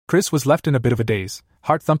 Chris was left in a bit of a daze,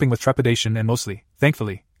 heart thumping with trepidation and mostly,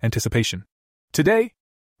 thankfully, anticipation. Today?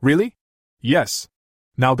 Really? Yes.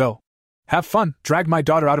 Now go. Have fun, drag my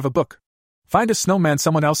daughter out of a book. Find a snowman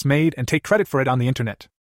someone else made and take credit for it on the internet.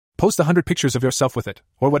 Post 100 pictures of yourself with it,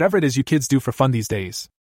 or whatever it is you kids do for fun these days.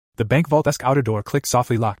 The bank vault-esque outer door clicked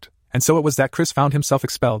softly locked, and so it was that Chris found himself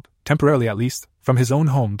expelled, temporarily at least, from his own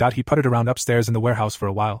home. He puttered around upstairs in the warehouse for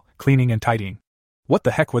a while, cleaning and tidying. What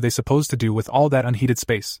the heck were they supposed to do with all that unheated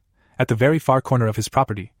space? At the very far corner of his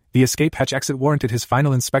property, the escape hatch exit warranted his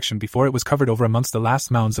final inspection before it was covered over amongst the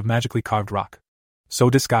last mounds of magically carved rock. So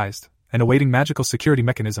disguised, and awaiting magical security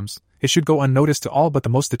mechanisms, it should go unnoticed to all but the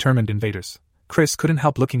most determined invaders. Chris couldn't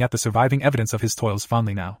help looking at the surviving evidence of his toils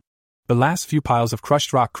fondly now. The last few piles of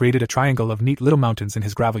crushed rock created a triangle of neat little mountains in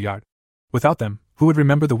his gravel yard. Without them, who would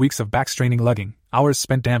remember the weeks of back-straining lugging, hours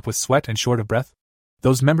spent damp with sweat and short of breath?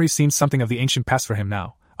 Those memories seemed something of the ancient past for him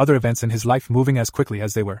now, other events in his life moving as quickly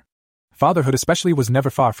as they were. Fatherhood especially was never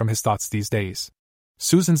far from his thoughts these days.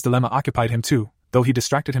 Susan's dilemma occupied him too, though he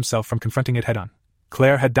distracted himself from confronting it head-on.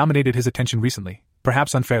 Claire had dominated his attention recently,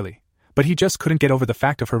 perhaps unfairly, but he just couldn't get over the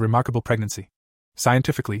fact of her remarkable pregnancy.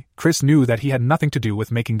 Scientifically, Chris knew that he had nothing to do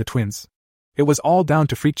with making the twins. It was all down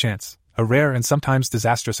to freak chance, a rare and sometimes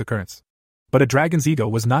disastrous occurrence. But a dragon's ego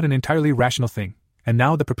was not an entirely rational thing, and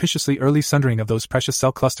now the propitiously early sundering of those precious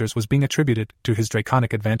cell clusters was being attributed to his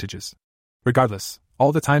draconic advantages. Regardless,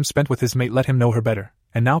 all the time spent with his mate let him know her better,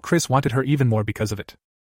 and now Chris wanted her even more because of it.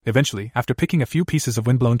 Eventually, after picking a few pieces of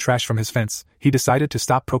windblown trash from his fence, he decided to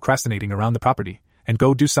stop procrastinating around the property and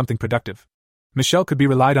go do something productive. Michelle could be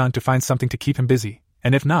relied on to find something to keep him busy,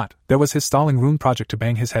 and if not, there was his stalling rune project to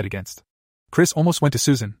bang his head against. Chris almost went to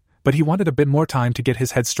Susan, but he wanted a bit more time to get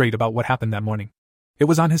his head straight about what happened that morning. It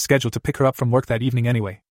was on his schedule to pick her up from work that evening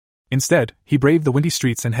anyway. Instead, he braved the windy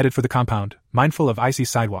streets and headed for the compound, mindful of icy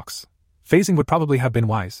sidewalks. Phasing would probably have been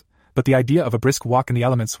wise, but the idea of a brisk walk in the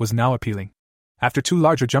elements was now appealing. After 2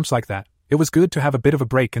 larger jumps like that, it was good to have a bit of a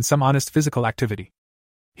break and some honest physical activity.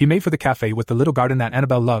 He made for the cafe with the little garden that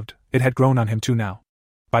Annabelle loved. It had grown on him too now.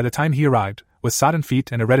 By the time he arrived, with sodden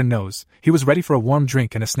feet and a reddened nose, he was ready for a warm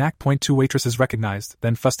drink and a snack. 2 waitresses recognized,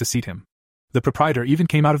 then fussed to seat him. The proprietor even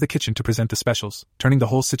came out of the kitchen to present the specials, turning the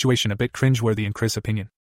whole situation a bit cringe-worthy in Chris' opinion.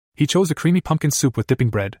 He chose a creamy pumpkin soup with dipping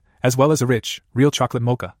bread, as well as a rich, real chocolate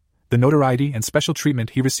mocha. The notoriety and special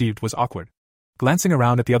treatment he received was awkward. Glancing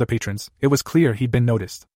around at the other patrons, it was clear he'd been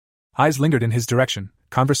noticed. Eyes lingered in his direction,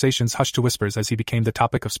 conversations hushed to whispers as he became the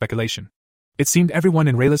topic of speculation. It seemed everyone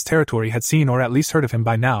in Rayla's territory had seen or at least heard of him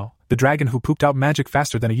by now, the dragon who pooped out magic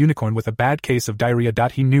faster than a unicorn with a bad case of diarrhea.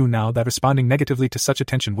 He knew now that responding negatively to such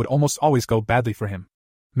attention would almost always go badly for him.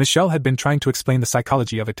 Michelle had been trying to explain the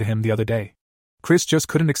psychology of it to him the other day. Chris just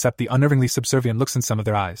couldn't accept the unnervingly subservient looks in some of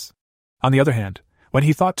their eyes. On the other hand, when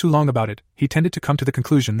he thought too long about it, he tended to come to the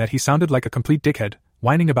conclusion that he sounded like a complete dickhead,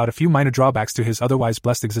 whining about a few minor drawbacks to his otherwise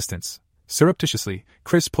blessed existence. Surreptitiously,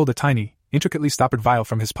 Chris pulled a tiny, intricately stoppered vial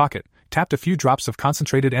from his pocket, tapped a few drops of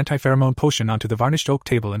concentrated anti-pheromone potion onto the varnished oak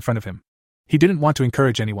table in front of him. He didn't want to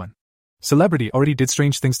encourage anyone. Celebrity already did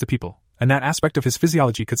strange things to people, and that aspect of his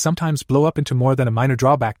physiology could sometimes blow up into more than a minor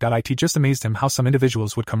drawback. It just amazed him how some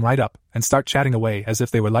individuals would come right up and start chatting away as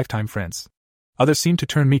if they were lifetime friends. Others seemed to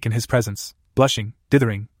turn meek in his presence, blushing,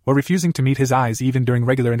 dithering, or refusing to meet his eyes even during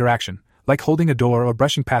regular interaction, like holding a door or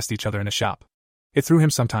brushing past each other in a shop. It threw him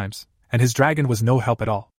sometimes, and his dragon was no help at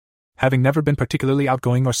all. Having never been particularly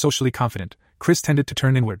outgoing or socially confident, Chris tended to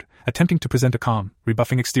turn inward, attempting to present a calm,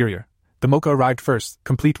 rebuffing exterior. The mocha arrived first,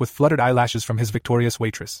 complete with fluttered eyelashes from his victorious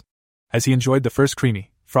waitress. As he enjoyed the first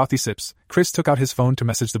creamy, frothy sips, Chris took out his phone to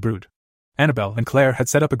message the brood. Annabelle and Claire had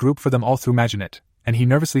set up a group for them all through Maginet, and he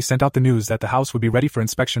nervously sent out the news that the house would be ready for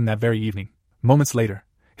inspection that very evening. Moments later,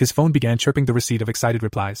 his phone began chirping the receipt of excited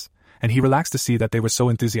replies, and he relaxed to see that they were so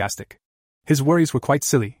enthusiastic. His worries were quite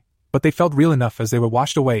silly, but they felt real enough as they were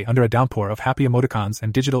washed away under a downpour of happy emoticons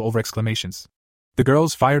and digital over-exclamations. The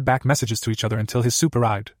girls fired back messages to each other until his soup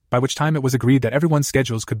arrived, by which time it was agreed that everyone's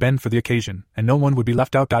schedules could bend for the occasion, and no one would be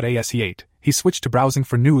left out. As he ate, he switched to browsing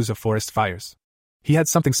for news of forest fires. He had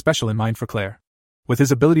something special in mind for Claire. With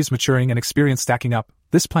his abilities maturing and experience stacking up,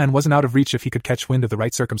 this plan wasn't out of reach if he could catch wind of the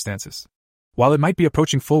right circumstances. While it might be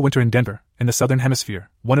approaching full winter in Denver, in the southern hemisphere,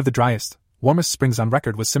 one of the driest, warmest springs on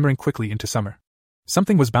record was simmering quickly into summer.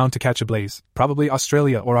 Something was bound to catch ablaze, probably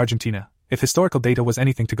Australia or Argentina, if historical data was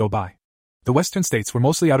anything to go by. The western states were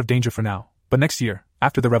mostly out of danger for now, but next year,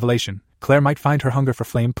 after the revelation, Claire might find her hunger for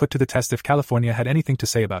flame put to the test if California had anything to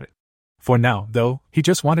say about it. For now, though, he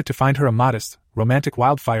just wanted to find her a modest, romantic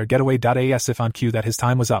wildfire getaway. As if on cue that his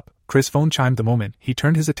time was up, Chris' phone chimed the moment he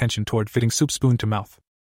turned his attention toward fitting soup spoon to mouth.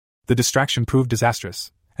 The distraction proved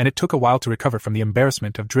disastrous, and it took a while to recover from the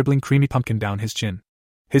embarrassment of dribbling creamy pumpkin down his chin.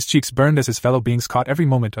 His cheeks burned as his fellow beings caught every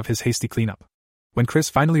moment of his hasty cleanup. When Chris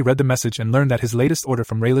finally read the message and learned that his latest order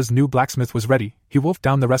from Rayla's new blacksmith was ready, he wolfed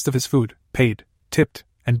down the rest of his food, paid, tipped,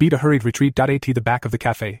 and beat a hurried retreat. At the back of the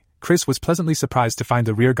cafe, Chris was pleasantly surprised to find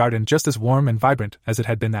the rear garden just as warm and vibrant as it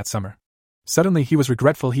had been that summer. Suddenly he was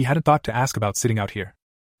regretful he hadn't thought to ask about sitting out here.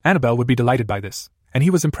 Annabelle would be delighted by this, and he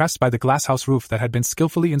was impressed by the glasshouse roof that had been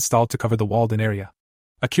skillfully installed to cover the walled-in area.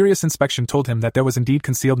 A curious inspection told him that there was indeed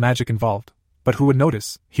concealed magic involved, but who would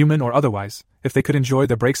notice, human or otherwise, if they could enjoy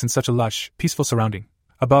their breaks in such a lush, peaceful surrounding?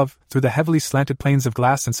 Above, through the heavily slanted planes of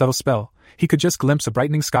glass and subtle spell, he could just glimpse a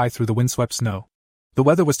brightening sky through the windswept snow. The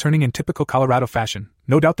weather was turning in typical Colorado fashion.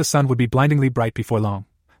 No doubt the sun would be blindingly bright before long.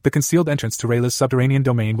 The concealed entrance to Rayla's subterranean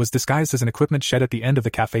domain was disguised as an equipment shed at the end of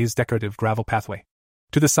the cafe's decorative gravel pathway.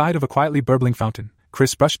 To the side of a quietly burbling fountain,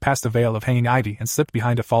 Chris brushed past a veil of hanging ivy and slipped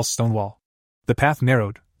behind a false stone wall. The path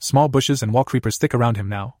narrowed, small bushes and wall creepers thick around him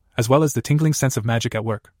now, as well as the tingling sense of magic at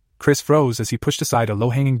work. Chris froze as he pushed aside a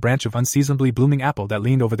low-hanging branch of unseasonably blooming apple that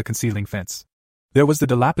leaned over the concealing fence. There was the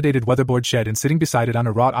dilapidated weatherboard shed, and sitting beside it on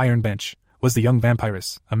a wrought iron bench was the young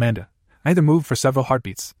vampiress, Amanda. Neither moved for several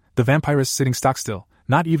heartbeats, the vampiress sitting stock still,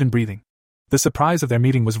 not even breathing. The surprise of their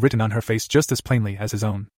meeting was written on her face just as plainly as his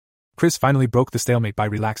own. Chris finally broke the stalemate by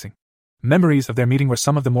relaxing. Memories of their meeting were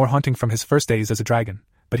some of the more haunting from his first days as a dragon,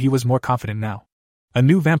 but he was more confident now. A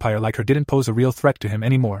new vampire like her didn't pose a real threat to him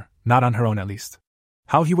anymore, not on her own at least.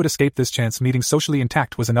 How he would escape this chance meeting socially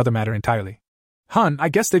intact was another matter entirely. "Hun, I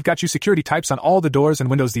guess they've got you security types on all the doors and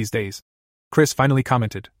windows these days," Chris finally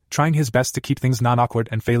commented, trying his best to keep things non-awkward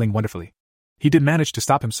and failing wonderfully. He did manage to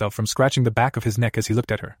stop himself from scratching the back of his neck as he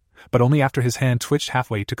looked at her, but only after his hand twitched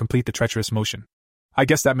halfway to complete the treacherous motion. "I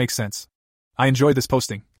guess that makes sense. I enjoy this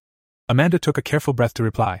posting." Amanda took a careful breath to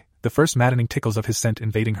reply, the first maddening tickles of his scent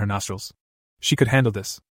invading her nostrils. She could handle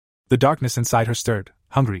this. The darkness inside her stirred,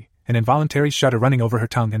 hungry, an involuntary shudder running over her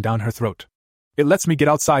tongue and down her throat. "It lets me get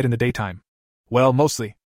outside in the daytime. Well,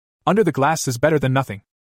 mostly. Under the glass is better than nothing."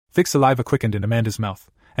 Thick saliva quickened in Amanda's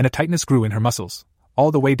mouth, and a tightness grew in her muscles,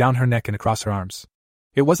 all the way down her neck and across her arms.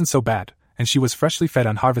 It wasn't so bad, and she was freshly fed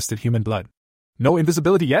on harvested human blood. "No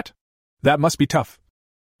invisibility yet? That must be tough."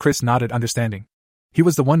 Chris nodded understanding. He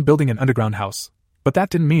was the one building an underground house, but that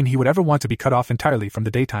didn't mean he would ever want to be cut off entirely from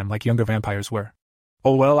the daytime like younger vampires were.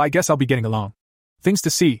 "Oh well, I guess I'll be getting along. Things to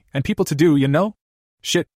see, and people to do, you know?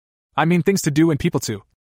 Shit. I mean things to do and people to."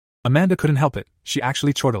 Amanda couldn't help it, she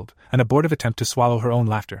actually chortled, an abortive attempt to swallow her own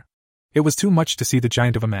laughter. It was too much to see the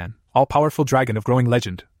giant of a man, all-powerful dragon of growing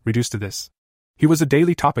legend, reduced to this. He was a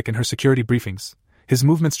daily topic in her security briefings, his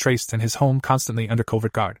movements traced and his home constantly under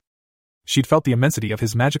covert guard. She'd felt the immensity of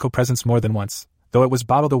his magical presence more than once, though it was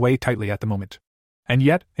bottled away tightly at the moment. And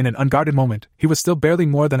yet, in an unguarded moment, he was still barely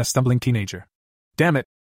more than a stumbling teenager. "Damn it,"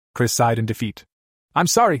 Chris sighed in defeat. "I'm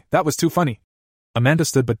sorry, that was too funny." Amanda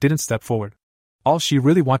stood but didn't step forward. All she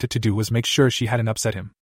really wanted to do was make sure she hadn't upset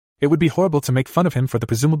him. It would be horrible to make fun of him for the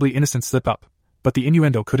presumably innocent slip-up, but the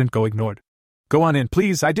innuendo couldn't go ignored. "Go on in,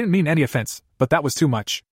 please, I didn't mean any offense, but that was too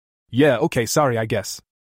much." "Yeah, okay, sorry, I guess."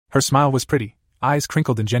 Her smile was pretty, eyes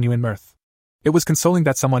crinkled in genuine mirth. It was consoling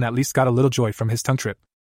that someone at least got a little joy from his tongue trip.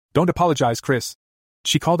 "Don't apologize, Chris,"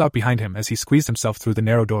 she called out behind him as he squeezed himself through the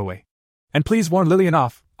narrow doorway. "And please warn Lillian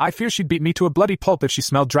off, I fear she'd beat me to a bloody pulp if she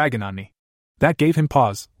smelled dragon on me." That gave him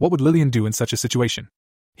pause. What would Lillian do in such a situation?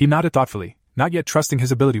 He nodded thoughtfully, not yet trusting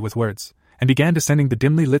his ability with words, and began descending the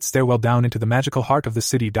dimly lit stairwell down into the magical heart of the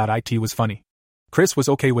city. It was funny. Chris was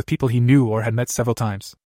okay with people he knew or had met several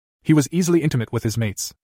times. He was easily intimate with his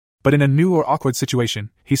mates. But in a new or awkward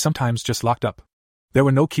situation, he sometimes just locked up. There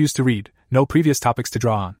were no cues to read, no previous topics to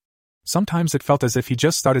draw on. Sometimes it felt as if he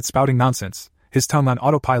just started spouting nonsense, his tongue on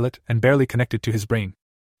autopilot and barely connected to his brain.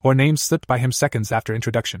 Or names slipped by him seconds after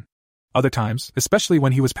introduction. Other times, especially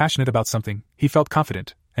when he was passionate about something, he felt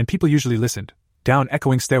confident, and people usually listened. Down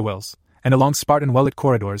echoing stairwells, and along Spartan well-lit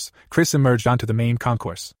corridors, Chris emerged onto the main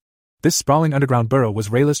concourse. This sprawling underground burrow was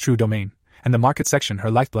Rayla's true domain, and the market section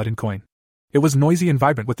her lifeblood and coin. It was noisy and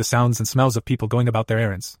vibrant with the sounds and smells of people going about their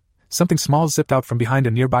errands. Something small zipped out from behind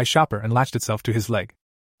a nearby shopper and latched itself to his leg.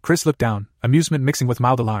 Chris looked down, amusement mixing with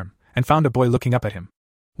mild alarm, and found a boy looking up at him.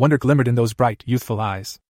 Wonder glimmered in those bright, youthful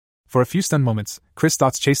eyes. For a few stunned moments, Chris'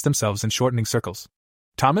 thoughts chased themselves in shortening circles.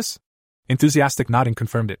 "Thomas?" Enthusiastic nodding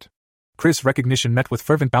confirmed it. Chris' recognition met with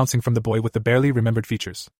fervent bouncing from the boy with the barely remembered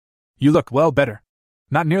features. "You look, well, better.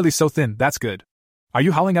 Not nearly so thin, that's good. Are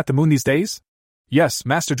you howling at the moon these days?" "Yes,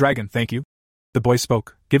 Master Dragon, thank you." The boy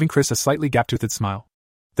spoke, giving Chris a slightly gap-toothed smile.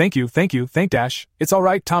 Thank you, Dash. It's all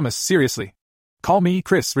right, Thomas, seriously. Call me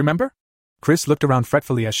Chris, remember?" Chris looked around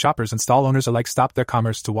fretfully as shoppers and stall owners alike stopped their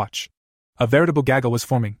commerce to watch. A veritable gaggle was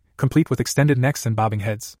forming, complete with extended necks and bobbing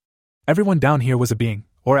heads. Everyone down here was a being,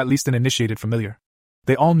 or at least an initiated familiar.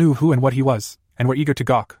 They all knew who and what he was, and were eager to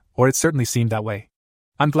gawk, or it certainly seemed that way.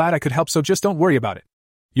 "I'm glad I could help, so just don't worry about it."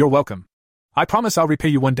 "You're welcome. I promise I'll repay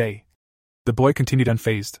you one day." The boy continued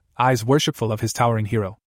unfazed, eyes worshipful of his towering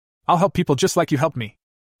hero. "I'll help people just like you helped me."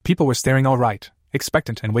 People were staring all right,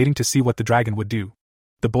 expectant and waiting to see what the dragon would do.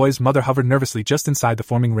 The boy's mother hovered nervously just inside the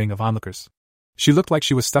forming ring of onlookers. She looked like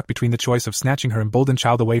she was stuck between the choice of snatching her emboldened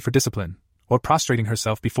child away for discipline, or prostrating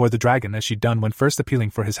herself before the dragon as she'd done when first appealing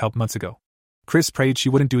for his help months ago. Chris prayed she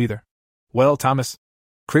wouldn't do either. "Well, Thomas."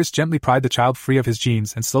 Chris gently pried the child free of his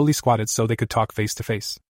jeans and slowly squatted so they could talk face to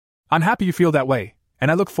face. "I'm happy you feel that way, and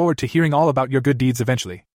I look forward to hearing all about your good deeds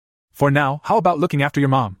eventually. For now, how about looking after your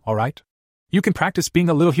mom, alright? You can practice being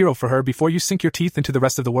a little hero for her before you sink your teeth into the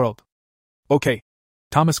rest of the world." "Okay."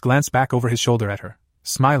 Thomas glanced back over his shoulder at her,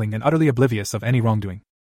 smiling and utterly oblivious of any wrongdoing.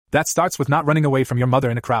 "That starts with not running away from your mother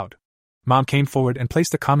in a crowd." Mom came forward and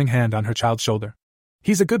placed a calming hand on her child's shoulder.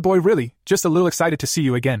 "He's a good boy really, just a little excited to see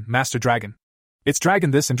you again, Master Dragon. It's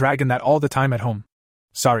dragon this and dragon that all the time at home."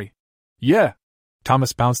 "Sorry." "Yeah."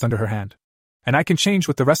 Thomas bounced under her hand. "And I can change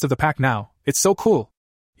with the rest of the pack now, it's so cool.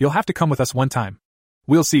 You'll have to come with us one time."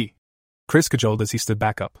 "We'll see." Chris cajoled as he stood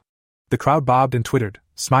back up. The crowd bobbed and twittered,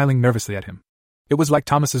 smiling nervously at him. It was like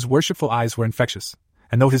Thomas's worshipful eyes were infectious,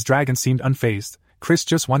 and though his dragon seemed unfazed, Chris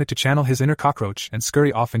just wanted to channel his inner cockroach and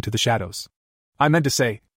scurry off into the shadows. I meant to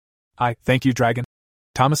say, thank you, dragon.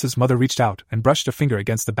 Thomas's mother reached out and brushed a finger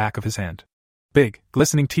against the back of his hand. Big,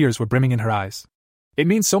 glistening tears were brimming in her eyes. It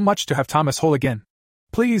means so much to have Thomas whole again.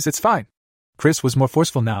 Please, it's fine. Chris was more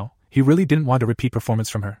forceful now. He really didn't want a repeat performance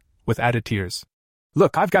from her, with added tears.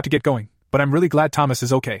 Look, I've got to get going, but I'm really glad Thomas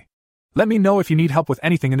is okay. Let me know if you need help with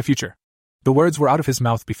anything in the future. The words were out of his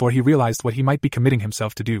mouth before he realized what he might be committing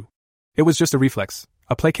himself to do. It was just a reflex,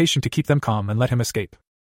 a placation to keep them calm and let him escape.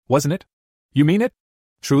 Wasn't it? You mean it?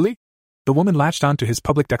 Truly? The woman latched on to his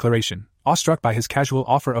public declaration, awestruck by his casual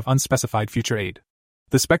offer of unspecified future aid.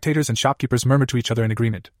 The spectators and shopkeepers murmured to each other in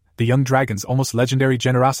agreement, the young dragon's almost legendary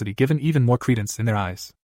generosity given even more credence in their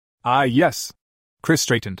eyes. Ah, yes. Chris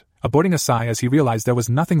straightened, aborting a sigh as he realized there was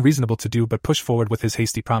nothing reasonable to do but push forward with his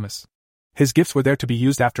hasty promise. His gifts were there to be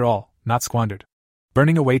used after all, not squandered.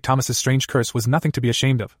 Burning away Thomas's strange curse was nothing to be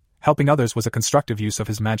ashamed of. Helping others was a constructive use of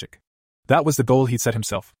his magic. That was the goal he'd set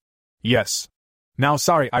himself. Yes. Now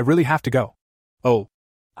sorry, I really have to go. Oh.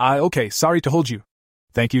 Okay, sorry to hold you.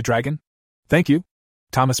 Thank you, dragon. Thank you.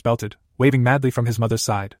 Thomas belted, waving madly from his mother's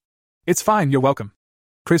side. It's fine, you're welcome.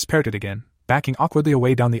 Chris parroted again, backing awkwardly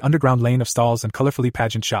away down the underground lane of stalls and colorfully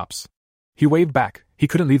pageant shops. He waved back, he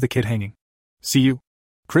couldn't leave the kid hanging. See you.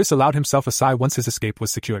 Chris allowed himself a sigh once his escape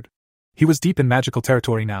was secured. He was deep in magical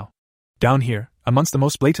territory now. Down here, amongst the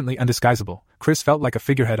most blatantly undisguisable, Chris felt like a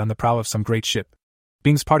figurehead on the prow of some great ship.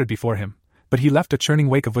 Beings parted before him, but he left a churning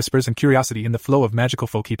wake of whispers and curiosity in the flow of magical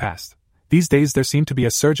folk he passed. These days there seemed to be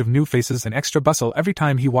a surge of new faces and extra bustle every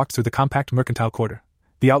time he walked through the compact mercantile quarter.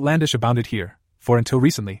 The outlandish abounded here, for until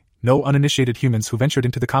recently, no uninitiated humans who ventured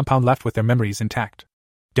into the compound left with their memories intact.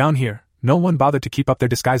 Down here, no one bothered to keep up their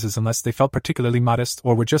disguises unless they felt particularly modest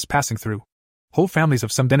or were just passing through. Whole families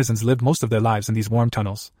of some denizens lived most of their lives in these warm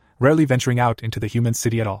tunnels, rarely venturing out into the human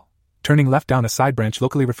city at all. Turning left down a side branch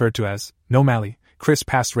locally referred to as No Malley, Chris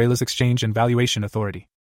passed Rayla's Exchange and Valuation Authority.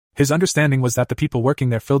 His understanding was that the people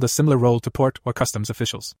working there filled a similar role to port or customs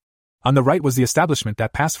officials. On the right was the establishment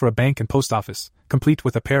that passed for a bank and post office, complete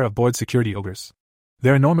with a pair of bored security ogres.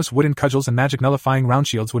 Their enormous wooden cudgels and magic nullifying round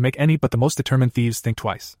shields would make any but the most determined thieves think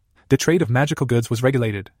twice. The trade of magical goods was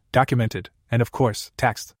regulated, documented, and of course,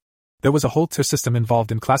 taxed. There was a whole tier system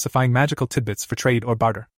involved in classifying magical tidbits for trade or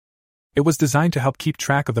barter. It was designed to help keep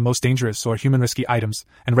track of the most dangerous or human-risky items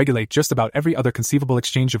and regulate just about every other conceivable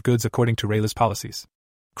exchange of goods according to Rayla's policies.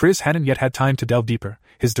 Chris hadn't yet had time to delve deeper.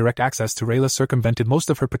 His direct access to Rayla circumvented most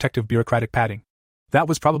of her protective bureaucratic padding. That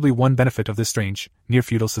was probably one benefit of this strange,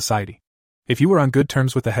 near-feudal society. If you were on good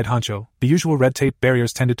terms with the head honcho, the usual red tape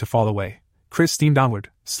barriers tended to fall away. Chris steamed onward,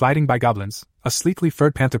 sliding by goblins, a sleekly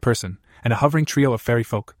furred panther person, and a hovering trio of fairy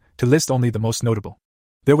folk, to list only the most notable.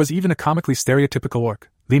 There was even a comically stereotypical orc,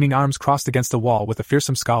 leaning arms crossed against a wall with a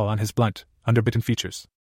fearsome scowl on his blunt, underbitten features.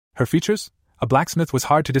 Her features? A blacksmith was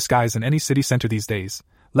hard to disguise in any city center these days,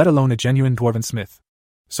 let alone a genuine dwarven smith.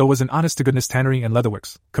 So was an honest-to-goodness tannery and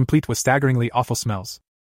leatherworks, complete with staggeringly awful smells.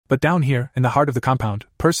 But down here, in the heart of the compound,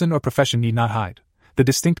 person or profession need not hide. The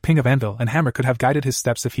distinct ping of anvil and hammer could have guided his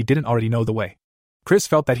steps if he didn't already know the way. Chris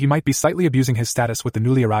felt that he might be slightly abusing his status with the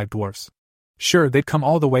newly arrived dwarves. Sure, they'd come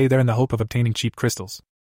all the way there in the hope of obtaining cheap crystals.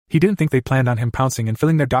 He didn't think they planned on him pouncing and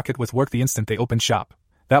filling their docket with work the instant they opened shop.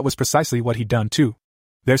 That was precisely what he'd done too.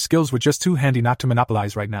 Their skills were just too handy not to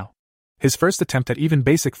monopolize right now. His first attempt at even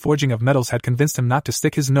basic forging of metals had convinced him not to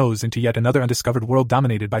stick his nose into yet another undiscovered world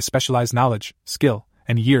dominated by specialized knowledge, skill,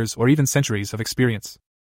 and years or even centuries of experience.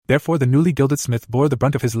 Therefore the newly gilded smith bore the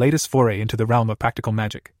brunt of his latest foray into the realm of practical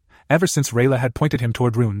magic. Ever since Rayla had pointed him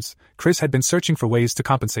toward runes, Chris had been searching for ways to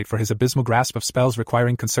compensate for his abysmal grasp of spells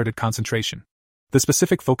requiring concerted concentration. The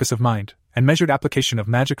specific focus of mind, and measured application of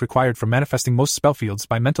magic required for manifesting most spellfields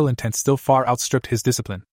by mental intent still far outstripped his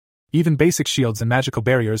discipline. Even basic shields and magical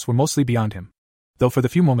barriers were mostly beyond him. Though for the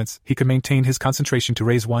few moments he could maintain his concentration to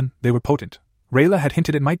raise one, they were potent. Rayla had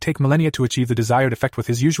hinted it might take millennia to achieve the desired effect with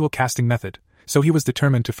his usual casting method, so he was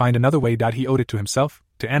determined to find another way. He owed it to himself,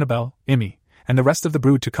 to Annabelle, Immy, and the rest of the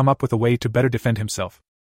brood to come up with a way to better defend himself.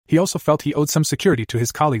 He also felt he owed some security to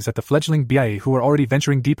his colleagues at the fledgling BIA who were already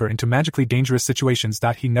venturing deeper into magically dangerous situations.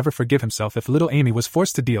 He'd never forgive himself if little Amy was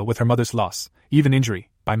forced to deal with her mother's loss, even injury,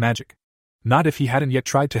 by magic. Not if he hadn't yet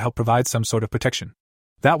tried to help provide some sort of protection.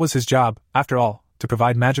 That was his job, after all, to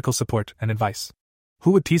provide magical support and advice.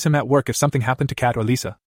 Who would tease him at work if something happened to Kat or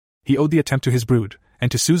Lisa? He owed the attempt to his brood, and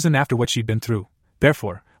to Susan after what she'd been through.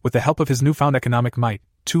 Therefore, with the help of his newfound economic might,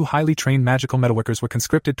 2 highly trained magical metalworkers were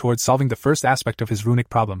conscripted towards solving the first aspect of his runic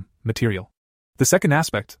problem, material. The second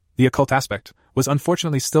aspect, the occult aspect, was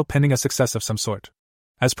unfortunately still pending a success of some sort.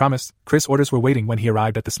 As promised, Chris' orders were waiting when he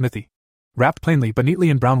arrived at the smithy. Wrapped plainly but neatly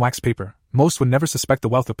in brown wax paper, most would never suspect the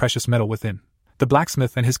wealth of precious metal within. The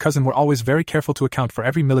blacksmith and his cousin were always very careful to account for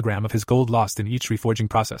every milligram of his gold lost in each reforging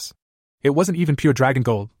process. It wasn't even pure dragon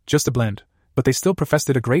gold, just a blend, but they still professed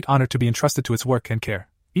it a great honor to be entrusted to its work and care.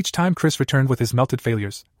 Each time Chris returned with his melted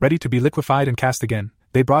failures, ready to be liquefied and cast again,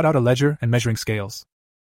 they brought out a ledger and measuring scales.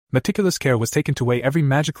 Meticulous care was taken to weigh every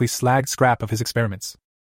magically slagged scrap of his experiments.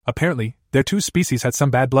 Apparently, their two species had some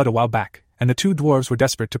bad blood a while back, and the two dwarves were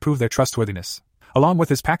desperate to prove their trustworthiness. Along with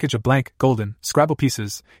his package of blank, golden, Scrabble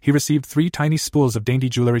pieces, he received 3 tiny spools of dainty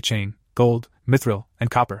jewelry chain, gold, mithril, and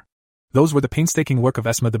copper. Those were the painstaking work of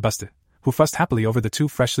Esma the Busted, who fussed happily over the 2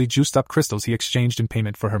 freshly juiced-up crystals he exchanged in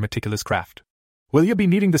payment for her meticulous craft. "Will you be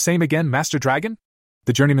needing the same again, Master Dragon?"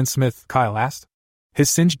 the journeyman smith, Kyle, asked. His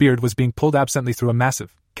singed beard was being pulled absently through a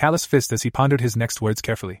massive, callous fist as he pondered his next words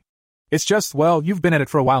carefully. "It's just, well, you've been at it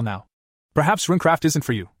for a while now. Perhaps runecraft isn't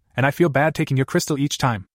for you, and I feel bad taking your crystal each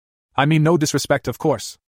time. I mean no disrespect, of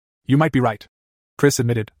course. You might be right," Chris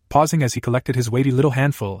admitted, pausing as he collected his weighty little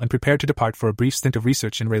handful and prepared to depart for a brief stint of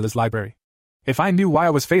research in Rayla's library. "If I knew why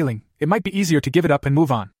I was failing, it might be easier to give it up and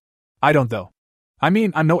move on. I don't though. I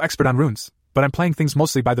mean, I'm no expert on runes, but I'm playing things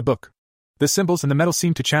mostly by the book. The symbols and the metal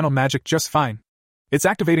seem to channel magic just fine. It's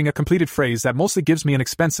activating a completed phrase that mostly gives me an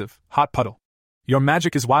expensive, hot puddle. Your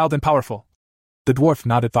magic is wild and powerful." The dwarf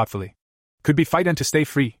nodded thoughtfully. "Could be fight and to stay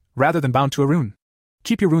free, rather than bound to a rune.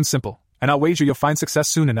 Keep your runes simple, and I'll wager you'll find success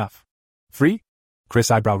soon enough." "Free?" Chris'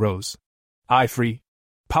 eyebrow rose. "Aye, free.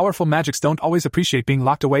 Powerful magics don't always appreciate being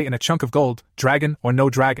locked away in a chunk of gold, dragon or no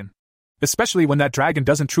dragon. Especially when that dragon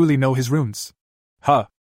doesn't truly know his runes." "Huh.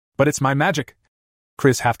 But it's my magic,"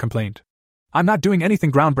 Chris half complained. "I'm not doing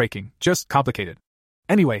anything groundbreaking, just complicated.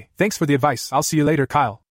 Anyway, thanks for the advice. I'll see you later,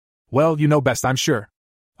 Kyle." "Well, you know best, I'm sure.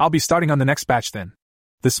 I'll be starting on the next batch then."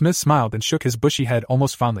 The smith smiled and shook his bushy head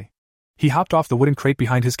almost fondly. He hopped off the wooden crate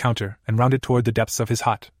behind his counter and rounded toward the depths of his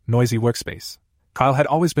hot, noisy workspace. Kyle had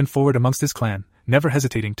always been forward amongst his clan, never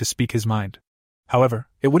hesitating to speak his mind. However,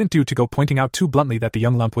 it wouldn't do to go pointing out too bluntly that the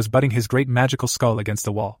young lump was butting his great magical skull against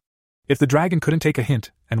the wall. If the dragon couldn't take a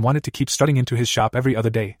hint and wanted to keep strutting into his shop every other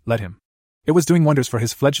day, let him. It was doing wonders for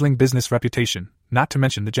his fledgling business reputation, not to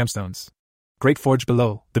mention the gemstones. Great forge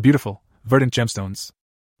below, the beautiful, verdant gemstones.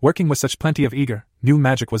 Working with such plenty of eager, new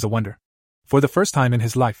magic was a wonder. For the first time in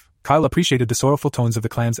his life, Kyle appreciated the sorrowful tones of the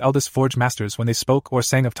clan's eldest forge masters when they spoke or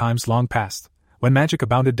sang of times long past, when magic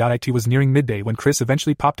abounded. It was nearing midday when Chris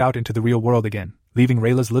eventually popped out into the real world again, leaving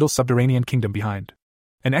Rayla's little subterranean kingdom behind.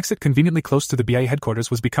 An exit conveniently close to the BIA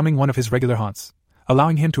headquarters was becoming one of his regular haunts,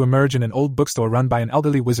 allowing him to emerge in an old bookstore run by an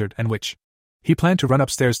elderly wizard and witch. He planned to run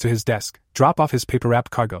upstairs to his desk, drop off his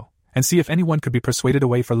paper-wrapped cargo, and see if anyone could be persuaded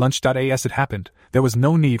away for lunch. As it happened, there was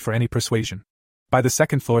no need for any persuasion. By the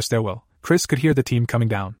second-floor stairwell, Chris could hear the team coming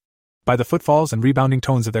down. By the footfalls and rebounding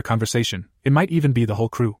tones of their conversation, it might even be the whole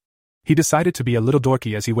crew. He decided to be a little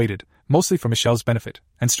dorky as he waited, mostly for Michelle's benefit,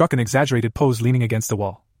 and struck an exaggerated pose leaning against the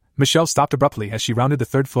wall. Michelle stopped abruptly as she rounded the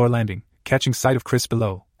third-floor landing, catching sight of Chris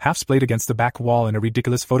below, half splayed against the back wall in a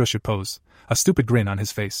ridiculous photoshoot pose, a stupid grin on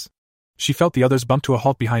his face. She felt the others bump to a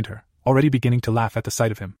halt behind her, already beginning to laugh at the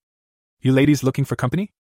sight of him. "You ladies looking for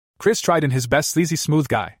company?" Chris tried in his best sleazy smooth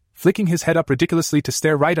guy, flicking his head up ridiculously to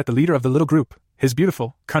stare right at the leader of the little group, his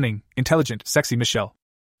beautiful, cunning, intelligent, sexy Michelle.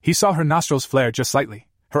 He saw her nostrils flare just slightly,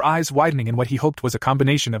 her eyes widening in what he hoped was a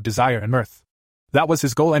combination of desire and mirth. That was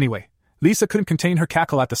his goal anyway. Lisa couldn't contain her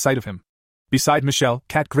cackle at the sight of him. Beside Michelle,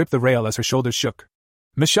 Kat gripped the rail as her shoulders shook.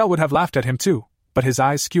 Michelle would have laughed at him too, but his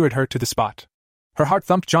eyes skewered her to the spot. Her heart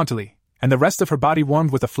thumped jauntily, and the rest of her body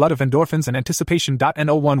warmed with a flood of endorphins and anticipation.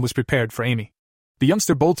 No one was prepared for Amy. The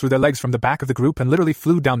youngster bowled through their legs from the back of the group and literally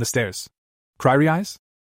flew down the stairs. "Criery eyes?"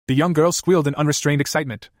 The young girl squealed in unrestrained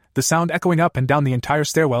excitement, the sound echoing up and down the entire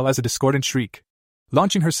stairwell as a discordant shriek.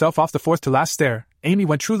 Launching herself off the fourth-to-last stair, Amy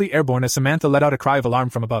went truly airborne as Samantha let out a cry of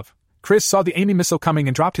alarm from above. Chris saw the Amy missile coming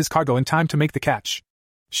and dropped his cargo in time to make the catch.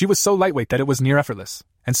 She was so lightweight that it was near effortless,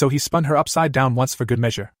 and so he spun her upside down once for good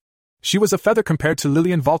measure. She was a feather compared to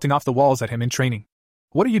Lillian vaulting off the walls at him in training.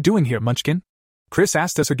 "What are you doing here, Munchkin?" Chris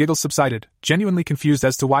asked as her giggles subsided, genuinely confused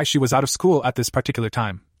as to why she was out of school at this particular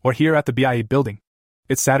time, or here at the BIA building.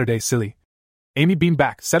 "It's Saturday, silly." Amy beamed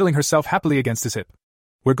back, settling herself happily against his hip.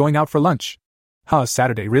 "We're going out for lunch." "Huh,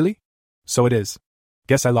 Saturday, really?" "So it is.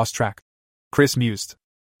 Guess I lost track." Chris mused.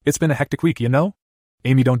 "It's been a hectic week, you know?"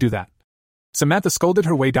 "Amy, don't do that." Samantha scolded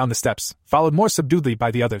her way down the steps, followed more subduedly by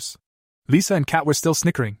the others. Lisa and Kat were still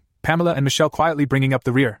snickering, Pamela and Michelle quietly bringing up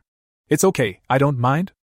the rear. "It's okay, I don't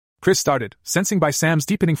mind." Chris started, sensing by Sam's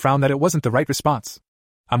deepening frown that it wasn't the right response.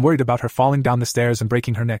 I'm worried about her falling down the stairs and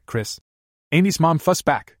breaking her neck, Chris. Amy's mom fussed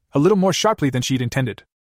back, a little more sharply than she'd intended.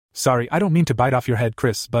 Sorry, I don't mean to bite off your head,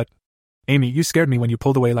 Chris, but… Amy, you scared me when you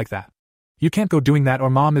pulled away like that. You can't go doing that or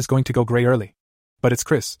Mom is going to go gray early. But it's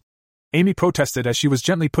Chris. Amy protested as she was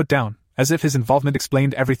gently put down, as if his involvement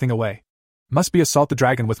explained everything away. Must be Assault the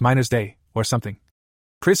Dragon with Miner's Day, or something.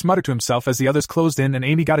 Chris muttered to himself as the others closed in and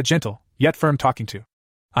Amy got a gentle, yet firm talking to.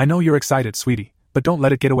 I know you're excited, sweetie, but don't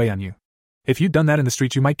let it get away on you. If you'd done that in the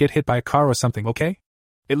street you might get hit by a car or something, okay?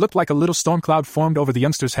 It looked like a little storm cloud formed over the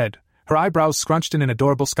youngster's head, her eyebrows scrunched in an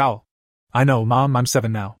adorable scowl. I know, Mom, I'm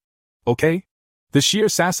 7 now. Okay? The sheer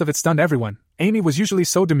sass of it stunned everyone. Amy was usually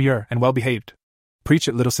so demure and well-behaved. Preach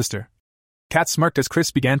it, little sister. Kat smirked as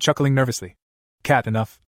Chris began chuckling nervously. Kat,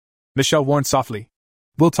 enough. Michelle warned softly.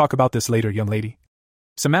 We'll talk about this later, young lady.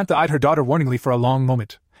 Samantha eyed her daughter warningly for a long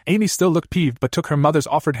moment. Amy still looked peeved but took her mother's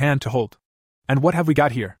offered hand to hold. And what have we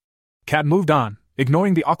got here? Kat moved on,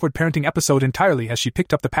 ignoring the awkward parenting episode entirely as she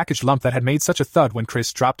picked up the packaged lump that had made such a thud when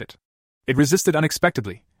Chris dropped it. It resisted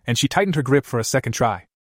unexpectedly, and she tightened her grip for a second try.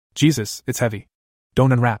 Jesus, it's heavy.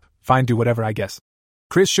 Don't unwrap, fine, do whatever, I guess.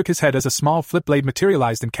 Chris shook his head as a small flip blade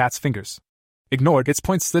materialized in Kat's fingers. Ignored, its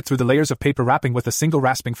point slid through the layers of paper wrapping with a single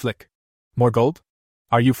rasping flick. More gold?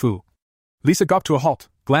 Are you foo? Lisa gawped to a halt,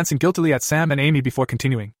 glancing guiltily at Sam and Amy before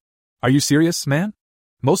continuing. Are you serious, man?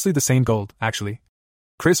 Mostly the same gold, actually.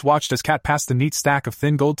 Chris watched as Kat passed the neat stack of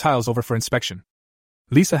thin gold tiles over for inspection.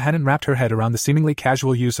 Lisa hadn't wrapped her head around the seemingly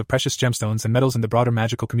casual use of precious gemstones and metals in the broader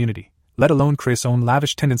magical community, let alone Chris' own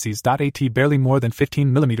lavish tendencies. At barely more than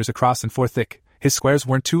 15 millimeters across and 4 thick, his squares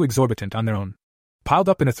weren't too exorbitant on their own. Piled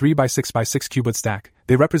up in a 3x6x6 cuboid stack,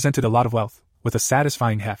 they represented a lot of wealth, with a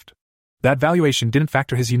satisfying heft. That valuation didn't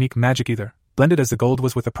factor his unique magic either, blended as the gold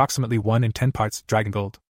was with approximately 1 in 10 parts dragon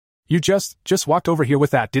gold. You just walked over here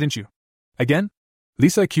with that, didn't you? Again?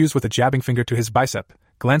 Lisa accused with a jabbing finger to his bicep,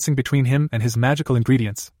 glancing between him and his magical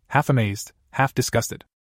ingredients, half amazed, half disgusted.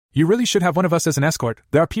 You really should have one of us as an escort.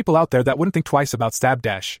 There are people out there that wouldn't think twice about stab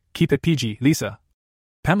dash. Keep it PG, Lisa.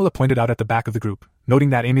 Pamela pointed out at the back of the group,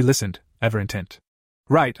 noting that Amy listened, ever intent.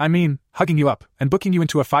 Right, I mean, hugging you up and booking you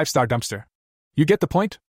into a 5-star dumpster. You get the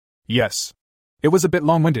point? Yes. It was a bit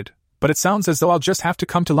long-winded, but it sounds as though I'll just have to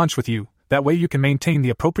come to lunch with you. That way you can maintain the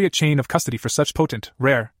appropriate chain of custody for such potent,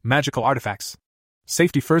 rare, magical artifacts.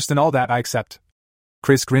 Safety first and all that, I accept.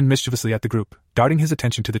 Chris grinned mischievously at the group, darting his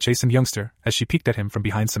attention to the chastened youngster as she peeked at him from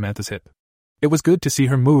behind Samantha's hip. It was good to see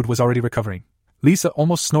her mood was already recovering. Lisa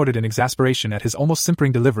almost snorted in exasperation at his almost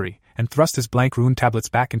simpering delivery and thrust his blank rune tablets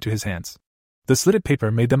back into his hands. The slitted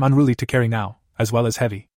paper made them unruly to carry now, as well as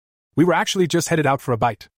heavy. We were actually just headed out for a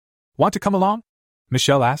bite. Want to come along?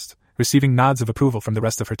 Michelle asked, receiving nods of approval from the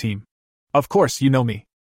rest of her team. Of course, you know me.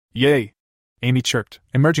 Yay! Amy chirped,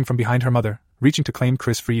 emerging from behind her mother, reaching to claim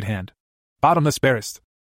Chris' freed hand. Bottomless barest.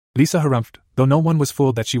 Lisa harumphed, though no one was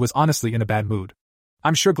fooled that she was honestly in a bad mood.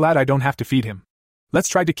 I'm sure glad I don't have to feed him. Let's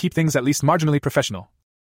try to keep things at least marginally professional.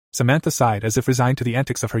 Samantha sighed as if resigned to the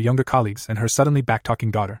antics of her younger colleagues and her suddenly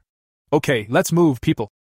back-talking daughter. Okay, let's move, people.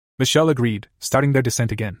 Michelle agreed, starting their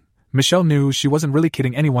descent again. Michelle knew she wasn't really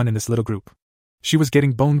kidding anyone in this little group. She was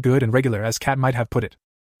getting bone good and regular, as Kat might have put it.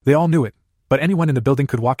 They all knew it, but anyone in the building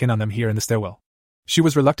could walk in on them here in the stairwell. She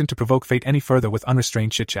was reluctant to provoke fate any further with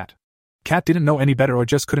unrestrained chit-chat. Kat didn't know any better or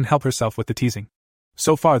just couldn't help herself with the teasing.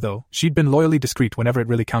 So far, though, she'd been loyally discreet whenever it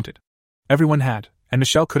really counted. Everyone had, and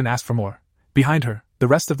Michelle couldn't ask for more. Behind her, the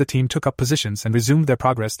rest of the team took up positions and resumed their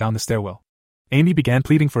progress down the stairwell. Amy began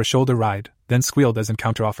pleading for a shoulder ride, then squealed as in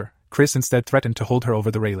counteroffer. Chris instead threatened to hold her over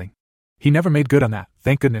the railing. He never made good on that,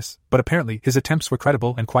 thank goodness, but apparently his attempts were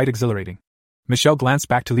credible and quite exhilarating. Michelle glanced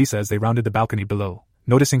back to Lisa as they rounded the balcony below,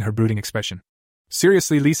 noticing her brooding expression.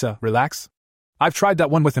 Seriously, Lisa, relax. I've tried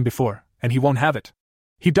that one with him before, and he won't have it.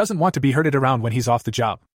 He doesn't want to be herded around when he's off the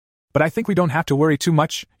job. But I think we don't have to worry too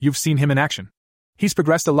much. You've seen him in action. He's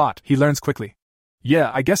progressed a lot, he learns quickly. Yeah,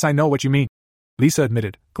 I guess I know what you mean, Lisa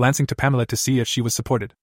admitted, glancing to Pamela to see if she was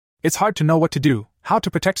supported. It's hard to know what to do, how to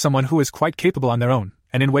protect someone who is quite capable on their own,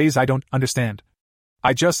 and in ways I don't understand.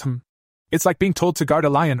 I just, It's like being told to guard a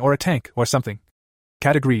lion or a tank or something.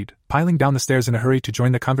 Kat agreed, piling down the stairs in a hurry to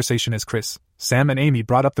join the conversation as Chris, Sam and Amy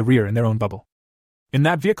brought up the rear in their own bubble. In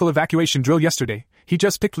that vehicle evacuation drill yesterday, he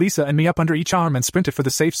just picked Lisa and me up under each arm and sprinted for the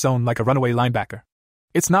safe zone like a runaway linebacker.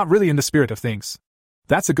 It's not really in the spirit of things.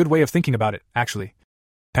 That's a good way of thinking about it, actually,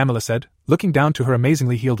 Pamela said, looking down to her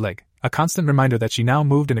amazingly healed leg, a constant reminder that she now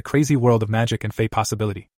moved in a crazy world of magic and fey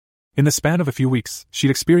possibility. In the span of a few weeks, she'd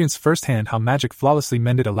experienced firsthand how magic flawlessly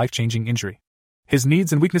mended a life-changing injury. His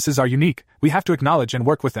needs and weaknesses are unique, we have to acknowledge and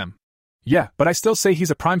work with them. Yeah, but I still say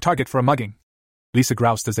he's a prime target for a mugging, Lisa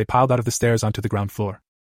groused as they piled out of the stairs onto the ground floor.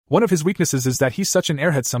 One of his weaknesses is that he's such an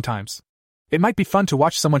airhead sometimes. It might be fun to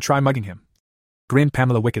watch someone try mugging him. Grinned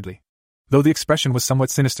Pamela wickedly. Though the expression was somewhat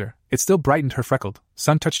sinister, it still brightened her freckled,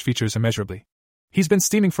 sun-touched features immeasurably. He's been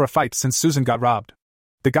steaming for a fight since Susan got robbed.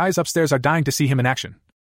 The guys upstairs are dying to see him in action.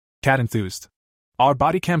 Kat enthused. Our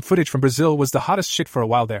body cam footage from Brazil was the hottest shit for a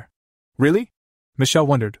while there. Really? Michelle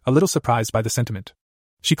wondered, a little surprised by the sentiment.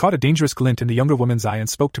 She caught a dangerous glint in the younger woman's eye and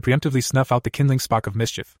spoke to preemptively snuff out the kindling spark of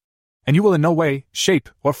mischief. And you will in no way, shape,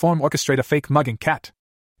 or form orchestrate a fake mugging, Kat.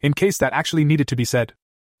 In case that actually needed to be said.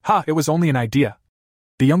 Ha, it was only an idea.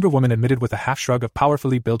 The younger woman admitted with a half-shrug of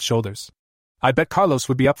powerfully built shoulders. I bet Carlos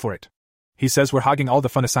would be up for it. He says we're hogging all the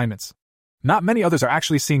fun assignments. Not many others are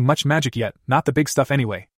actually seeing much magic yet, not the big stuff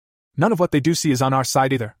anyway. None of what they do see is on our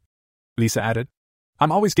side either. Lisa added.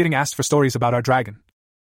 I'm always getting asked for stories about our dragon.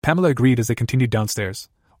 Pamela agreed as they continued downstairs,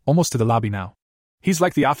 almost to the lobby now. He's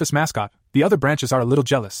like the office mascot, the other branches are a little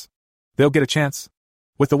jealous. They'll get a chance.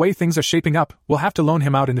 With the way things are shaping up, we'll have to loan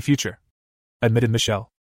him out in the future. Admitted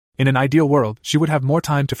Michelle. In an ideal world, she would have more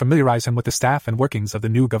time to familiarize him with the staff and workings of the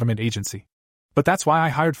new government agency. But that's why I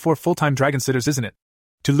hired 4 full-time dragon sitters, isn't it?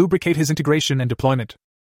 To lubricate his integration and deployment.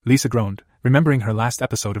 Lisa groaned, remembering her last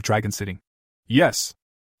episode of dragon sitting. Yes.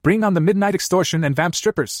 Bring on the midnight extortion and vamp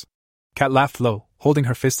strippers. Kat laughed low, holding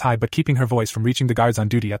her fist high but keeping her voice from reaching the guards on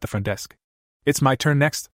duty at the front desk. It's my turn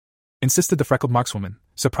next, insisted the freckled markswoman,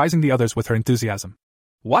 surprising the others with her enthusiasm.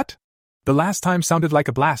 What? The last time sounded like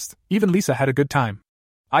a blast, even Lisa had a good time.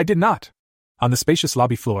 I did not. On the spacious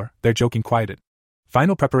lobby floor, their joking quieted.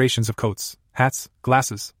 Final preparations of coats, hats,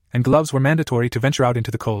 glasses, and gloves were mandatory to venture out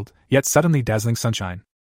into the cold, yet suddenly dazzling sunshine.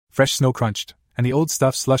 Fresh snow crunched, and the old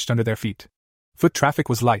stuff slushed under their feet. Foot traffic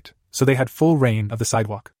was light, so they had full reign of the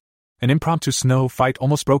sidewalk. An impromptu snow fight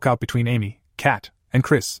almost broke out between Amy, Kat, and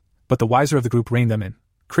Chris, but the wiser of the group reined them in.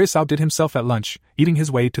 Chris outdid himself at lunch, eating his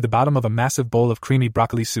way to the bottom of a massive bowl of creamy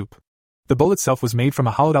broccoli soup. The bowl itself was made from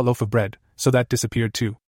a hollowed-out loaf of bread, so that disappeared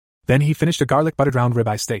too. Then he finished a garlic-buttered round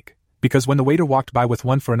ribeye steak, because when the waiter walked by with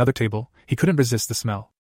one for another table, he couldn't resist the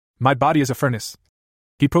smell. My body is a furnace.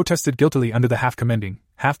 He protested guiltily under the half-commending,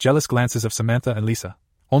 half-jealous glances of Samantha and Lisa.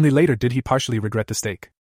 Only later did he partially regret the steak.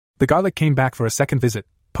 The garlic came back for a second visit,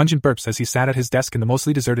 pungent burps as he sat at his desk in the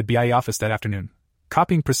mostly deserted BIA office that afternoon.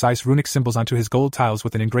 Copying precise runic symbols onto his gold tiles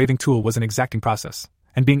with an engraving tool was an exacting process,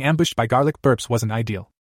 and being ambushed by garlic burps wasn't ideal.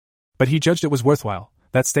 But he judged it was worthwhile.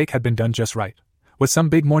 That steak had been done just right. With some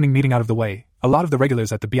big morning meeting out of the way, a lot of the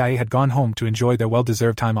regulars at the BIA had gone home to enjoy their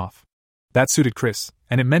well-deserved time off. That suited Chris,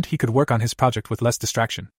 and it meant he could work on his project with less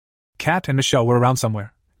distraction. Kat and Michelle were around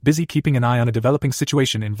somewhere, busy keeping an eye on a developing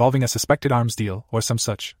situation involving a suspected arms deal or some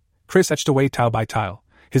such. Chris etched away tile by tile,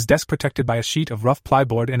 his desk protected by a sheet of rough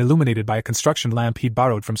plyboard and illuminated by a construction lamp he'd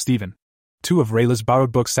borrowed from Stephen. 2 of Rayla's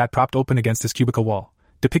borrowed books sat propped open against his cubicle wall,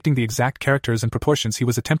 depicting the exact characters and proportions he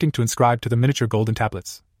was attempting to inscribe to the miniature golden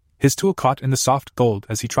tablets. His tool caught in the soft gold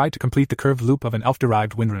as he tried to complete the curved loop of an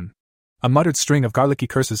elf-derived wind rune. A muttered string of garlicky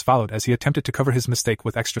curses followed as he attempted to cover his mistake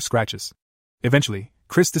with extra scratches. Eventually,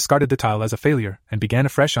 Chris discarded the tile as a failure and began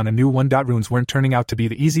afresh on a new one. Runes weren't turning out to be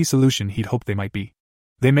the easy solution he'd hoped they might be.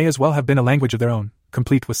 They may as well have been a language of their own,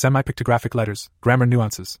 complete with semi-pictographic letters, grammar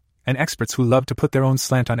nuances, and experts who loved to put their own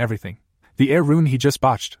slant on everything. The air rune he just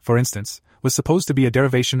botched, for instance, was supposed to be a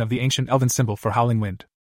derivation of the ancient elven symbol for howling wind.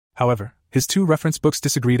 However, his 2 reference books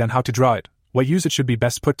disagreed on how to draw it, what use it should be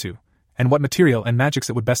best put to, and what material and magics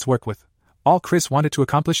it would best work with. All Chris wanted to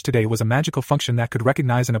accomplish today was a magical function that could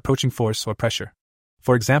recognize an approaching force or pressure.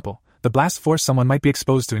 For example, the blast force someone might be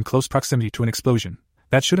exposed to in close proximity to an explosion.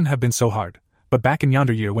 That shouldn't have been so hard. But back in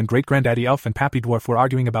yonder year when Great-Granddaddy Elf and Pappy Dwarf were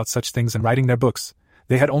arguing about such things and writing their books,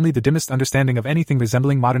 they had only the dimmest understanding of anything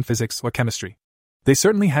resembling modern physics or chemistry. They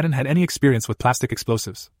certainly hadn't had any experience with plastic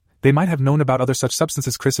explosives. They might have known about other such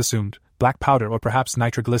substances Chris assumed, black powder or perhaps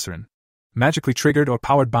nitroglycerin. Magically triggered or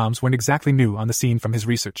powered bombs weren't exactly new on the scene from his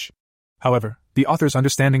research. However, the author's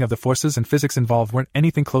understanding of the forces and physics involved weren't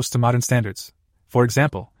anything close to modern standards. For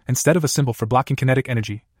example, instead of a symbol for blocking kinetic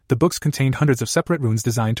energy, the books contained hundreds of separate runes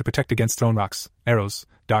designed to protect against thrown rocks, arrows,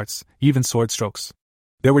 darts, even sword strokes.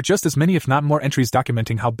 There were just as many if not more entries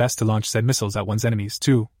documenting how best to launch said missiles at one's enemies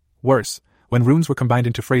too. Worse, when runes were combined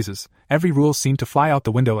into phrases, every rule seemed to fly out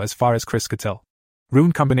the window as far as Chris could tell.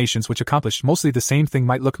 Rune combinations which accomplished mostly the same thing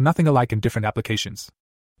might look nothing alike in different applications.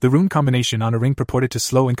 The rune combination on a ring purported to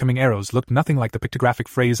slow incoming arrows looked nothing like the pictographic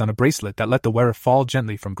phrase on a bracelet that let the wearer fall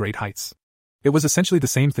gently from great heights. It was essentially the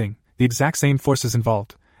same thing, the exact same forces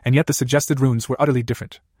involved, and yet the suggested runes were utterly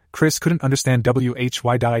different. Chris couldn't understand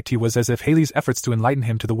WHY.it was as if Haley's efforts to enlighten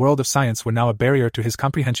him to the world of science were now a barrier to his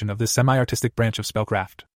comprehension of this semi-artistic branch of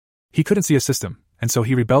spellcraft. He couldn't see a system, and so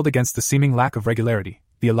he rebelled against the seeming lack of regularity,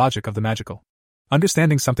 the illogic of the magical.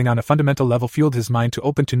 Understanding something on a fundamental level fueled his mind to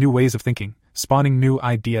open to new ways of thinking, spawning new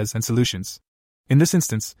ideas and solutions. In this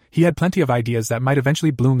instance, he had plenty of ideas that might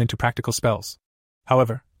eventually bloom into practical spells.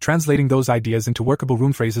 However, translating those ideas into workable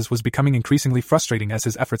rune phrases was becoming increasingly frustrating as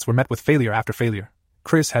his efforts were met with failure after failure.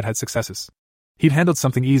 Chris had had successes. He'd handled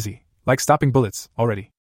something easy, like stopping bullets,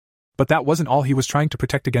 already. But that wasn't all he was trying to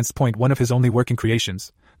protect against. One of his only working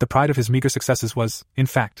creations, the pride of his meager successes was, in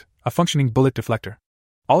fact, a functioning bullet deflector.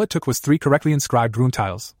 All it took was 3 correctly inscribed rune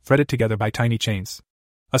tiles, threaded together by tiny chains.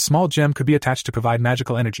 A small gem could be attached to provide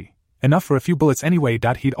magical energy, enough for a few bullets anyway.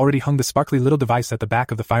 He'd already hung the sparkly little device at the back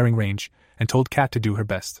of the firing range, and told Kat to do her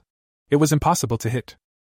best. It was impossible to hit.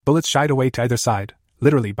 Bullets shied away to either side,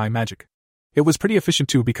 literally by magic. It was pretty efficient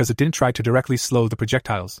too because it didn't try to directly slow the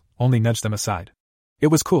projectiles, only nudged them aside. It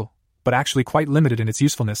was cool, but actually quite limited in its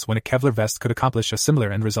usefulness when a Kevlar vest could accomplish a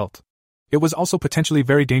similar end result. It was also potentially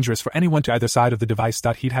very dangerous for anyone to either side of the device.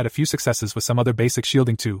 He'd had a few successes with some other basic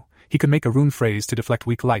shielding too. He could make a rune phrase to deflect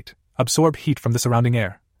weak light, absorb heat from the surrounding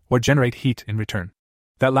air, or generate heat in return.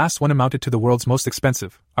 That last one amounted to the world's most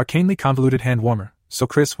expensive, arcanely convoluted hand warmer, so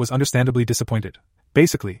Chris was understandably disappointed.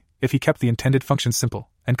 Basically, if he kept the intended functions simple,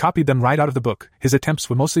 and copied them right out of the book, his attempts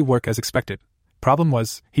would mostly work as expected. Problem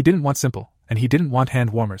was, he didn't want simple, and he didn't want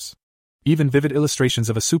hand warmers. Even vivid illustrations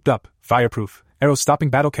of a souped-up, fireproof,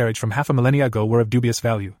 arrow-stopping battle carriage from half a millennia ago were of dubious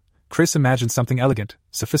value. Chris imagined something elegant,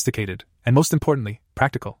 sophisticated, and most importantly,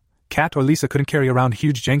 practical. Kat or Lisa couldn't carry around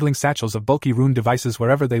huge jangling satchels of bulky rune devices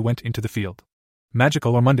wherever they went into the field.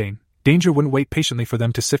 Magical or mundane, Danger wouldn't wait patiently for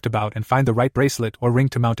them to sift about and find the right bracelet or ring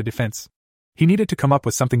to mount a defense. He needed to come up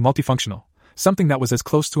with something multifunctional, something that was as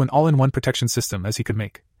close to an all-in-one protection system as he could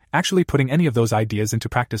make. Actually putting any of those ideas into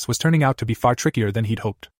practice was turning out to be far trickier than he'd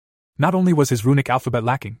hoped. Not only was his runic alphabet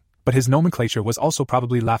lacking, but his nomenclature was also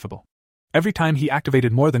probably laughable. Every time he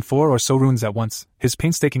activated more than 4 or so runes at once, his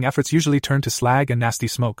painstaking efforts usually turned to slag and nasty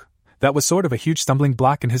smoke. That was sort of a huge stumbling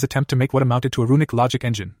block in his attempt to make what amounted to a runic logic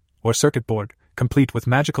engine, or circuit board, complete with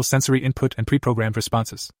magical sensory input and pre-programmed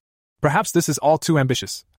responses. Perhaps this is all too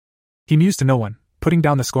ambitious. He mused to no one, putting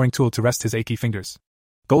down the scoring tool to rest his achy fingers.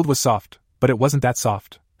 Gold was soft, but it wasn't that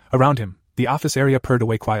soft. Around him, the office area purred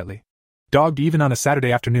away quietly. Dogged even on a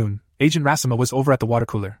Saturday afternoon, Agent Rasima was over at the water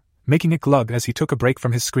cooler, making it glug as he took a break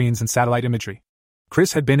from his screens and satellite imagery.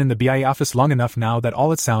 Chris had been in the BIA office long enough now that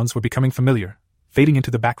all its sounds were becoming familiar, fading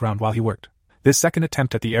into the background while he worked. This second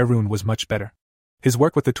attempt at the air rune was much better. His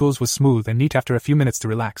work with the tools was smooth and neat after a few minutes to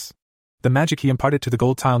relax. The magic he imparted to the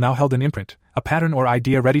gold tile now held an imprint, a pattern or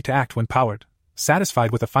idea ready to act when powered.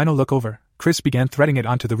 Satisfied with a final look over, Chris began threading it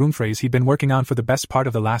onto the rune phrase he'd been working on for the best part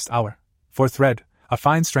of the last hour. For thread, a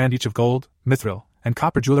fine strand each of gold, mithril, and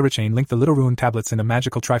copper jewelry chain linked the little rune tablets in a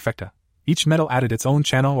magical trifecta. Each metal added its own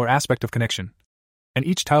channel or aspect of connection, and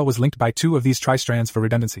each tile was linked by 2 of these tri-strands for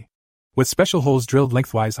redundancy. With special holes drilled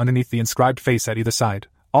lengthwise underneath the inscribed face at either side,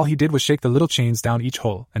 all he did was shake the little chains down each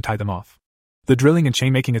hole and tie them off. The drilling and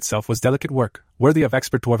chain-making itself was delicate work, worthy of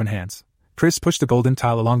expert dwarven hands. Chris pushed the golden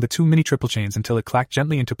tile along the 2 mini triple chains until it clacked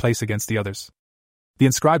gently into place against the others. The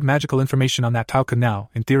inscribed magical information on that tile could now,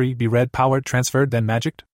 in theory, be read, powered, transferred, then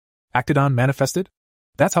magicked? Acted on, manifested?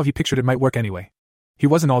 That's how he pictured it might work anyway. He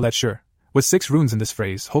wasn't all that sure. With 6 runes in this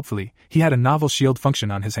phrase, hopefully, he had a novel shield function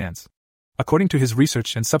on his hands. According to his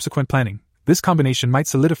research and subsequent planning, this combination might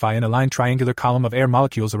solidify an aligned triangular column of air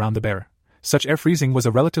molecules around the bearer. Such air freezing was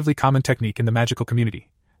a relatively common technique in the magical community,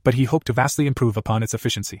 but he hoped to vastly improve upon its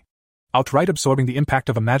efficiency. Outright absorbing the impact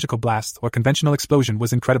of a magical blast or conventional explosion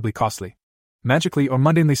was incredibly costly. Magically or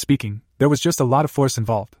mundanely speaking, there was just a lot of force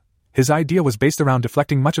involved. His idea was based around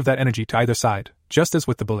deflecting much of that energy to either side, just as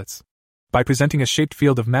with the bullets. By presenting a shaped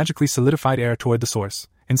field of magically solidified air toward the source,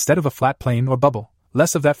 instead of a flat plane or bubble,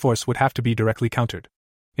 less of that force would have to be directly countered.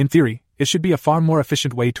 In theory, it should be a far more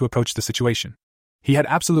efficient way to approach the situation. He had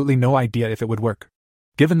absolutely no idea if it would work.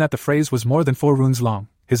 Given that the phrase was more than 4 runes long,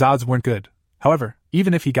 his odds weren't good. However,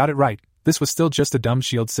 even if he got it right, this was still just a dumb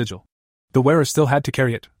shield sigil. The wearer still had to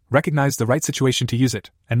carry it, recognize the right situation to use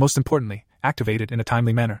it, and most importantly, activate it in a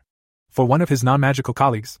timely manner. For one of his non-magical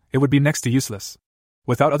colleagues, it would be next to useless.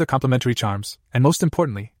 Without other complementary charms, and most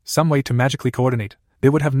importantly, some way to magically coordinate, they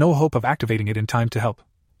would have no hope of activating it in time to help.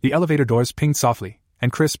 The elevator doors pinged softly,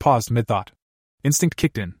 and Chris paused mid-thought. Instinct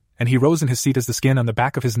kicked in, and he rose in his seat as the skin on the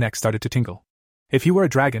back of his neck started to tingle. If he were a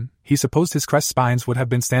dragon, he supposed his crest spines would have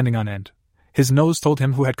been standing on end. His nose told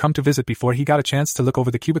him who had come to visit before he got a chance to look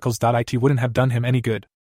over the cubicles. It wouldn't have done him any good.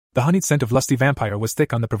 The honeyed scent of lusty vampire was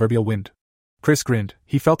thick on the proverbial wind. Chris grinned.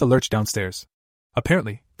 He felt a lurch downstairs.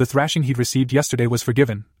 Apparently, the thrashing he'd received yesterday was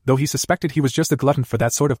forgiven, though he suspected he was just a glutton for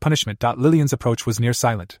that sort of punishment. Lillian's approach was near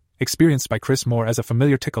silent, experienced by Chris more as a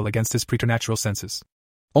familiar tickle against his preternatural senses.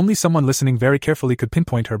 Only someone listening very carefully could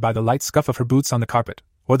pinpoint her by the light scuff of her boots on the carpet,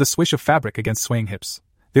 or the swish of fabric against swaying hips.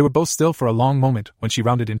 They were both still for a long moment when she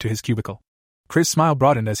rounded into his cubicle. Chris' smile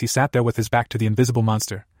broadened as he sat there with his back to the invisible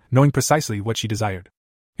monster, knowing precisely what she desired.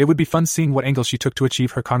 It would be fun seeing what angle she took to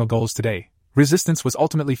achieve her carnal goals today. Resistance was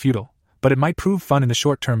ultimately futile, but it might prove fun in the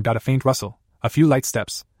short term. A faint rustle, a few light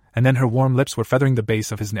steps, and then her warm lips were feathering the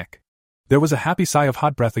base of his neck. There was a happy sigh of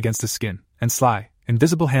hot breath against his skin, and sly,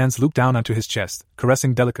 invisible hands looped down onto his chest,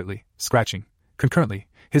 caressing delicately, scratching. Concurrently,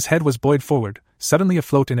 his head was buoyed forward, suddenly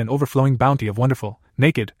afloat in an overflowing bounty of wonderful,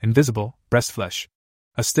 naked, invisible, breast flesh.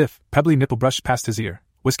 A stiff, pebbly nipple brushed past his ear,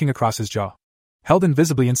 whisking across his jaw. Held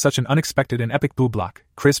invisibly in such an unexpected and epic boob lock,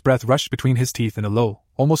 Chris' breath rushed between his teeth in a low,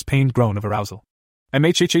 almost pained groan of arousal.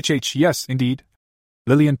 "MHHHH, yes, indeed,"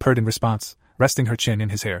 Lillian purred in response, resting her chin in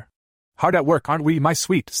his hair. "Hard at work, aren't we, my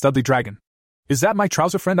sweet, studly dragon? Is that my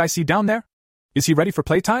trouser friend I see down there? Is he ready for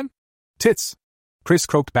playtime? Tits!" Chris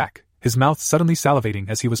croaked back, his mouth suddenly salivating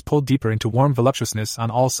as he was pulled deeper into warm voluptuousness on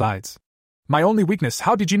all sides. "My only weakness,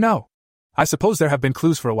 how did you know? I suppose there have been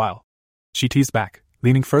clues for a while." She teased back,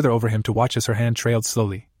 leaning further over him to watch as her hand trailed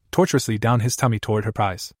slowly, tortuously down his tummy toward her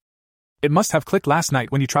prize. "It must have clicked last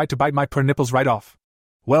night when you tried to bite my purr nipples right off.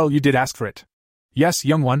 Well, you did ask for it." "Yes,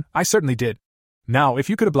 young one, I certainly did. Now, if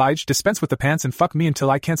you could oblige, dispense with the pants and fuck me until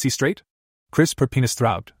I can't see straight." Chris' purr penis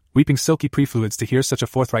throbbed, weeping silky prefluids to hear such a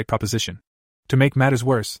forthright proposition. To make matters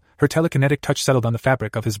worse, her telekinetic touch settled on the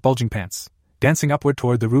fabric of his bulging pants, dancing upward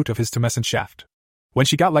toward the root of his tumescent shaft. When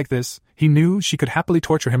she got like this, he knew she could happily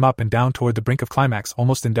torture him up and down toward the brink of climax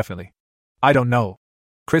almost indefinitely. "I don't know."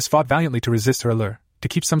 Chris fought valiantly to resist her allure, to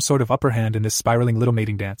keep some sort of upper hand in this spiraling little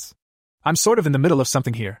mating dance. "I'm sort of in the middle of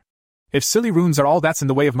something here. If silly runes are all that's in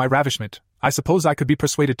the way of my ravishment, I suppose I could be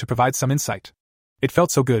persuaded to provide some insight." It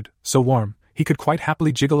felt so good, so warm, he could quite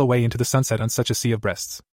happily jiggle away into the sunset on such a sea of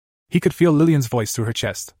breasts. He could feel Lillian's voice through her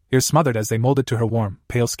chest, ears smothered as they molded to her warm,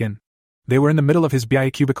 pale skin. They were in the middle of his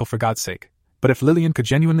BIA cubicle for God's sake, but if Lillian could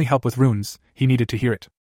genuinely help with runes, he needed to hear it.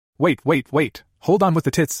 Wait, hold on with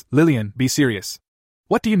the tits, Lillian, be serious.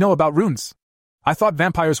 What do you know about runes? I thought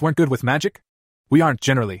vampires weren't good with magic? We aren't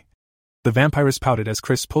generally. The vampiress pouted as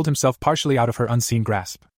Chris pulled himself partially out of her unseen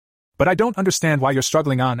grasp. But I don't understand why you're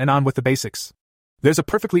struggling on and on with the basics. There's a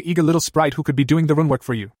perfectly eager little sprite who could be doing the rune work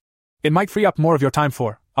for you. It might free up more of your time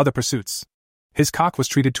for other pursuits. His cock was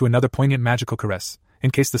treated to another poignant magical caress,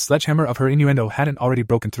 in case the sledgehammer of her innuendo hadn't already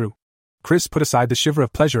broken through. Chris put aside the shiver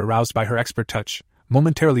of pleasure aroused by her expert touch,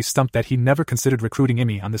 momentarily stumped that he never considered recruiting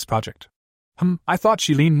Emmy on this project. I thought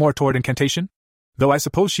she leaned more toward incantation? Though I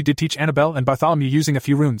suppose she did teach Annabelle and Bartholomew using a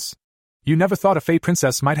few runes. You never thought a Fey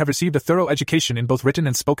princess might have received a thorough education in both written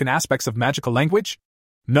and spoken aspects of magical language?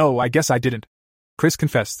 No, I guess I didn't. Chris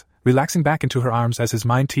confessed, relaxing back into her arms as his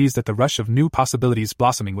mind teased at the rush of new possibilities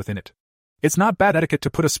blossoming within it. It's not bad etiquette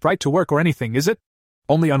to put a sprite to work or anything, is it?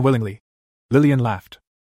 Only unwillingly. Lillian laughed.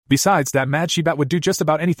 Besides, that mad she-bat would do just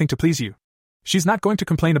about anything to please you. She's not going to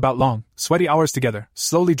complain about long, sweaty hours together,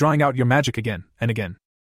 slowly drawing out your magic again and again.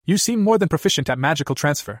 You seem more than proficient at magical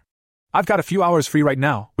transfer. I've got a few hours free right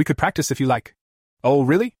now, we could practice if you like. Oh,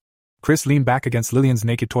 really? Chris leaned back against Lillian's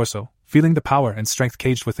naked torso, feeling the power and strength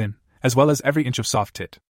caged within, as well as every inch of soft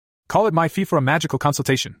tit. Call it my fee for a magical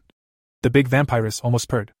consultation. The big vampiress almost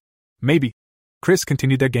purred. Maybe. Chris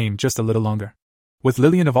continued their game just a little longer. With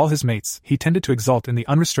Lillian of all his mates, he tended to exult in the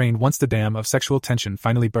unrestrained once the dam of sexual tension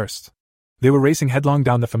finally burst. They were racing headlong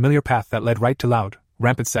down the familiar path that led right to loud,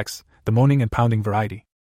 rampant sex, the moaning and pounding variety.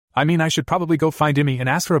 I mean, I should probably go find Emmy and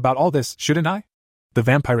ask her about all this, shouldn't I? The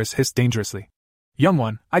vampiress hissed dangerously. Young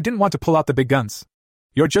one, I didn't want to pull out the big guns.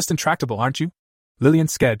 You're just intractable, aren't you? Lillian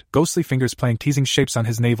sked, ghostly fingers playing teasing shapes on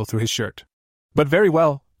his navel through his shirt. But very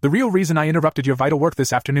well, the real reason I interrupted your vital work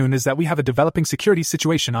this afternoon is that we have a developing security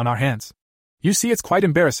situation on our hands. You see, it's quite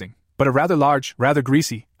embarrassing, but a rather large, rather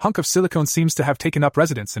greasy, hunk of silicone seems to have taken up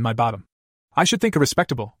residence in my bottom. I should think a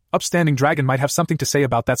respectable, upstanding dragon might have something to say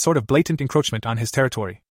about that sort of blatant encroachment on his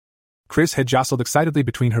territory. Chris had jostled excitedly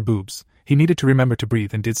between her boobs. He needed to remember to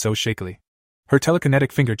breathe and did so shakily. Her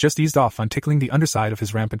telekinetic finger just eased off on tickling the underside of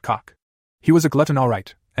his rampant cock. He was a glutton all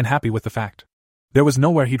right, and happy with the fact. There was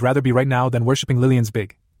nowhere he'd rather be right now than worshipping Lillian's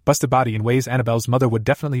big, busted body in ways Annabelle's mother would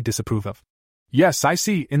definitely disapprove of. Yes, I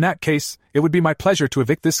see. In that case, it would be my pleasure to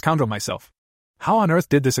evict this scoundrel myself. How on earth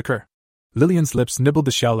did this occur? Lillian's lips nibbled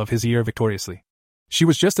the shell of his ear victoriously. She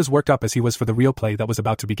was just as worked up as he was for the real play that was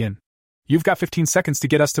about to begin. You've got 15 seconds to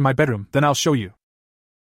get us to my bedroom, then I'll show you.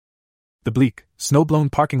 The bleak,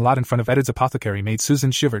 snow-blown parking lot in front of Edard's apothecary made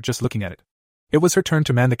Susan shiver just looking at it. It was her turn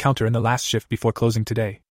to man the counter in the last shift before closing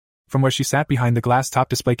today. From where she sat behind the glass-top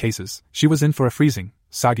display cases, she was in for a freezing,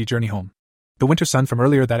 soggy journey home. The winter sun from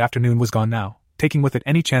earlier that afternoon was gone now, taking with it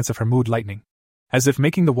any chance of her mood lightening. As if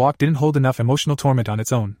making the walk didn't hold enough emotional torment on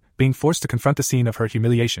its own, being forced to confront the scene of her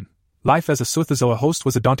humiliation. Life as a Sothozoa host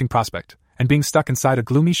was a daunting prospect, and being stuck inside a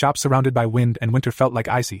gloomy shop surrounded by wind and winter felt like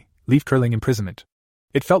icy, leaf-curling imprisonment.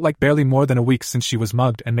 It felt like barely more than a week since she was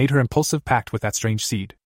mugged and made her impulsive pact with that strange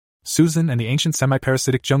seed. Susan and the ancient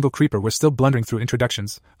semi-parasitic jungle creeper were still blundering through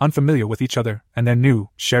introductions, unfamiliar with each other and their new,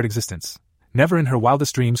 shared existence. Never in her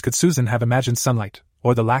wildest dreams could Susan have imagined sunlight,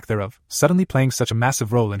 or the lack thereof, suddenly playing such a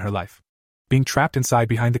massive role in her life. Being trapped inside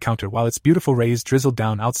behind the counter while its beautiful rays drizzled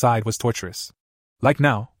down outside was torturous. Like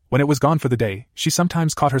now, when it was gone for the day, she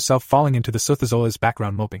sometimes caught herself falling into the Sothozoa's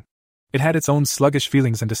background moping. It had its own sluggish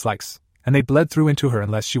feelings and dislikes, and they bled through into her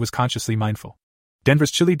unless she was consciously mindful.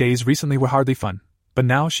 Denver's chilly days recently were hardly fun, but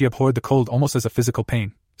now she abhorred the cold almost as a physical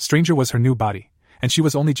pain. Stranger was her new body, and she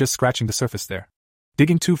was only just scratching the surface there.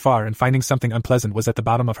 Digging too far and finding something unpleasant was at the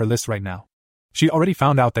bottom of her list right now. She already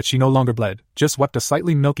found out that she no longer bled, just wept a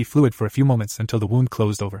slightly milky fluid for a few moments until the wound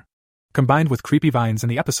closed over. Combined with creepy vines and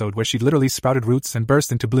the episode where she literally sprouted roots and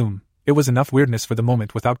burst into bloom, it was enough weirdness for the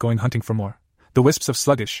moment without going hunting for more. The wisps of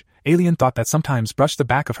sluggish, alien thought that sometimes brushed the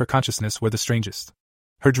back of her consciousness were the strangest.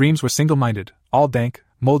 Her dreams were single-minded, all dank,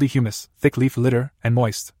 moldy humus, thick leaf litter, and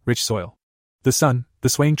moist, rich soil. The sun, the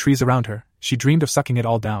swaying trees around her, she dreamed of sucking it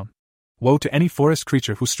all down. Woe to any forest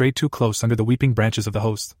creature who strayed too close under the weeping branches of the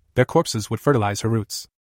host, their corpses would fertilize her roots.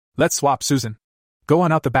 Let's swap, Susan. Go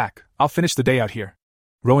on out the back, I'll finish the day out here.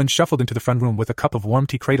 Rowan shuffled into the front room with a cup of warm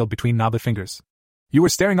tea cradled between knobby fingers. You were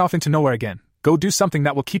staring off into nowhere again. Go do something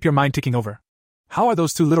that will keep your mind ticking over. How are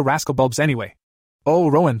those two little rascal bulbs anyway? Oh,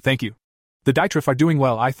 Rowan, thank you. The Dytrif are doing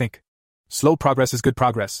well, I think. Slow progress is good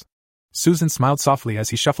progress. Susan smiled softly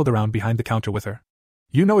as he shuffled around behind the counter with her.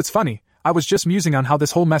 You know, it's funny, I was just musing on how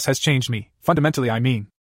this whole mess has changed me, fundamentally I mean.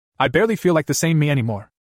 I barely feel like the same me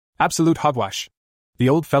anymore. Absolute hogwash. The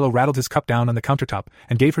old fellow rattled his cup down on the countertop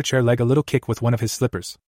and gave her chair leg a little kick with one of his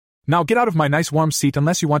slippers. Now get out of my nice warm seat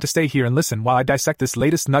unless you want to stay here and listen while I dissect this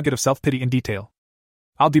latest nugget of self-pity in detail.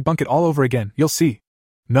 I'll debunk it all over again, you'll see.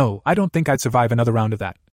 No, I don't think I'd survive another round of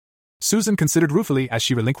that. Susan considered ruefully as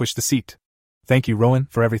she relinquished the seat. Thank you, Rowan,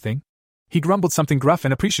 for everything. He grumbled something gruff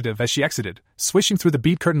and appreciative as she exited, swishing through the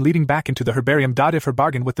bead curtain leading back into the herbarium. If her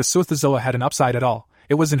bargain with the Sothozoa had an upside at all,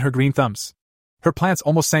 it was in her green thumbs. Her plants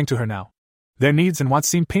almost sang to her now. Their needs and wants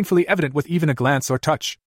seemed painfully evident with even a glance or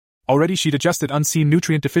touch. Already she'd adjusted unseen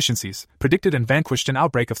nutrient deficiencies, predicted and vanquished an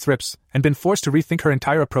outbreak of thrips, and been forced to rethink her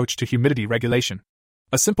entire approach to humidity regulation.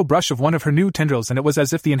 A simple brush of one of her new tendrils and it was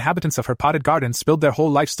as if the inhabitants of her potted garden spilled their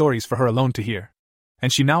whole life stories for her alone to hear.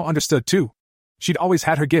 And she now understood too. She'd always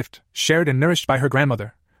had her gift, shared and nourished by her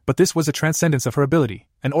grandmother, but this was a transcendence of her ability,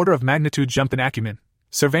 an order of magnitude jump in acumen.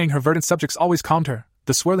 Surveying her verdant subjects always calmed her,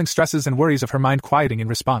 the swirling stresses and worries of her mind quieting in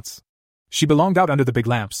response. She belonged out under the big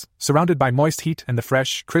lamps, surrounded by moist heat and the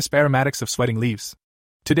fresh, crisp aromatics of sweating leaves.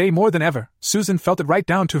 Today more than ever, Susan felt it right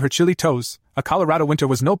down to her chilly toes. A Colorado winter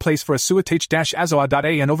was no place for a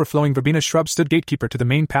suatage-azoa.a. An overflowing verbena shrub stood gatekeeper to the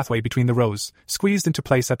main pathway between the rows, squeezed into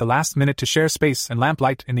place at the last minute to share space and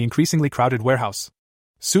lamplight in the increasingly crowded warehouse.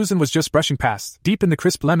 Susan was just brushing past, deep in the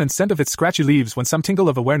crisp lemon scent of its scratchy leaves when some tingle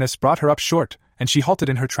of awareness brought her up short, and she halted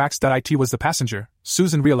in her tracks. It was the passenger,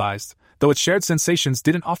 Susan realized, though its shared sensations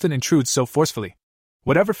didn't often intrude so forcefully.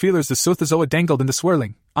 Whatever feelers the Sothozoa dangled in the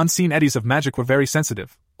swirling, unseen eddies of magic were very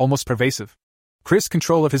sensitive, almost pervasive. Chris'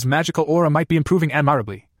 control of his magical aura might be improving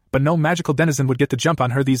admirably, but no magical denizen would get the jump on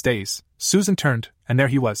her these days. Susan turned, and there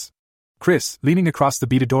he was. Chris, leaning across the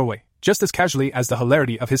beaded doorway, just as casually as the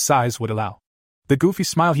hilarity of his size would allow. The goofy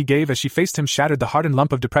smile he gave as she faced him shattered the hardened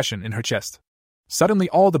lump of depression in her chest. Suddenly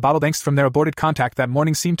all the bottled angst from their aborted contact that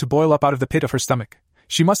morning seemed to boil up out of the pit of her stomach.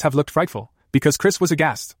 She must have looked frightful, because Chris was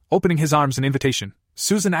aghast, opening his arms in invitation.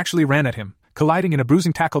 Susan actually ran at him, colliding in a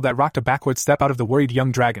bruising tackle that rocked a backward step out of the worried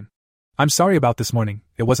young dragon. I'm sorry about this morning,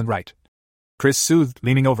 it wasn't right. Chris soothed,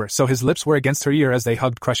 leaning over so his lips were against her ear as they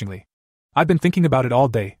hugged crushingly. I've been thinking about it all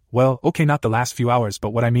day. Well, okay, not the last few hours,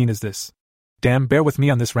 but what I mean is this. Damn, bear with me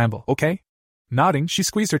on this ramble, okay? Nodding, she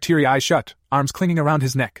squeezed her teary eyes shut, arms clinging around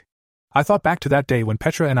his neck. I thought back to that day when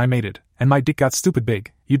Petra and I mated, and my dick got stupid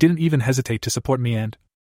big. You didn't even hesitate to support me and...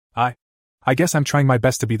 I guess I'm trying my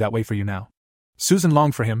best to be that way for you now. Susan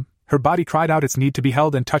longed for him, her body cried out its need to be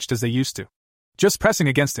held and touched as they used to. Just pressing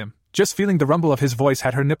against him, just feeling the rumble of his voice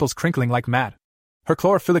had her nipples crinkling like mad. Her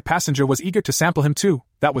chlorophyllic passenger was eager to sample him too,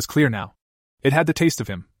 that was clear now. It had the taste of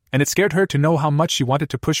him, and it scared her to know how much she wanted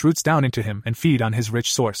to push roots down into him and feed on his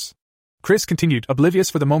rich source. Chris continued, oblivious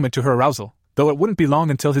for the moment to her arousal, though it wouldn't be long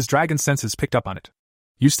until his dragon senses picked up on it.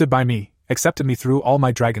 You stood by me, accepted me through all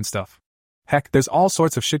my dragon stuff. Heck, there's all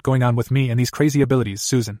sorts of shit going on with me and these crazy abilities,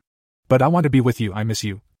 Susan. But I want to be with you, I miss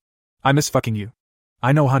you. I miss fucking you.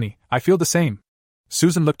 I know, honey, I feel the same.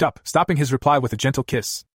 Susan looked up, stopping his reply with a gentle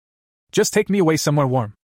kiss. Just take me away somewhere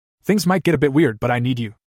warm. Things might get a bit weird, but I need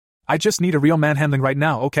you. I just need a real manhandling right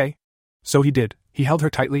now, okay? So he did. He held her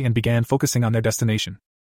tightly and began focusing on their destination.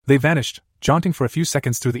 They vanished, jaunting for a few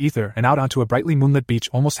seconds through the ether and out onto a brightly moonlit beach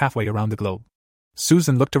almost halfway around the globe.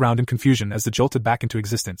 Susan looked around in confusion as they jolted back into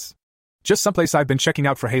existence. Just someplace I've been checking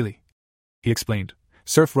out for Haley, he explained.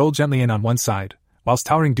 Surf rolled gently in on one side, whilst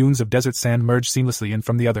towering dunes of desert sand merged seamlessly in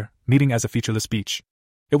from the other, meeting as a featureless beach.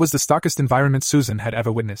 It was the starkest environment Susan had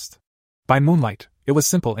ever witnessed. By moonlight, it was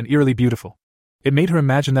simple and eerily beautiful. It made her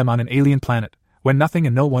imagine them on an alien planet, when nothing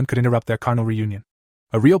and no one could interrupt their carnal reunion.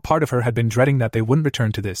 A real part of her had been dreading that they wouldn't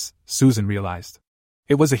return to this, Susan realized.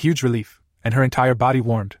 It was a huge relief, and her entire body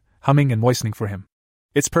warmed, humming and moistening for him.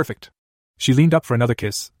 It's perfect. She leaned up for another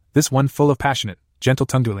kiss, this one full of passionate, gentle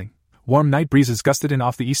tongue-dueling. Warm night breezes gusted in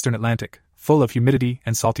off the eastern Atlantic, full of humidity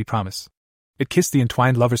and salty promise. It kissed the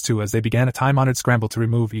entwined lovers too as they began a time-honored scramble to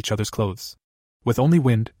remove each other's clothes. With only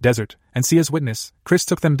wind, desert, and sea as witness, Chris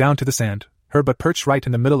took them down to the sand, her butt perched right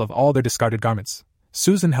in the middle of all their discarded garments.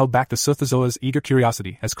 Susan held back the Sothozoa's eager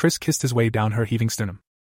curiosity as Chris kissed his way down her heaving sternum.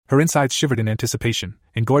 Her insides shivered in anticipation,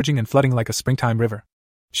 engorging and flooding like a springtime river.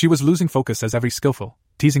 She was losing focus as every skillful,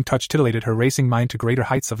 teasing touch titillated her racing mind to greater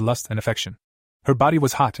heights of lust and affection. Her body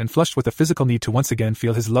was hot and flushed with a physical need to once again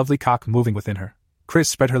feel his lovely cock moving within her. Chris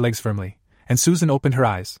spread her legs firmly, and Susan opened her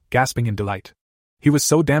eyes, gasping in delight. He was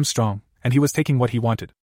so damn strong, and he was taking what he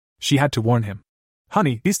wanted. She had to warn him.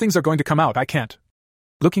 Honey, these things are going to come out, I can't.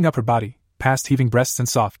 Looking up her body, past heaving breasts and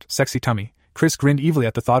soft, sexy tummy, Chris grinned evilly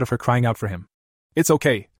at the thought of her crying out for him. It's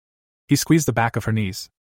okay. He squeezed the back of her knees.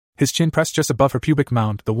 His chin pressed just above her pubic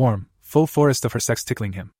mound, the warm, full forest of her sex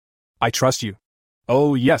tickling him. I trust you.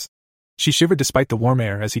 Oh, yes. She shivered despite the warm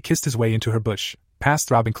air as he kissed his way into her bush, past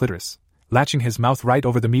throbbing clitoris, latching his mouth right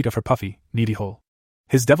over the meat of her puffy, needy hole.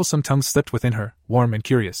 His devilsome tongue slipped within her, warm and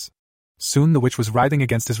curious. Soon the witch was writhing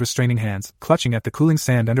against his restraining hands, clutching at the cooling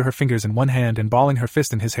sand under her fingers in one hand and balling her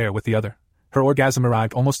fist in his hair with the other. Her orgasm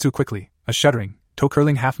arrived almost too quickly, a shuddering,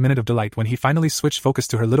 toe-curling half-minute of delight when he finally switched focus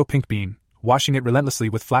to her little pink bean, washing it relentlessly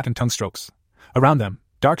with flattened tongue strokes. Around them,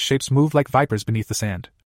 dark shapes moved like vipers beneath the sand,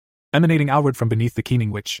 emanating outward from beneath the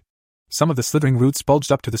keening witch. Some of the slithering roots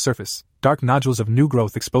bulged up to the surface, dark nodules of new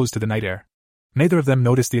growth exposed to the night air. Neither of them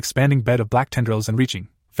noticed the expanding bed of black tendrils and reaching,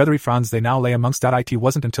 feathery fronds they now lay amongst. It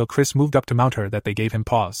wasn't until Chris moved up to mount her that they gave him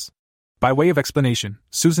pause. By way of explanation,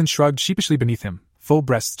 Susan shrugged sheepishly beneath him, full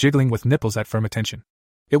breasts jiggling with nipples at firm attention.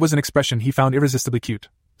 It was an expression he found irresistibly cute.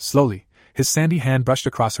 Slowly, his sandy hand brushed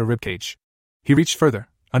across her ribcage. He reached further,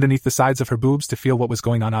 underneath the sides of her boobs to feel what was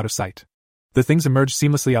going on out of sight. The things emerged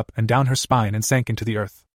seamlessly up and down her spine and sank into the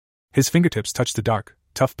earth. His fingertips touched the dark,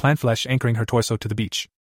 tough plant flesh anchoring her torso to the beach.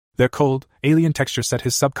 Their cold, alien texture set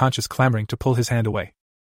his subconscious clamoring to pull his hand away.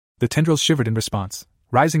 The tendrils shivered in response,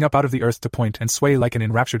 rising up out of the earth to point and sway like an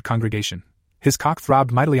enraptured congregation. His cock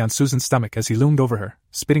throbbed mightily on Susan's stomach as he loomed over her,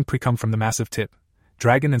 spitting pre-cum from the massive tip.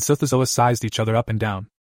 Dragon and Sothozoa sized each other up and down.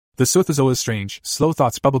 The Sothozoa's strange, slow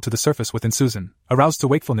thoughts bubbled to the surface within Susan, aroused to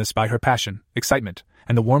wakefulness by her passion, excitement,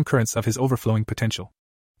 and the warm currents of his overflowing potential.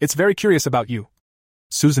 It's very curious about you,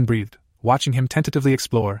 Susan breathed, watching him tentatively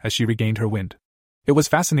explore as she regained her wind. It was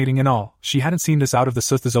fascinating and all. She hadn't seen this out of the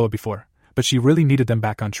Sothozoa before, but she really needed them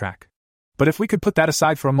back on track. But if we could put that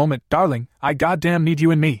aside for a moment, darling, I goddamn need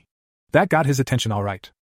you and me. That got his attention all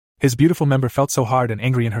right. His beautiful member felt so hard and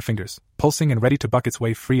angry in her fingers, pulsing and ready to buck its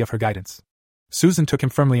way free of her guidance. Susan took him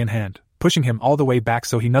firmly in hand, pushing him all the way back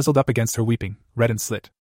so he nuzzled up against her weeping, red and slit.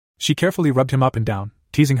 She carefully rubbed him up and down,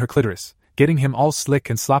 teasing her clitoris, getting him all slick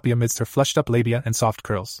and sloppy amidst her flushed-up labia and soft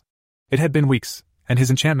curls. It had been weeks, and his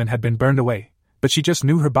enchantment had been burned away, but she just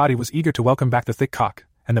knew her body was eager to welcome back the thick cock,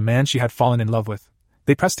 and the man she had fallen in love with.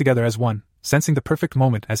 They pressed together as one, sensing the perfect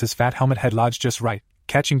moment as his fat helmet head lodged just right,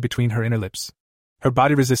 catching between her inner lips. Her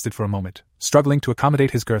body resisted for a moment, struggling to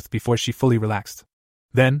accommodate his girth before she fully relaxed.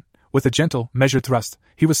 Then, with a gentle, measured thrust,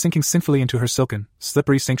 he was sinking sinfully into her silken,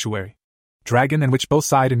 slippery sanctuary. Dragon and witch both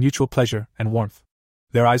sighed in mutual pleasure and warmth.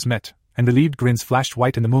 Their eyes met, and relieved grins flashed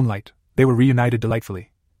white in the moonlight. They were reunited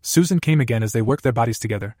delightfully. Susan came again as they worked their bodies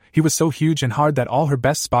together. He was so huge and hard that all her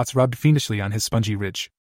best spots rubbed fiendishly on his spongy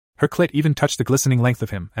ridge. Her clit even touched the glistening length of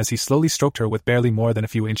him as he slowly stroked her with barely more than a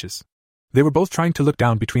few inches. They were both trying to look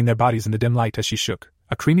down between their bodies in the dim light as she shook,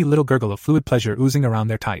 a creamy little gurgle of fluid pleasure oozing around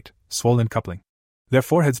their tight, swollen coupling. Their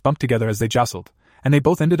foreheads bumped together as they jostled, and they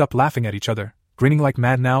both ended up laughing at each other, grinning like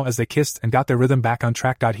mad now as they kissed and got their rhythm back on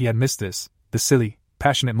track. He had missed the silly,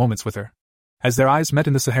 passionate moments with her. As their eyes met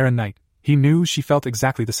in the Saharan night, he knew she felt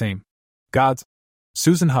exactly the same. Gods!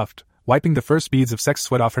 Susan huffed, wiping the first beads of sex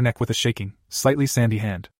sweat off her neck with a shaking, slightly sandy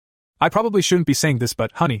hand. I probably shouldn't be saying this,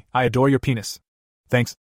 but, honey, I adore your penis.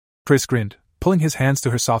 Thanks. Chris grinned, pulling his hands to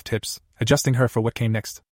her soft hips, adjusting her for what came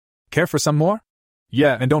next. Care for some more?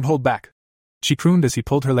 Yeah, and don't hold back. She crooned as he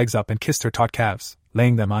pulled her legs up and kissed her taut calves,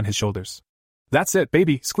 laying them on his shoulders. That's it,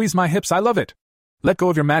 baby, squeeze my hips, I love it. Let go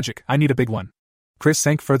of your magic, I need a big one. Chris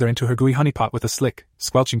sank further into her gooey honeypot with a slick,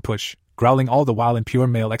 squelching push, growling all the while in pure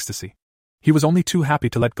male ecstasy. He was only too happy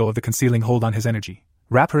to let go of the concealing hold on his energy,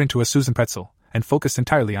 wrap her into a Susan pretzel, and focus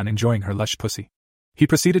entirely on enjoying her lush pussy. He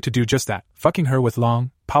proceeded to do just that, fucking her with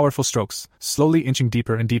long, powerful strokes, slowly inching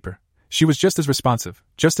deeper and deeper. She was just as responsive,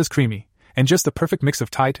 just as creamy, and just the perfect mix of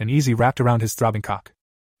tight and easy wrapped around his throbbing cock.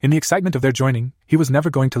 In the excitement of their joining, he was never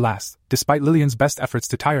going to last, despite Lillian's best efforts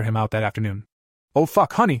to tire him out that afternoon. Oh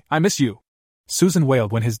fuck, honey, I miss you. Susan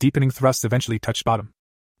wailed when his deepening thrust eventually touched bottom.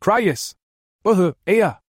 Cry yes.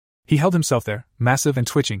 Aya. He held himself there, massive and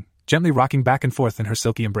twitching, gently rocking back and forth in her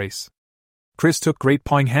silky embrace. Chris took great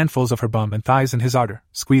pawing handfuls of her bum and thighs in his ardor,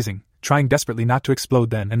 squeezing, trying desperately not to explode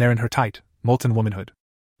then and there in her tight, molten womanhood.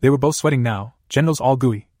 They were both sweating now, genitals all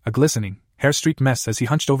gooey, a glistening, hair-streaked mess as he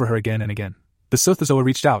hunched over her again and again. The Sothozoa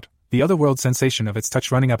reached out, the otherworld sensation of its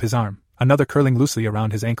touch running up his arm, another curling loosely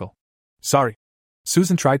around his ankle. Sorry.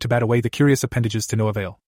 Susan tried to bat away the curious appendages to no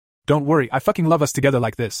avail. Don't worry, I fucking love us together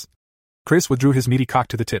like this. Chris withdrew his meaty cock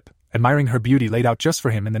to the tip, admiring her beauty laid out just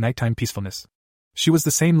for him in the nighttime peacefulness. She was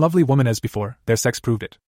the same lovely woman as before, their sex proved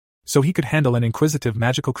it. So he could handle an inquisitive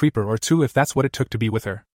magical creeper or two if that's what it took to be with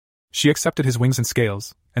her. She accepted his wings and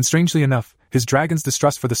scales, and strangely enough, his dragon's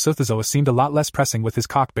distrust for the Sothozoa seemed a lot less pressing with his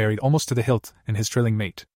cock buried almost to the hilt in his trilling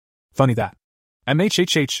mate. Funny that.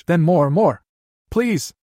 MHHH, then more.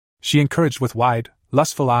 Please. She encouraged with wide,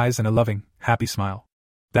 lustful eyes and a loving, happy smile.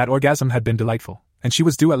 That orgasm had been delightful, and she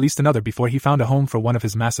was due at least another before he found a home for one of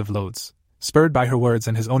his massive loads. Spurred by her words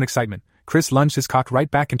and his own excitement, Chris lunged his cock right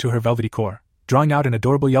back into her velvety core, drawing out an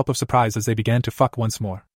adorable yelp of surprise as they began to fuck once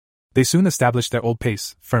more. They soon established their old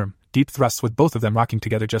pace, firm, deep thrusts with both of them rocking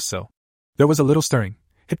together just so. There was a little stirring,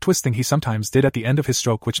 hip twisting he sometimes did at the end of his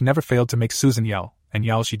stroke which never failed to make Susan yell, and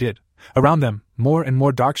yell she did. Around them, more and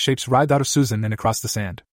more dark shapes writhed out of Susan and across the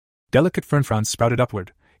sand. Delicate fern fronds sprouted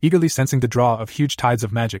upward, eagerly sensing the draw of huge tides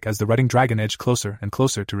of magic as the rutting dragon edged closer and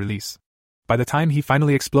closer to release. By the time he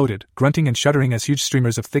finally exploded, grunting and shuddering as huge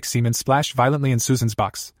streamers of thick semen splashed violently in Susan's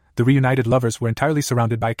box, the reunited lovers were entirely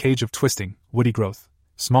surrounded by a cage of twisting, woody growth.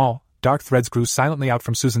 Small, dark threads grew silently out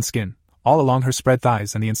from Susan's skin, all along her spread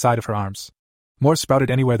thighs and the inside of her arms. More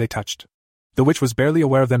sprouted anywhere they touched. The witch was barely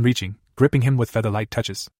aware of them reaching, gripping him with feather-light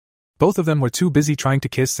touches. Both of them were too busy trying to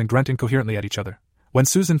kiss and grunt incoherently at each other. When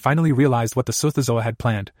Susan finally realized what the Sothozoa had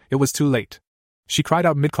planned, it was too late. She cried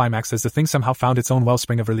out mid-climax as the thing somehow found its own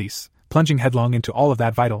wellspring of release, plunging headlong into all of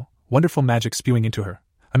that vital, wonderful magic spewing into her.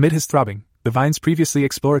 Amid his throbbing, the vine's previously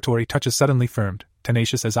exploratory touches suddenly firmed,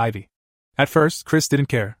 tenacious as ivy. At first, Chris didn't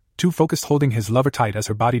care, too focused holding his lover tight as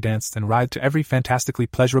her body danced and writhed to every fantastically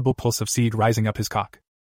pleasurable pulse of seed rising up his cock.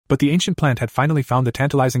 But the ancient plant had finally found the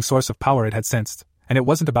tantalizing source of power it had sensed, and it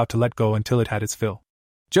wasn't about to let go until it had its fill.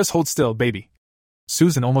 Just hold still, baby.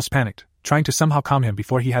 Susan almost panicked, trying to somehow calm him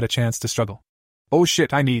before he had a chance to struggle. Oh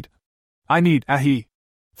shit, I need. Ahi.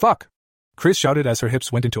 Fuck! Chris shouted as her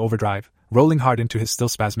hips went into overdrive, rolling hard into his still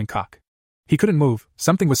spasming cock. He couldn't move,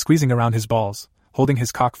 something was squeezing around his balls, holding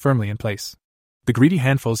his cock firmly in place. The greedy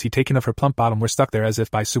handfuls he'd taken of her plump bottom were stuck there as if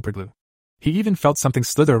by superglue. He even felt something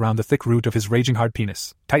slither around the thick root of his raging hard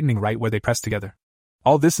penis, tightening right where they pressed together.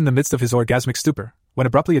 All this in the midst of his orgasmic stupor, when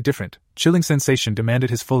abruptly a different, chilling sensation demanded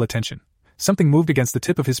his full attention. Something moved against the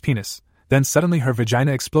tip of his penis, then suddenly her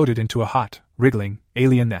vagina exploded into a hot, wriggling,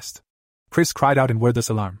 alien nest. Chris cried out in wordless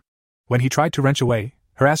alarm. When he tried to wrench away,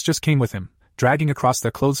 her ass just came with him, dragging across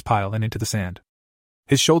their clothes pile and into the sand.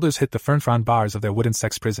 His shoulders hit the fern-frond bars of their wooden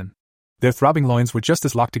sex prison. Their throbbing loins were just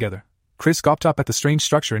as locked together. Chris gawped up at the strange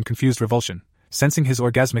structure in confused revulsion, sensing his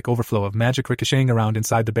orgasmic overflow of magic ricocheting around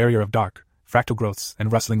inside the barrier of dark, fractal growths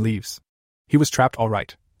and rustling leaves. He was trapped all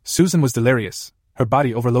right. Susan was delirious, her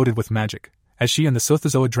body overloaded with magic, as she and the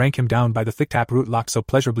Sothozoa drank him down by the thick taproot locked so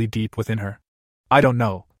pleasurably deep within her. I don't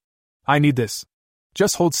know. I need this.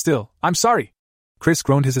 Just hold still, I'm sorry. Chris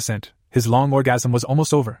groaned his assent. His long orgasm was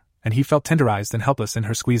almost over, and he felt tenderized and helpless in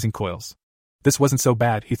her squeezing coils. This wasn't so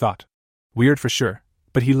bad, he thought. Weird for sure,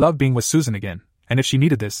 but he loved being with Susan again, and if she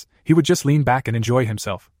needed this, he would just lean back and enjoy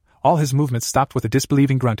himself. All his movements stopped with a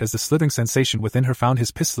disbelieving grunt as the slithering sensation within her found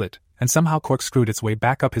his piss slit, and somehow corkscrewed its way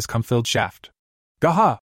back up his cum-filled shaft.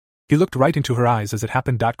 Gaha! He looked right into her eyes as it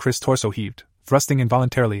happened. Chris' torso heaved, thrusting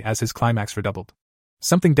involuntarily as his climax redoubled.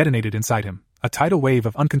 Something detonated inside him, a tidal wave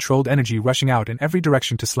of uncontrolled energy rushing out in every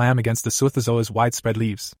direction to slam against the Sothozoa's widespread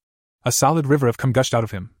leaves. A solid river of cum gushed out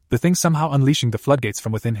of him, the thing somehow unleashing the floodgates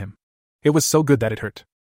from within him. It was so good that it hurt.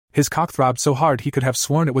 His cock throbbed so hard he could have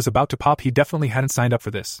sworn it was about to pop. He definitely hadn't signed up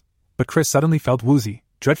for this. But Chris suddenly felt woozy,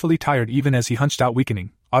 dreadfully tired even as he hunched out,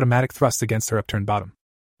 weakening, automatic thrust against her upturned bottom.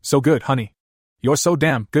 So good, honey. You're so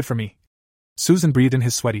damn good for me. Susan breathed in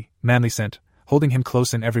his sweaty, manly scent, holding him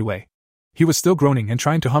close in every way. He was still groaning and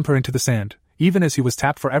trying to hump her into the sand, even as he was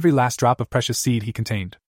tapped for every last drop of precious seed he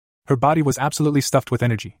contained. Her body was absolutely stuffed with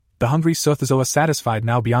energy, the hungry Sothozoa satisfied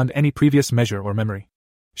now beyond any previous measure or memory.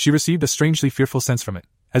 She received a strangely fearful sense from it,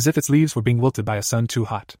 as if its leaves were being wilted by a sun too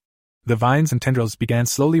hot. The vines and tendrils began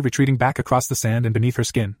slowly retreating back across the sand and beneath her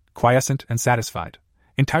skin, quiescent and satisfied.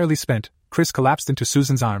 Entirely spent, Chris collapsed into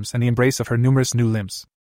Susan's arms and the embrace of her numerous new limbs.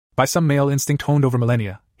 By some male instinct honed over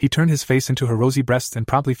millennia, he turned his face into her rosy breast and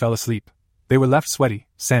promptly fell asleep. They were left sweaty,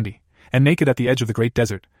 sandy, and naked at the edge of the great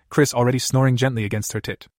desert, Chris already snoring gently against her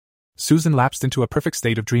tit. Susan lapsed into a perfect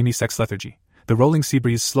state of dreamy sex lethargy, the rolling sea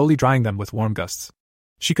breeze slowly drying them with warm gusts.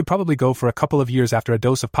 She could probably go for a couple of years after a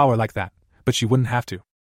dose of power like that, but she wouldn't have to.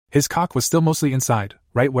 His cock was still mostly inside,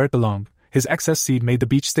 right where it belonged. His excess seed made the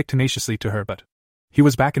beach stick tenaciously to her, but he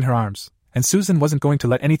was back in her arms, and Susan wasn't going to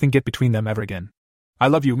let anything get between them ever again. I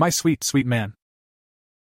love you, my sweet, sweet man.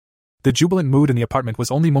 The jubilant mood in the apartment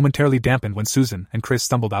was only momentarily dampened when Susan and Chris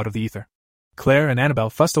stumbled out of the ether. Claire and Annabelle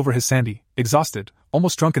fussed over his sandy, exhausted,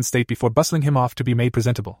 almost drunken state before bustling him off to be made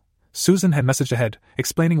presentable. Susan had messaged ahead,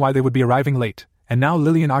 explaining why they would be arriving late, and now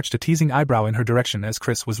Lillian arched a teasing eyebrow in her direction as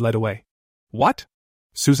Chris was led away. What?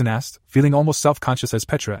 Susan asked, feeling almost self-conscious as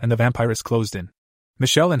Petra and the vampiress closed in.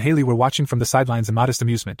 Michelle and Haley were watching from the sidelines in modest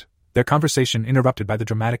amusement, their conversation interrupted by the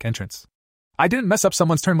dramatic entrance. I didn't mess up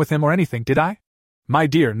someone's turn with him or anything, did I? My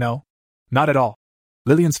dear, no. Not at all.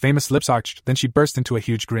 Lillian's famous lips arched, then she burst into a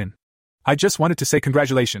huge grin. I just wanted to say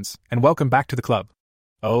congratulations, and welcome back to the club.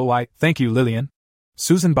 Oh, thank you, Lillian.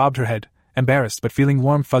 Susan bobbed her head, embarrassed but feeling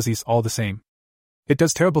warm fuzzies all the same. It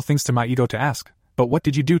does terrible things to my ego to ask, but what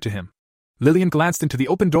did you do to him? Lillian glanced into the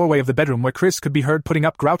open doorway of the bedroom where Chris could be heard putting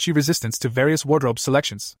up grouchy resistance to various wardrobe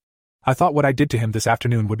selections. I thought what I did to him this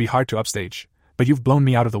afternoon would be hard to upstage, but you've blown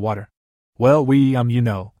me out of the water. Well, you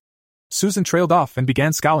know. Susan trailed off and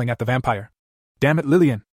began scowling at the vampire. Damn it,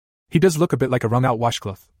 Lillian. He does look a bit like a wrung-out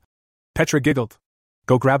washcloth. Petra giggled.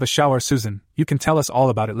 Go grab a shower, Susan, you can tell us all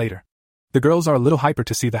about it later. The girls are a little hyper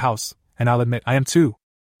to see the house, and I'll admit I am too.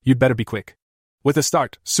 You'd better be quick. With a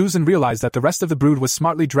start, Susan realized that the rest of the brood was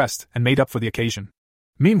smartly dressed and made up for the occasion.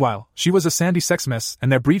 Meanwhile, she was a sandy sex mess,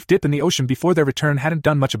 and their brief dip in the ocean before their return hadn't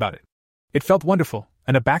done much about it. It felt wonderful,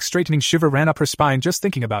 and a back-straightening shiver ran up her spine just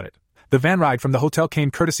thinking about it. The van ride from the hotel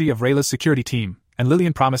came courtesy of Rayla's security team, and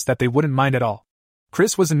Lillian promised that they wouldn't mind at all.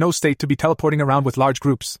 Chris was in no state to be teleporting around with large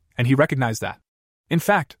groups, and he recognized that. In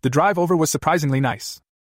fact, the drive over was surprisingly nice.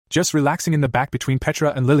 Just relaxing in the back between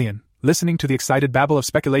Petra and Lillian, listening to the excited babble of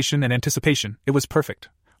speculation and anticipation, it was perfect.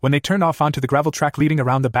 When they turned off onto the gravel track leading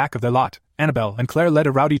around the back of their lot, Annabelle and Claire led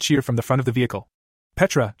a rowdy cheer from the front of the vehicle.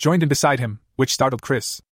 Petra joined in beside him, which startled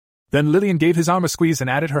Chris. Then Lillian gave his arm a squeeze and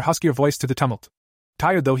added her huskier voice to the tumult.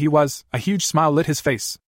 Tired though he was, a huge smile lit his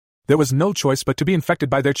face. There was no choice but to be infected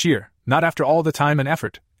by their cheer, not after all the time and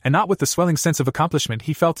effort, and not with the swelling sense of accomplishment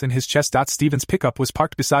he felt in his chest. Stephen's pickup was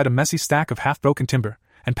parked beside a messy stack of half-broken timber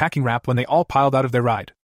and packing wrap when they all piled out of their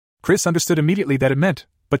ride. Chris understood immediately that it meant,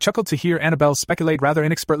 but chuckled to hear Annabelle speculate rather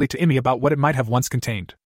inexpertly to Emmy about what it might have once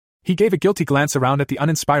contained. He gave a guilty glance around at the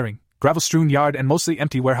uninspiring, gravel-strewn yard and mostly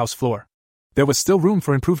empty warehouse floor. There was still room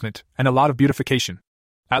for improvement, and a lot of beautification.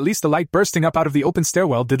 At least the light bursting up out of the open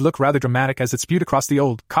stairwell did look rather dramatic as it spewed across the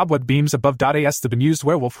old, cobweb beams above. As the bemused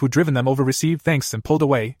werewolf who'd driven them over received thanks and pulled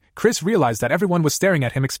away, Chris realized that everyone was staring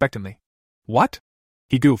at him expectantly. What?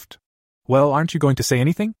 He goofed. Well, aren't you going to say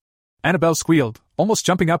anything? Annabelle squealed, almost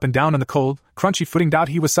jumping up and down on the cold, crunchy footing.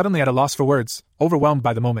 He was suddenly at a loss for words, overwhelmed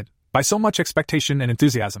by the moment, by so much expectation and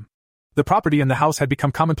enthusiasm. The property and the house had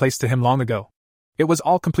become commonplace to him long ago. It was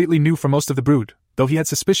all completely new for most of the brood, though he had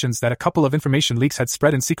suspicions that a couple of information leaks had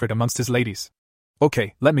spread in secret amongst his ladies.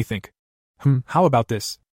 Okay, let me think. How about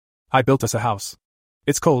this? I built us a house.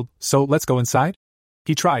 It's cold, so let's go inside?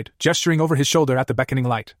 He tried, gesturing over his shoulder at the beckoning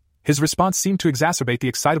light. His response seemed to exacerbate the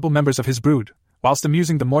excitable members of his brood, whilst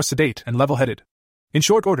amusing the more sedate and level-headed. In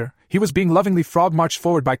short order, he was being lovingly frog-marched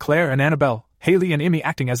forward by Claire and Annabelle, Haley and Emmy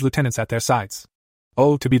acting as lieutenants at their sides.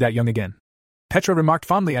 Oh, to be that young again. Petra remarked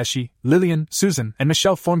fondly as she, Lillian, Susan, and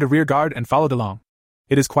Michelle formed a rear guard and followed along.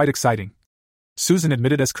 It is quite exciting, Susan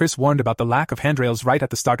admitted as Chris warned about the lack of handrails right at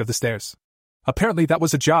the start of the stairs. Apparently that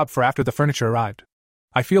was a job for after the furniture arrived.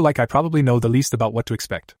 I feel like I probably know the least about what to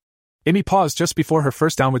expect. Emmy paused just before her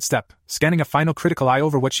first downward step, scanning a final critical eye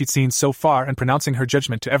over what she'd seen so far and pronouncing her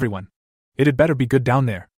judgment to everyone. It had better be good down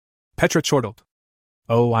there. Petra chortled.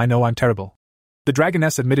 Oh, I know I'm terrible. The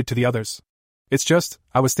dragoness admitted to the others. It's just,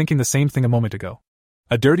 I was thinking the same thing a moment ago.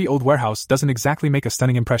 A dirty old warehouse doesn't exactly make a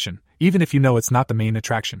stunning impression, even if you know it's not the main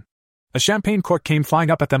attraction. A champagne cork came flying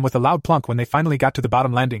up at them with a loud plunk when they finally got to the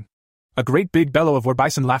bottom landing. A great big bellow of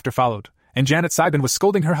bison laughter followed, and Janet Seibin was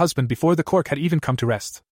scolding her husband before the cork had even come to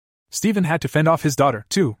rest. Stephen had to fend off his daughter,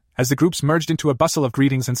 too, as the groups merged into a bustle of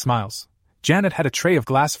greetings and smiles. Janet had a tray of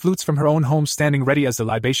glass flutes from her own home standing ready as the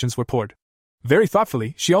libations were poured. Very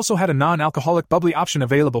thoughtfully, she also had a non-alcoholic bubbly option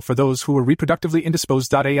available for those who were reproductively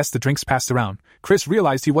indisposed. As the drinks passed around, Chris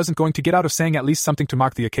realized he wasn't going to get out of saying at least something to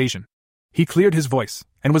mark the occasion. He cleared his voice,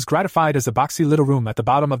 and was gratified as the boxy little room at the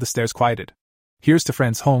bottom of the stairs quieted. Here's to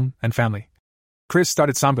friends, home, and family. Chris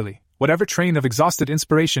started somberly. Whatever train of exhausted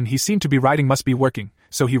inspiration he seemed to be riding must be working,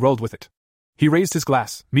 so he rolled with it. He raised his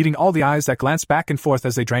glass, meeting all the eyes that glanced back and forth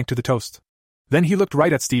as they drank to the toast. Then he looked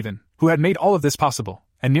right at Stephen, who had made all of this possible,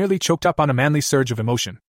 and nearly choked up on a manly surge of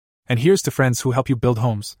emotion. And here's to friends who help you build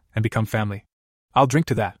homes and become family. I'll drink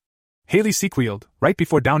to that. Haley sequeled, right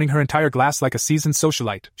before downing her entire glass like a seasoned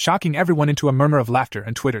socialite, shocking everyone into a murmur of laughter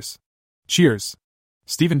and twitters. Cheers.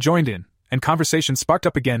 Stephen joined in, and conversation sparked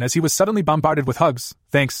up again as he was suddenly bombarded with hugs,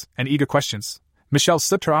 thanks, and eager questions. Michelle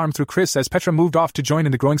slipped her arm through Chris as Petra moved off to join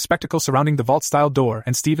in the growing spectacle surrounding the vault-style door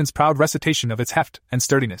and Stephen's proud recitation of its heft and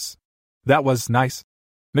sturdiness. That was nice.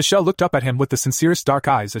 Michelle looked up at him with the sincerest dark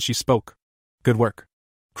eyes as she spoke. Good work.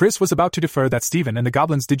 Chris was about to defer that Stephen and the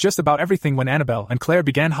goblins did just about everything when Annabelle and Claire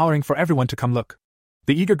began hollering for everyone to come look.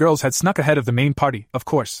 The eager girls had snuck ahead of the main party, of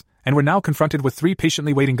course, and were now confronted with 3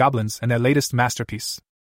 patiently waiting goblins and their latest masterpiece.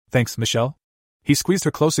 Thanks, Michelle. He squeezed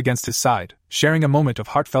her close against his side, sharing a moment of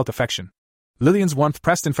heartfelt affection. Lillian's warmth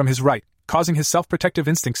pressed in from his right, causing his self-protective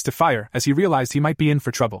instincts to fire as he realized he might be in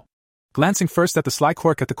for trouble. Glancing first at the sly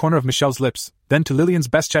cork at the corner of Michelle's lips, then to Lillian's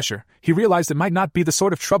best Cheshire, he realized it might not be the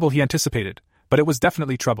sort of trouble he anticipated, but it was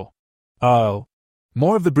definitely trouble. Oh.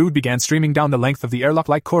 More of the brood began streaming down the length of the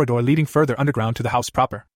airlock-like corridor leading further underground to the house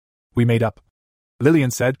proper. We made up,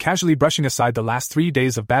 Lillian said, casually brushing aside the last 3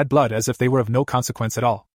 days of bad blood as if they were of no consequence at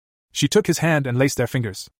all. She took his hand and laced their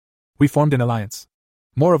fingers. We formed an alliance.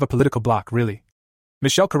 More of a political bloc, really.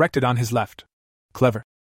 Michelle corrected on his left. Clever.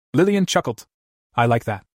 Lillian chuckled. I like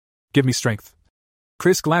that. Give me strength.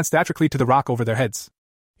 Chris glanced theatrically to the rock over their heads.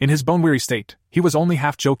 In his bone-weary state, he was only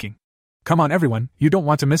half joking. Come on everyone, you don't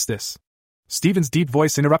want to miss this. Stephen's deep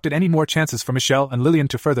voice interrupted any more chances for Michelle and Lillian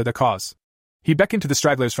to further their cause. He beckoned to the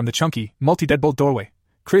stragglers from the chunky, multi-deadbolt doorway.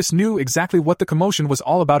 Chris knew exactly what the commotion was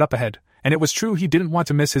all about up ahead, and it was true he didn't want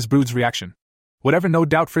to miss his brood's reaction. Whatever no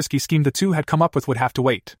doubt frisky scheme the two had come up with would have to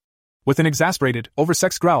wait. With an exasperated,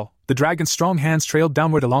 oversexed growl, the dragon's strong hands trailed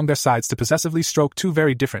downward along their sides to possessively stroke 2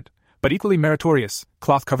 very different, but equally meritorious,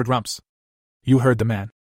 cloth-covered rumps. You heard the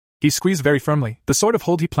man. He squeezed very firmly, the sort of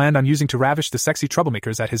hold he planned on using to ravish the sexy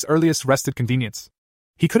troublemakers at his earliest rested convenience.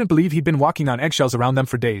 He couldn't believe he'd been walking on eggshells around them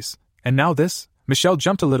for days, and now this? Michelle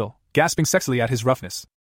jumped a little, gasping sexily at his roughness.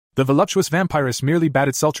 The voluptuous vampiress merely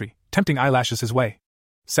batted sultry, tempting eyelashes his way.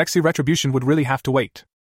 Sexy retribution would really have to wait.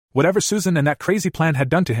 Whatever Susan and that crazy plan had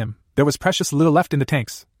done to him, there was precious little left in the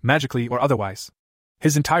tanks, magically or otherwise.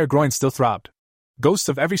 His entire groin still throbbed. Ghosts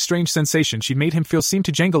of every strange sensation she made him feel seemed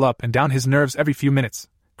to jangle up and down his nerves every few minutes.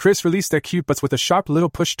 Chris released their cute butts with a sharp little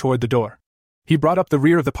push toward the door. He brought up the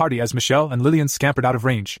rear of the party as Michelle and Lillian scampered out of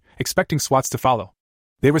range, expecting swats to follow.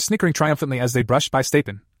 They were snickering triumphantly as they brushed by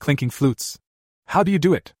Stapin, clinking flutes. How do you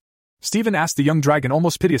do it? Stephen asked the young dragon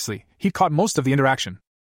almost piteously. He caught most of the interaction.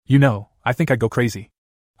 You know, I think I'd go crazy.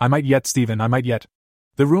 I might yet, Stephen, I might yet.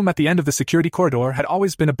 The room at the end of the security corridor had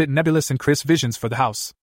always been a bit nebulous in Chris' visions for the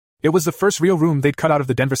house. It was the first real room they'd cut out of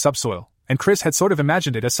the Denver subsoil, and Chris had sort of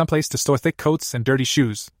imagined it as someplace to store thick coats and dirty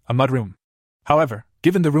shoes, a mudroom. However,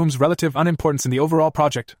 given the room's relative unimportance in the overall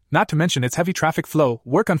project, not to mention its heavy traffic flow,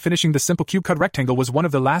 work on finishing the simple cube-cut rectangle was one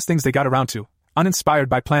of the last things they got around to. Uninspired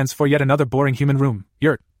by plans for yet another boring human room,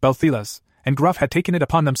 Yurt, Belthilas, and Gruff had taken it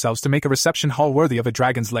upon themselves to make a reception hall worthy of a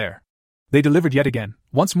dragon's lair. They delivered yet again,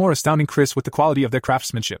 once more astounding Chris with the quality of their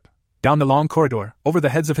craftsmanship. Down the long corridor, over the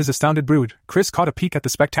heads of his astounded brood, Chris caught a peek at the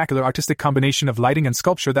spectacular artistic combination of lighting and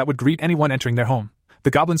sculpture that would greet anyone entering their home. The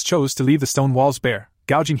goblins chose to leave the stone walls bare,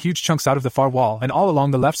 gouging huge chunks out of the far wall and all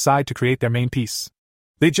along the left side to create their main piece.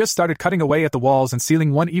 They just started cutting away at the walls and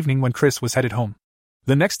ceiling one evening when Chris was headed home.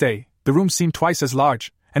 The next day, the room seemed twice as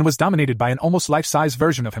large, and was dominated by an almost life-size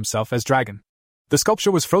version of himself as dragon. The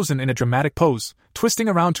sculpture was frozen in a dramatic pose, twisting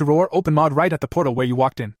around to roar open maud right at the portal where you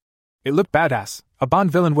walked in. It looked badass. A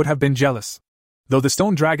Bond villain would have been jealous. Though the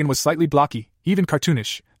stone dragon was slightly blocky, even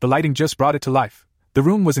cartoonish, the lighting just brought it to life. The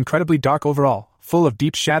room was incredibly dark overall, full of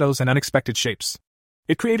deep shadows and unexpected shapes.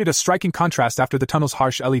 It created a striking contrast after the tunnel's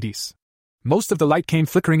harsh LEDs. Most of the light came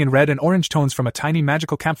flickering in red and orange tones from a tiny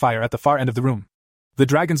magical campfire at the far end of the room. The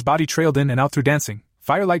dragon's body trailed in and out through dancing,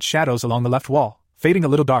 firelight shadows along the left wall, fading a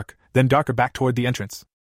little dark, then darker back toward the entrance.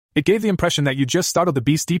 It gave the impression that you just startled the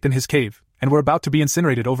beast deep in his cave, and were about to be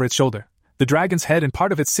incinerated over its shoulder. The dragon's head and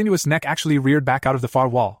part of its sinuous neck actually reared back out of the far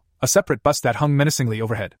wall, a separate bust that hung menacingly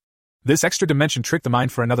overhead. This extra dimension tricked the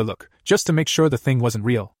mind for another look, just to make sure the thing wasn't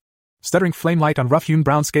real. Stuttering flame light on rough-hewn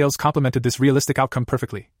brown scales complemented this realistic outcome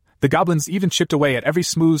perfectly. The goblins even chipped away at every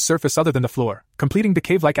smooth surface other than the floor, completing the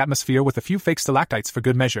cave-like atmosphere with a few fake stalactites for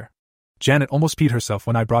good measure. Janet almost peed herself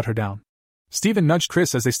when I brought her down. Stephen nudged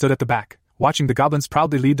Chris as they stood at the back, watching the goblins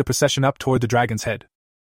proudly lead the procession up toward the dragon's head.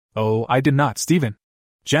 Oh, I did not, Stephen.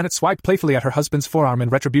 Janet swiped playfully at her husband's forearm in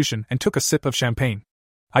retribution and took a sip of champagne.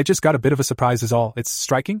 I just got a bit of a surprise is all. It's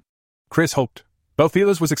striking? Chris hoped.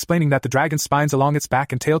 Belfilas was explaining that the dragon's spines along its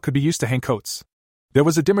back and tail could be used to hang coats. There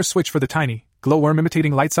was a dimmer switch for the tiny, glowworm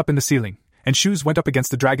imitating lights up in the ceiling, and shoes went up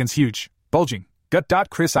against the dragon's huge, bulging gut.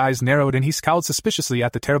 Chris' eyes narrowed and he scowled suspiciously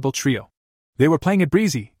at the terrible trio. They were playing it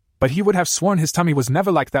breezy, but he would have sworn his tummy was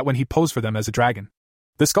never like that when he posed for them as a dragon.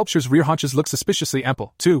 The sculpture's rear haunches looked suspiciously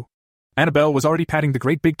ample, too. Annabelle was already patting the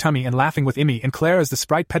great big tummy and laughing with Emmy and Claire as the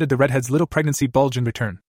sprite petted the redhead's little pregnancy bulge in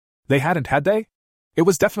return. They hadn't, had they? It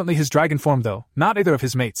was definitely his dragon form though, not either of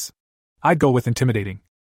his mates. I'd go with intimidating.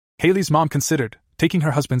 Haley's mom considered, taking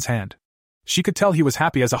her husband's hand. She could tell he was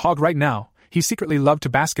happy as a hog right now. He secretly loved to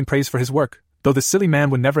bask in praise for his work, though the silly man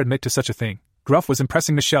would never admit to such a thing. Gruff was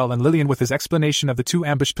impressing Michelle and Lillian with his explanation of the two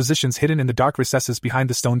ambush positions hidden in the dark recesses behind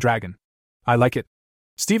the stone dragon. I like it.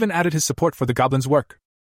 Stephen added his support for the goblin's work.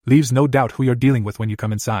 Leaves no doubt who you're dealing with when you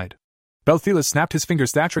come inside. Belfilas snapped his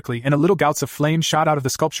fingers theatrically and a little gouts of flame shot out of the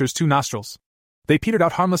sculpture's two nostrils. They petered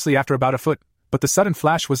out harmlessly after about a foot, but the sudden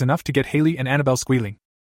flash was enough to get Haley and Annabelle squealing.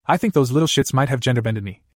 I think those little shits might have gender-bended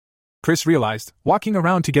me. Chris realized, walking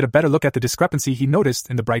around to get a better look at the discrepancy he noticed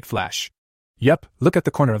in the bright flash. Yep, look at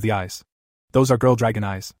the corner of the eyes. Those are girl dragon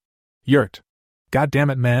eyes. Yurt. God damn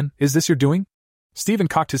it, man, is this your doing? Stephen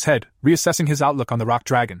cocked his head, reassessing his outlook on the rock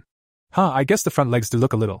dragon. I guess the front legs do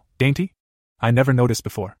look a little dainty? I never noticed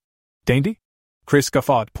before. Dainty? Chris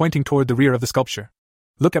guffawed, pointing toward the rear of the sculpture.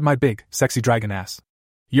 Look at my big, sexy dragon ass.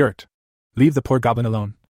 Yurt. Leave the poor goblin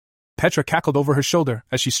alone. Petra cackled over her shoulder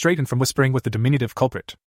as she straightened from whispering with the diminutive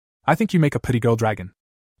culprit. I think you make a pretty girl dragon.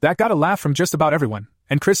 That got a laugh from just about everyone,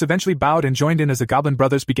 and Chris eventually bowed and joined in as the goblin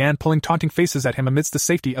brothers began pulling taunting faces at him amidst the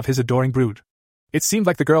safety of his adoring brood. It seemed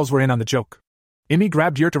like the girls were in on the joke. Emmy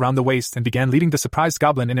grabbed Yurt around the waist and began leading the surprised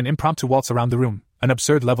goblin in an impromptu waltz around the room, an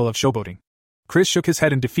absurd level of showboating. Chris shook his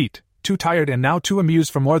head in defeat, too tired and now too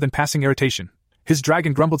amused for more than passing irritation. His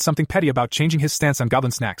dragon grumbled something petty about changing his stance on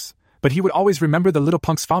goblin snacks, but he would always remember the little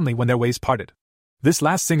punks fondly when their ways parted. This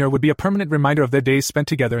last singer would be a permanent reminder of their days spent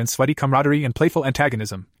together in sweaty camaraderie and playful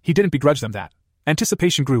antagonism. He didn't begrudge them that.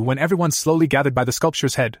 Anticipation grew when everyone slowly gathered by the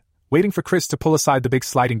sculpture's head, waiting for Chris to pull aside the big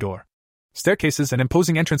sliding door. Staircases and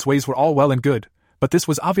imposing entranceways were all well and good, but this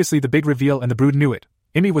was obviously the big reveal and the brood knew it.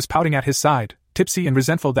 Emmy was pouting at his side, tipsy and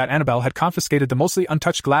resentful that Annabelle had confiscated the mostly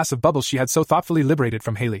untouched glass of bubbles she had so thoughtfully liberated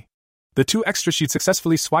from Haley. The 2 extras she'd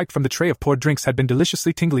successfully swiped from the tray of poured drinks had been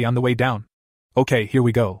deliciously tingly on the way down. Okay, here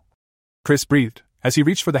we go. Chris breathed, as he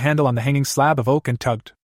reached for the handle on the hanging slab of oak and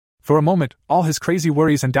tugged. For a moment, all his crazy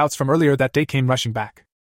worries and doubts from earlier that day came rushing back.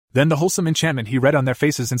 Then the wholesome enchantment he read on their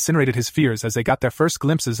faces incinerated his fears as they got their first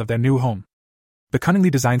glimpses of their new home. The cunningly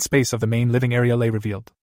designed space of the main living area lay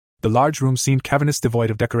revealed. The large room seemed cavernous,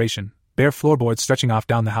 devoid of decoration, bare floorboards stretching off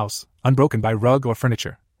down the house, unbroken by rug or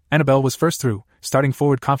furniture. Annabelle was first through, starting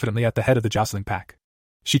forward confidently at the head of the jostling pack.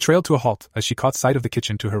 She trailed to a halt as she caught sight of the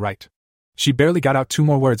kitchen to her right. She barely got out 2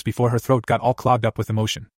 more words before her throat got all clogged up with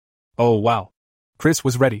emotion. Oh wow. Chris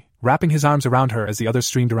was ready, wrapping his arms around her as the others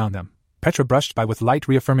streamed around them. Petra brushed by with light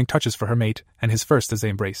reaffirming touches for her mate, and his first as they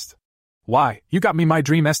embraced. Why, you got me my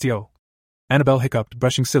dream STO. Annabelle hiccuped,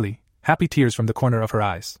 brushing silly, happy tears from the corner of her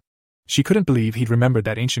eyes. She couldn't believe he'd remembered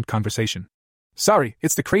that ancient conversation. Sorry,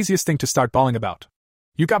 it's the craziest thing to start bawling about.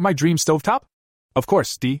 You got my dream stovetop? Of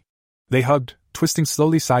course, D. They hugged, twisting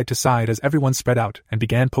slowly side to side as everyone spread out and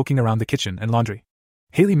began poking around the kitchen and laundry.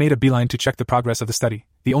 Haley made a beeline to check the progress of the study,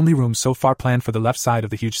 the only room so far planned for the left side of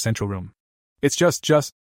the huge central room. It's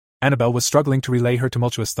just. Annabelle was struggling to relay her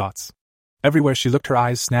tumultuous thoughts. Everywhere she looked her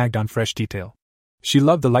eyes snagged on fresh detail. She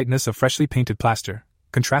loved the lightness of freshly painted plaster,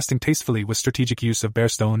 contrasting tastefully with strategic use of bare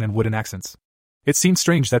stone and wooden accents. It seemed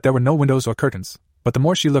strange that there were no windows or curtains, but the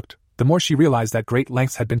more she looked, the more she realized that great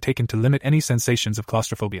lengths had been taken to limit any sensations of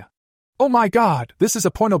claustrophobia. Oh my god, this is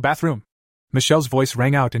a porno bathroom! Michelle's voice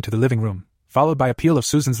rang out into the living room, followed by a peal of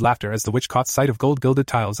Susan's laughter as the witch caught sight of gold-gilded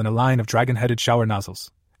tiles and a line of dragon-headed shower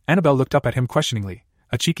nozzles. Annabelle looked up at him questioningly,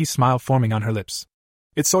 a cheeky smile forming on her lips.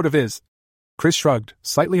 It sort of is. Chris shrugged,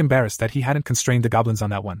 slightly embarrassed that he hadn't constrained the goblins on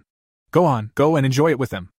that one. Go on, go and enjoy it with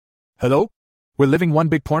them. Hello? We're living one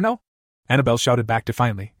big porno? Annabelle shouted back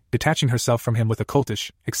defiantly, detaching herself from him with a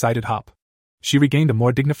coltish, excited hop. She regained a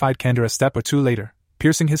more dignified candor a step or two later,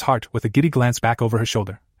 piercing his heart with a giddy glance back over her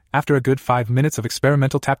shoulder. After a good 5 minutes of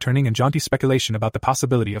experimental tap-turning and jaunty speculation about the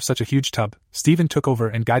possibility of such a huge tub, Stephen took over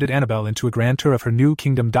and guided Annabelle into a grand tour of her new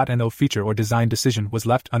Kingdom. No feature or design decision was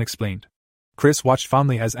left unexplained. Chris watched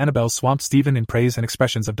fondly as Annabelle swamped Stephen in praise and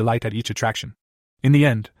expressions of delight at each attraction. In the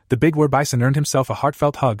end, the big bison earned himself a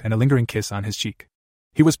heartfelt hug and a lingering kiss on his cheek.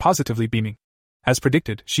 He was positively beaming. As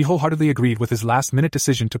predicted, she wholeheartedly agreed with his last-minute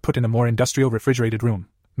decision to put in a more industrial refrigerated room.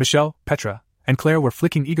 Michelle, Petra, and Claire were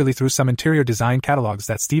flicking eagerly through some interior design catalogs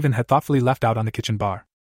that Stephen had thoughtfully left out on the kitchen bar.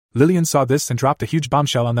 Lillian saw this and dropped a huge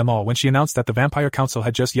bombshell on them all when she announced that the Vampire Council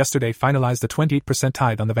had just yesterday finalized a 28%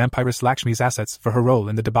 tithe on the vampiress Lakshmi's assets for her role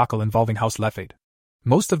in the debacle involving House Lefade.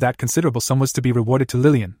 Most of that considerable sum was to be rewarded to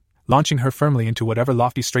Lillian, launching her firmly into whatever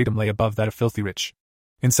lofty stratum lay above that of filthy rich.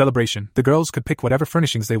 In celebration, the girls could pick whatever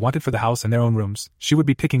furnishings they wanted for the house and their own rooms. She would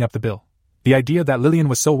be picking up the bill. The idea that Lillian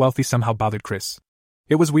was so wealthy somehow bothered Chris.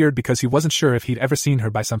 It was weird because he wasn't sure if he'd ever seen her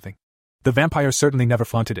buy something. The vampire certainly never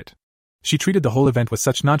flaunted it. She treated the whole event with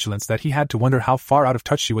such nonchalance that he had to wonder how far out of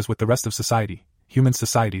touch she was with the rest of society, human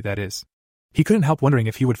society that is. He couldn't help wondering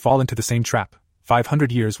if he would fall into the same trap.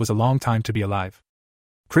 500 years was a long time to be alive.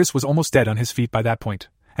 Chris was almost dead on his feet by that point,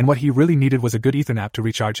 and what he really needed was a good ether nap to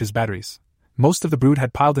recharge his batteries. Most of the brood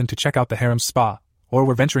had piled in to check out the harem's spa, or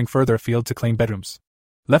were venturing further afield to claim bedrooms.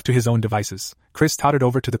 Left to his own devices, Chris tottered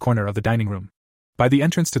over to the corner of the dining room. By the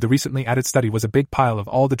entrance to the recently added study was a big pile of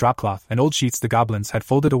all the dropcloth and old sheets the goblins had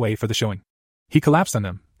folded away for the showing. He collapsed on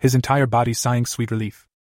them, his entire body sighing sweet relief.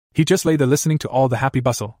 He just lay there listening to all the happy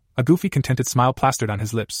bustle, a goofy contented smile plastered on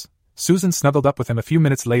his lips. Susan snuggled up with him a few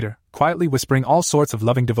minutes later, quietly whispering all sorts of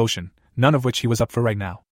loving devotion, none of which he was up for right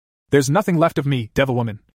now. There's nothing left of me, devil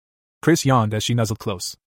woman. Chris yawned as she nuzzled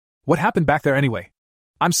close. What happened back there anyway?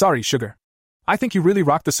 I'm sorry, sugar. I think you really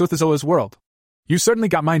rocked the Suthazoa's world. You certainly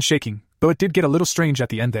got mine shaking, though it did get a little strange at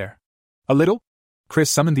the end there. A little? Chris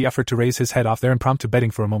summoned the effort to raise his head off their impromptu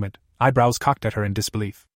bedding for a moment, eyebrows cocked at her in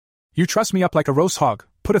disbelief. You trussed me up like a roast hog,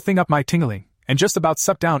 put a thing up my tingling, and just about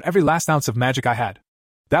sucked down every last ounce of magic I had.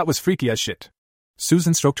 That was freaky as shit.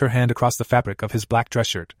 Susan stroked her hand across the fabric of his black dress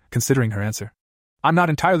shirt, considering her answer. I'm not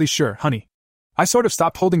entirely sure, honey. I sort of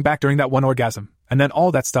stopped holding back during that one orgasm, and then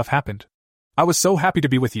all that stuff happened. I was so happy to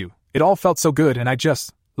be with you, it all felt so good and I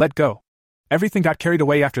just let go. Everything got carried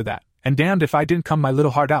away after that, and damned if I didn't come my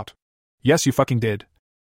little heart out. Yes, you fucking did.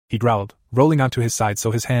 He growled, rolling onto his side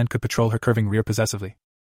so his hand could patrol her curving rear possessively.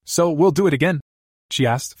 So, we'll do it again? She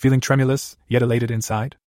asked, feeling tremulous, yet elated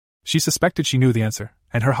inside. She suspected she knew the answer,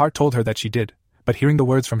 and her heart told her that she did, but hearing the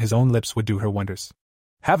words from his own lips would do her wonders.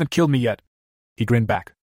 Haven't killed me yet. He grinned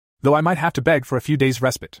back. Though I might have to beg for a few days'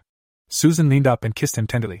 respite. Susan leaned up and kissed him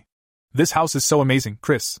tenderly. This house is so amazing,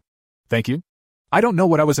 Chris. Thank you. I don't know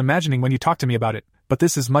what I was imagining when you talked to me about it, but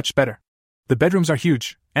this is much better. The bedrooms are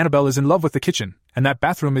huge, Annabelle is in love with the kitchen, and that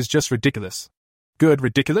bathroom is just ridiculous. Good,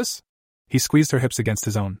 ridiculous? He squeezed her hips against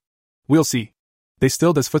his own. We'll see. They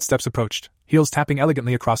stilled as footsteps approached, heels tapping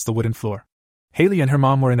elegantly across the wooden floor. Haley and her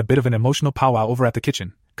mom were in a bit of an emotional powwow over at the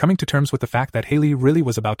kitchen, coming to terms with the fact that Haley really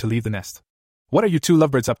was about to leave the nest. What are you two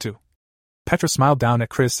lovebirds up to? Petra smiled down at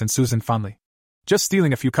Chris and Susan fondly. Just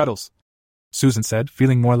stealing a few cuddles, Susan said,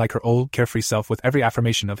 feeling more like her old, carefree self with every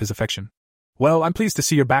affirmation of his affection. Well, I'm pleased to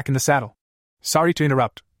see you're back in the saddle. Sorry to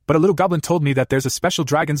interrupt, but a little goblin told me that there's a special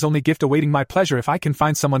dragon's-only gift awaiting my pleasure if I can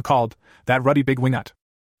find someone called that ruddy big wingnut.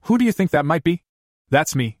 Who do you think that might be?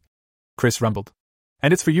 That's me, Chris rumbled.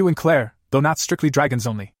 And it's for you and Claire, though not strictly dragons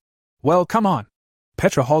only. Well, come on.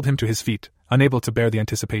 Petra hauled him to his feet, unable to bear the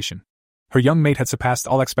anticipation. Her young mate had surpassed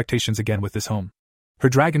all expectations again with this home. Her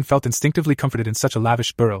dragon felt instinctively comforted in such a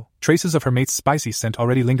lavish burrow, traces of her mate's spicy scent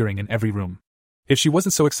already lingering in every room. If she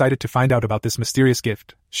wasn't so excited to find out about this mysterious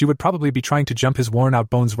gift, she would probably be trying to jump his worn-out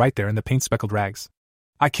bones right there in the paint-speckled rags.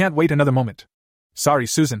 I can't wait another moment. Sorry,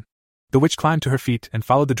 Susan. The witch climbed to her feet and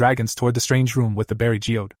followed the dragons toward the strange room with the berry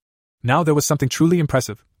geode. Now there was something truly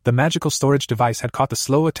impressive. The magical storage device had caught the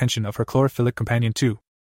slow attention of her chlorophyllic companion too.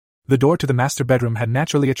 The door to the master bedroom had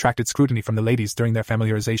naturally attracted scrutiny from the ladies during their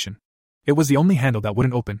familiarization. It was the only handle that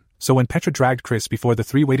wouldn't open, so when Petra dragged Chris before the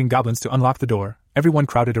three waiting goblins to unlock the door, everyone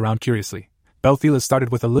crowded around curiously. Belthela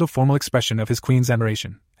started with a little formal expression of his queen's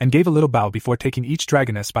admiration, and gave a little bow before taking each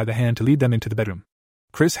dragoness by the hand to lead them into the bedroom.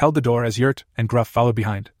 Chris held the door as Yurt and Gruff followed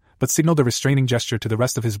behind, but signaled a restraining gesture to the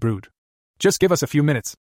rest of his brood. Just give us a few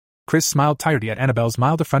minutes. Chris smiled tiredly at Annabelle's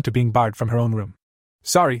mild affront to being barred from her own room.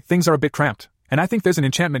 Sorry, things are a bit cramped, And I think there's an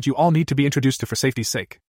enchantment you all need to be introduced to for safety's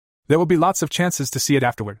sake. There will be lots of chances to see it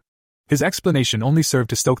afterward. His explanation only served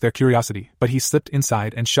to stoke their curiosity, but he slipped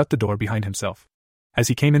inside and shut the door behind himself. As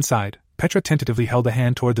he came inside, Petra tentatively held a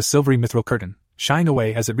hand toward the silvery mithril curtain, shying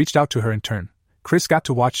away as it reached out to her in turn. Chris got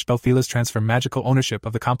to watch Belthila's transfer magical ownership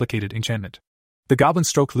of the complicated enchantment. The goblin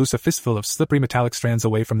stroked loose a fistful of slippery metallic strands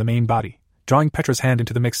away from the main body, drawing Petra's hand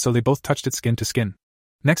into the mix so they both touched it skin to skin.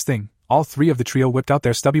 Next thing, all three of the trio whipped out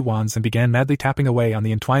their stubby wands and began madly tapping away on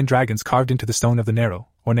the entwined dragons carved into the stone of the narrow,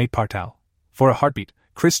 ornate portal. For a heartbeat,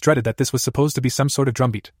 Chris dreaded that this was supposed to be some sort of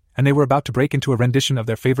drumbeat, and they were about to break into a rendition of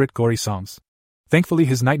their favorite gory songs. Thankfully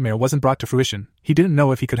his nightmare wasn't brought to fruition. He didn't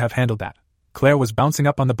know if he could have handled that. Claire was bouncing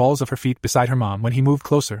up on the balls of her feet beside her mom when he moved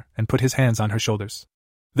closer and put his hands on her shoulders.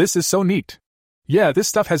 This is so neat. Yeah, this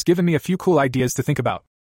stuff has given me a few cool ideas to think about.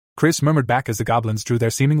 Chris murmured back as the goblins drew their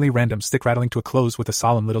seemingly random stick rattling to a close with a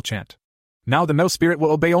solemn little chant. Now the metal spirit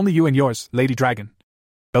will obey only you and yours, Lady Dragon.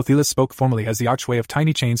 Belthila spoke formally as the archway of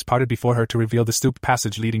tiny chains parted before her to reveal the stooped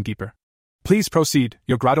passage leading deeper. Please proceed,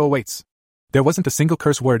 your grotto awaits. There wasn't a single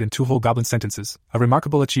curse word in two whole goblin sentences, a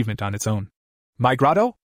remarkable achievement on its own. My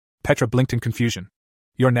grotto? Petra blinked in confusion.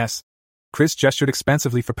 Your nest. Chris gestured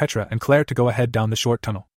expansively for Petra and Claire to go ahead down the short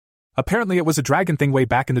tunnel. Apparently it was a dragon thing way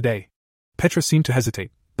back in the day. Petra seemed to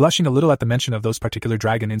hesitate, blushing a little at the mention of those particular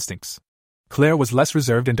dragon instincts. Claire was less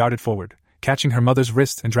reserved and darted forward, catching her mother's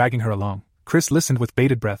wrist and dragging her along. Chris listened with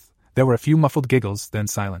bated breath. There were a few muffled giggles, then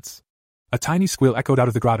silence. A tiny squeal echoed out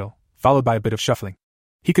of the grotto, followed by a bit of shuffling.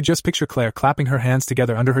 He could just picture Claire clapping her hands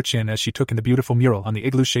together under her chin as she took in the beautiful mural on the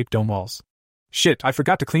igloo-shaped dome walls. Shit, I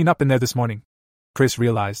forgot to clean up in there this morning, Chris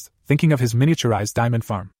realized, thinking of his miniaturized diamond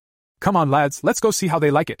farm. Come on lads, let's go see how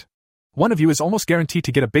they like it. One of you is almost guaranteed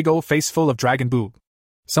to get a big old face full of dragon boob.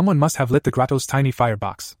 Someone must have lit the grotto's tiny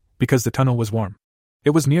firebox, because the tunnel was warm.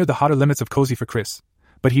 It was near the hotter limits of cozy for Chris,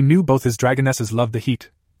 but he knew both his dragonesses loved the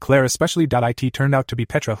heat. Claire especially. It turned out to be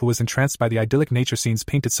Petra, who was entranced by the idyllic nature scenes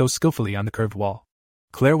painted so skillfully on the curved wall.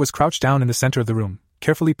 Claire was crouched down in the center of the room,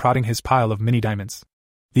 carefully prodding his pile of mini diamonds.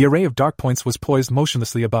 The array of dark points was poised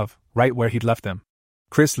motionlessly above, right where he'd left them.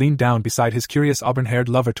 Chris leaned down beside his curious auburn-haired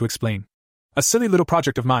lover to explain. A silly little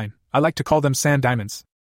project of mine, I like to call them sand diamonds.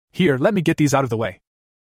 Here, let me get these out of the way.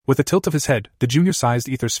 With a tilt of his head, the junior-sized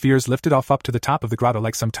ether spheres lifted off up to the top of the grotto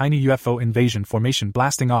like some tiny UFO invasion formation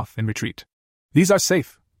blasting off in retreat. These are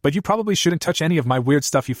safe, but you probably shouldn't touch any of my weird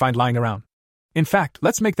stuff you find lying around. In fact,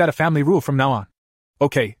 let's make that a family rule from now on.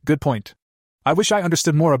 Okay, good point. I wish I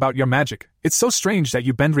understood more about your magic. It's so strange that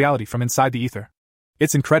you bend reality from inside the ether.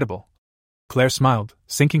 It's incredible. Claire smiled,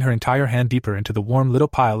 sinking her entire hand deeper into the warm little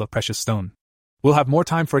pile of precious stone. We'll have more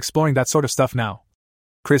time for exploring that sort of stuff now.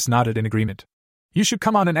 Chris nodded in agreement. You should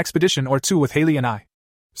come on an expedition or two with Haley and I.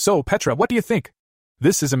 So, Petra, what do you think?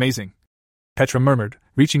 This is amazing. Petra murmured,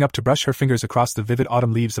 reaching up to brush her fingers across the vivid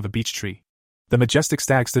autumn leaves of a beech tree. The majestic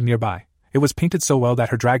stag stood nearby. It was painted so well that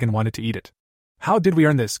her dragon wanted to eat it. How did we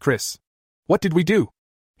earn this, Chris? What did we do?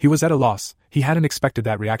 He was at a loss. He hadn't expected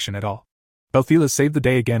that reaction at all. Belthila saved the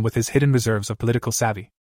day again with his hidden reserves of political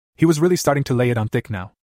savvy. He was really starting to lay it on thick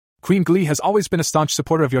now. Queen Glee has always been a staunch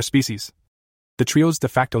supporter of your species, the trio's de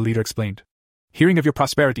facto leader explained. Hearing of your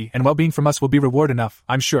prosperity and well-being from us will be reward enough,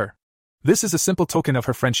 I'm sure. This is a simple token of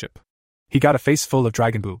her friendship. He got a face full of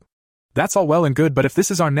dragon boob. That's all well and good, but if this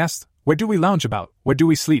is our nest, where do we lounge about? Where do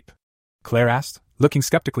we sleep? Claire asked, looking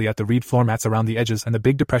skeptically at the reed floor mats around the edges and the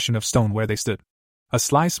big depression of stone where they stood. A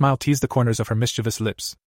sly smile teased the corners of her mischievous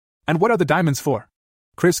lips. And what are the diamonds for?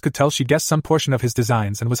 Chris could tell she guessed some portion of his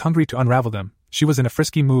designs and was hungry to unravel them. She was in a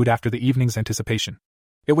frisky mood after the evening's anticipation.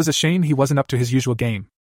 It was a shame he wasn't up to his usual game.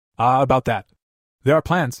 About that. There are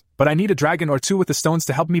plans, but I need a dragon or two with the stones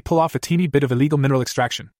to help me pull off a teeny bit of illegal mineral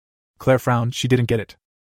extraction. Claire frowned. She didn't get it.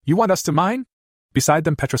 You want us to mine? Beside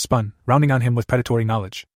them Petra spun, rounding on him with predatory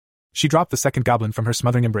knowledge. She dropped the second goblin from her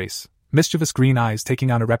smothering embrace, mischievous green eyes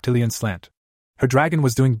taking on a reptilian slant. Her dragon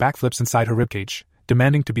was doing backflips inside her ribcage,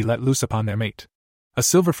 demanding to be let loose upon their mate. A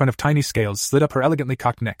silver front of tiny scales slid up her elegantly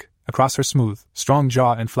cocked neck, across her smooth, strong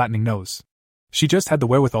jaw and flattening nose. She just had the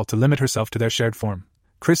wherewithal to limit herself to their shared form.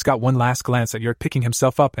 Chris got one last glance at Yurt picking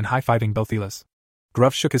himself up and high-fiving Belthila's.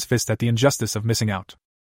 Gruff shook his fist at the injustice of missing out.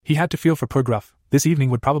 He had to feel for poor Gruff. This evening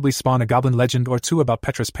would probably spawn a goblin legend or two about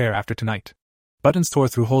Petra's pair after tonight. Buttons tore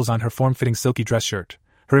through holes on her form-fitting silky dress shirt,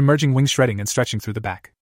 her emerging wings shredding and stretching through the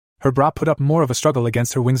back. Her bra put up more of a struggle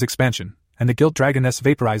against her wings' expansion, and the gilt dragoness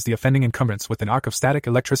vaporized the offending encumbrance with an arc of static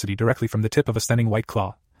electricity directly from the tip of a stunning white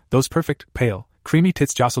claw. Those perfect, pale, creamy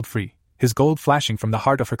tits jostled free, his gold flashing from the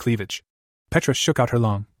heart of her cleavage. Petra shook out her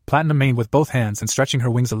long, platinum mane with both hands and stretching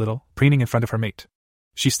her wings a little, preening in front of her mate.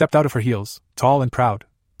 She stepped out of her heels, tall and proud,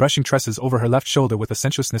 brushing tresses over her left shoulder with a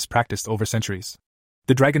sensuousness practiced over centuries.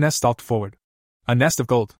 The dragoness stalked forward. A nest of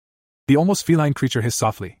gold. The almost feline creature hissed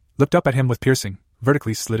softly, looked up at him with piercing,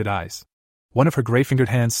 vertically slitted eyes. One of her gray-fingered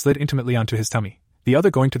hands slid intimately onto his tummy, the other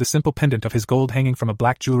going to the simple pendant of his gold hanging from a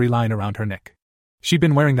black jewelry line around her neck. She'd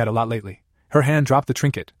been wearing that a lot lately. Her hand dropped the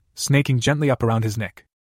trinket, snaking gently up around his neck.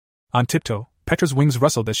 On tiptoe, Petra's wings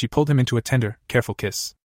rustled as she pulled him into a tender, careful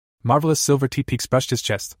kiss. Marvelous silver teeth peaks brushed his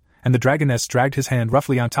chest, and the dragoness dragged his hand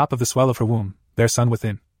roughly on top of the swell of her womb, their son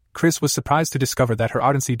within. Chris was surprised to discover that her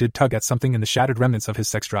ardency did tug at something in the shattered remnants of his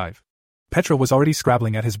sex drive. Petra was already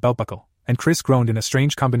scrabbling at his belt buckle, and Chris groaned in a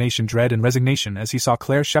strange combination dread and resignation as he saw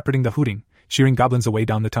Claire shepherding the hooting, shearing goblins away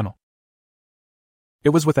down the tunnel. It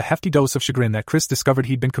was with a hefty dose of chagrin that Chris discovered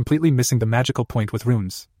he'd been completely missing the magical point with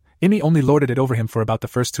runes. Imi only lorded it over him for about the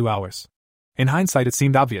first 2 hours. In hindsight it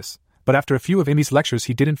seemed obvious, but after a few of Imi's lectures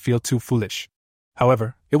he didn't feel too foolish.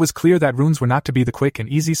 However, it was clear that runes were not to be the quick and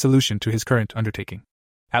easy solution to his current undertaking.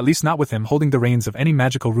 At least not with him holding the reins of any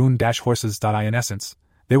magical rune-horses. In essence,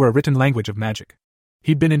 they were a written language of magic.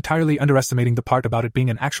 He'd been entirely underestimating the part about it being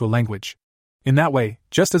an actual language. In that way,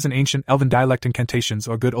 just as in ancient Elven dialect incantations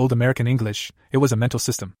or good old American English, it was a mental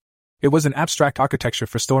system. It was an abstract architecture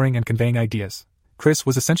for storing and conveying ideas. Chris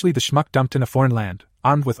was essentially the schmuck dumped in a foreign land,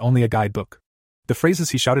 armed with only a guidebook. The phrases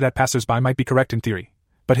he shouted at passers-by might be correct in theory,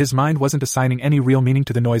 but his mind wasn't assigning any real meaning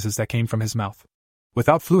to the noises that came from his mouth.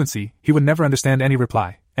 Without fluency, he would never understand any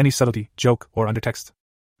reply, any subtlety, joke, or undertext.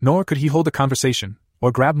 Nor could he hold a conversation,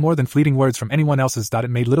 or grab more than fleeting words from anyone else's. It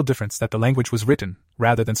made little difference that the language was written,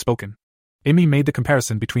 rather than spoken. Imi made the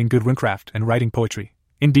comparison between good runecraft and writing poetry.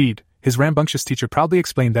 Indeed, his rambunctious teacher proudly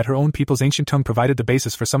explained that her own people's ancient tongue provided the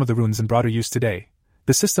basis for some of the runes in broader use today.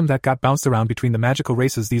 The system that got bounced around between the magical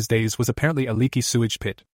races these days was apparently a leaky sewage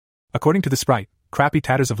pit. According to the sprite, crappy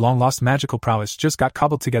tatters of long-lost magical prowess just got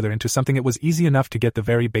cobbled together into something it was easy enough to get the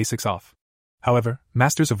very basics off. However,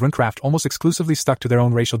 masters of runecraft almost exclusively stuck to their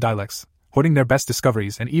own racial dialects, hoarding their best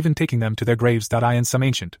discoveries and even taking them to their graves. In some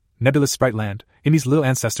ancient, nebulous sprite land, Imi's little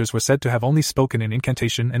ancestors were said to have only spoken in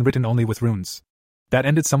incantation and written only with runes. That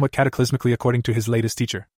ended somewhat cataclysmically according to his latest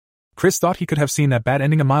teacher. Chris thought he could have seen that bad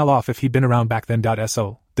ending a mile off if he'd been around back then.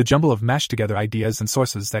 So, the jumble of mashed-together ideas and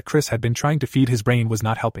sources that Chris had been trying to feed his brain was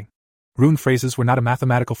not helping. Rune phrases were not a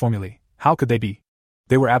mathematical formulae. How could they be?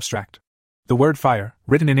 They were abstract. The word fire,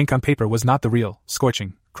 written in ink on paper, was not the real,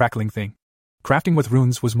 scorching, crackling thing. Crafting with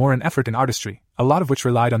runes was more an effort in artistry, a lot of which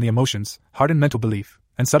relied on the emotions, hardened mental belief,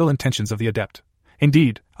 and subtle intentions of the adept.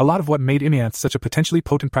 Indeed, a lot of what made Imianth such a potentially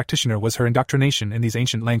potent practitioner was her indoctrination in these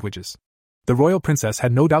ancient languages. The royal princess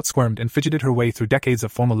had no doubt squirmed and fidgeted her way through decades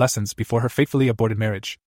of formal lessons before her fatefully aborted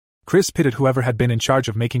marriage. Chris pitied whoever had been in charge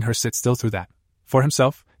of making her sit still through that. For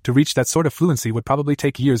himself, to reach that sort of fluency would probably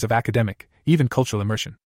take years of academic, even cultural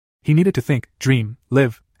immersion. He needed to think, dream,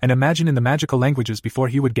 live, and imagine in the magical languages before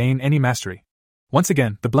he would gain any mastery. Once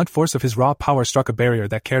again, the blunt force of his raw power struck a barrier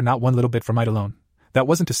that cared not one little bit for might alone. That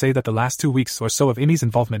wasn't to say that the last 2 weeks or so of Imi's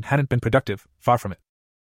involvement hadn't been productive, far from it.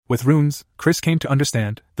 With runes, Chris came to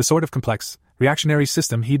understand the sort of complex, reactionary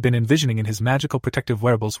system he'd been envisioning in his magical protective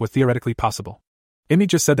wearables were theoretically possible. Imi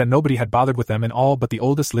just said that nobody had bothered with them in all but the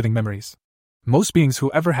oldest living memories. Most beings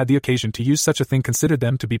who ever had the occasion to use such a thing considered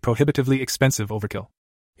them to be prohibitively expensive overkill.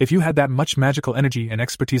 If you had that much magical energy and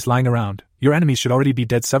expertise lying around, your enemies should already be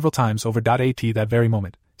dead several times over. At that very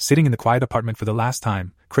moment, sitting in the quiet apartment for the last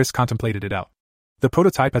time, Chris contemplated it out. The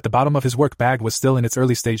prototype at the bottom of his work bag was still in its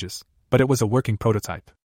early stages, but it was a working prototype.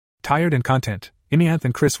 Tired and content, Imianth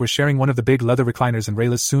and Chris were sharing one of the big leather recliners in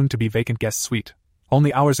Rayla's soon-to-be vacant guest suite.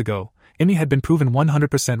 Only hours ago, Imi had been proven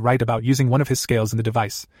 100% right about using one of his scales in the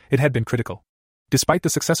device. It had been critical. Despite the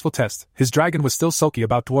successful test, his dragon was still sulky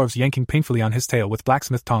about dwarves yanking painfully on his tail with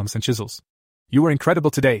blacksmith tongs and chisels. "You were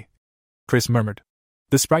incredible today," Chris murmured.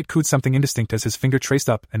 The sprite cooed something indistinct as his finger traced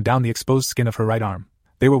up and down the exposed skin of her right arm.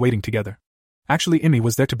 They were waiting together. Actually, Imi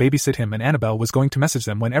was there to babysit him and Annabelle was going to message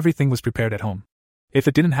them when everything was prepared at home. If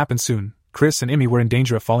it didn't happen soon, Chris and Imi were in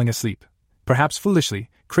danger of falling asleep. Perhaps foolishly,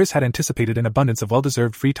 Chris had anticipated an abundance of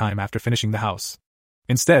well-deserved free time after finishing the house.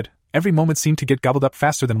 Instead, every moment seemed to get gobbled up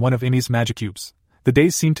faster than one of Imi's magic cubes. The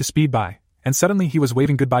days seemed to speed by, and suddenly he was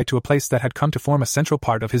waving goodbye to a place that had come to form a central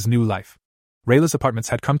part of his new life. Rayla's apartments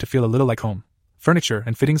had come to feel a little like home. Furniture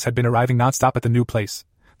and fittings had been arriving non-stop at the new place,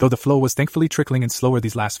 though the flow was thankfully trickling in slower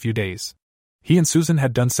these last few days. He and Susan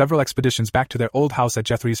had done several expeditions back to their old house at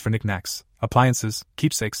Jethry's for knickknacks, appliances,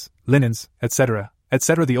 keepsakes, linens, etc.,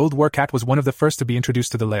 etc. The old work-cat was one of the first to be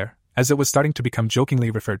introduced to the lair, as it was starting to become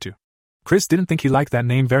jokingly referred to. Chris didn't think he liked that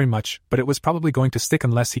name very much, but it was probably going to stick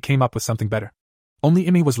unless he came up with something better. Only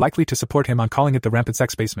Imi was likely to support him on calling it the Rampant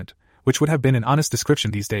Sex Basement, which would have been an honest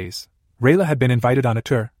description these days. Rayla had been invited on a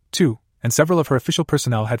tour, too, and several of her official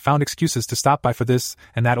personnel had found excuses to stop by for this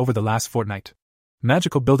and that over the last fortnight.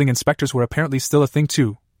 Magical building inspectors were apparently still a thing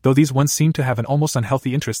too, though these ones seemed to have an almost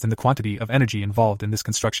unhealthy interest in the quantity of energy involved in this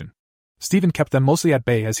construction. Stephen kept them mostly at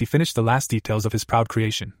bay as he finished the last details of his proud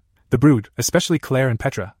creation. The brood, especially Claire and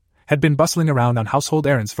Petra, had been bustling around on household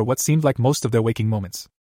errands for what seemed like most of their waking moments.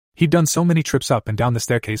 He'd done so many trips up and down the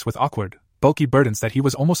staircase with awkward, bulky burdens that he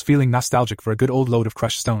was almost feeling nostalgic for a good old load of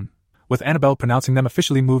crushed stone. With Annabelle pronouncing them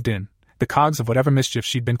officially moved in, the cogs of whatever mischief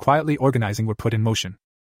she'd been quietly organizing were put in motion.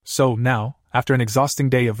 So, now, after an exhausting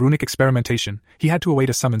day of runic experimentation, he had to await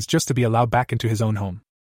a summons just to be allowed back into his own home.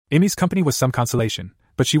 Amy's company was some consolation,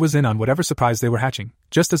 but she was in on whatever surprise they were hatching,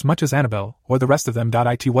 just as much as Annabelle, or the rest of them.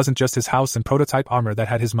 It wasn't just his house and prototype armor that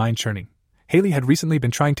had his mind churning. Haley had recently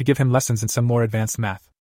been trying to give him lessons in some more advanced math.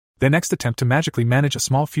 Their next attempt to magically manage a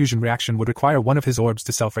small fusion reaction would require one of his orbs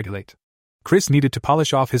to self-regulate. Chris needed to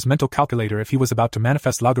polish off his mental calculator if he was about to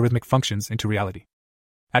manifest logarithmic functions into reality.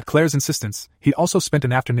 At Claire's insistence, he'd also spent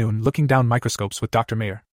an afternoon looking down microscopes with Dr.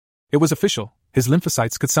 Mayer. It was official, his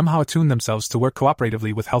lymphocytes could somehow attune themselves to work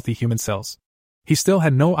cooperatively with healthy human cells. He still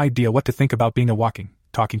had no idea what to think about being a walking,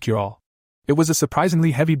 talking cure-all. It was a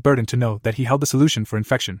surprisingly heavy burden to know that he held the solution for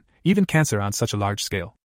infection, even cancer on such a large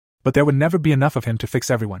scale. But there would never be enough of him to fix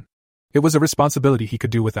everyone. It was a responsibility he could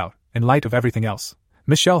do without, in light of everything else.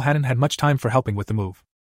 Michelle hadn't had much time for helping with the move.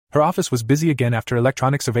 Her office was busy again after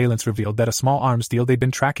electronic surveillance revealed that a small arms deal they'd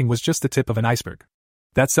been tracking was just the tip of an iceberg.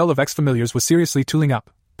 That cell of ex-familiars was seriously tooling up,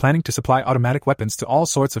 planning to supply automatic weapons to all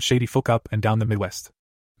sorts of shady folk up and down the Midwest.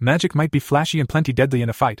 Magic might be flashy and plenty deadly in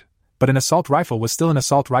a fight, but an assault rifle was still an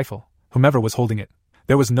assault rifle, whomever was holding it.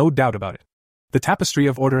 There was no doubt about it. The tapestry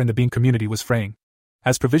of order in the Bean community was fraying.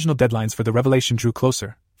 As provisional deadlines for the revelation drew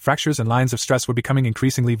closer, fractures and lines of stress were becoming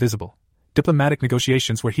increasingly visible. Diplomatic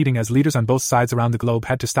negotiations were heating as leaders on both sides around the globe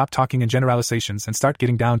had to stop talking in generalizations and start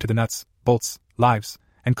getting down to the nuts, bolts, lives,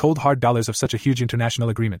 and cold hard dollars of such a huge international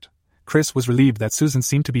agreement. Chris was relieved that Susan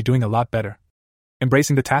seemed to be doing a lot better,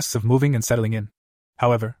 embracing the tasks of moving and settling in.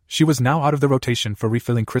 However, she was now out of the rotation for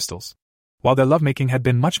refilling crystals. While their lovemaking had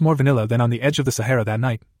been much more vanilla than on the edge of the Sahara that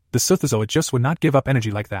night, the Suthazoid just would not give up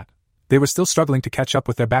energy like that. They were still struggling to catch up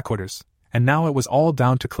with their backorders, and now it was all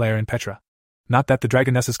down to Claire and Petra. Not that the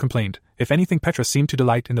Dragonesses complained. If anything, Petra seemed to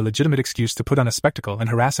delight in the legitimate excuse to put on a spectacle and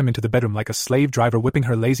harass him into the bedroom like a slave driver whipping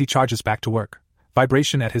her lazy charges back to work.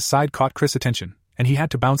 Vibration at his side caught Chris' attention, and he had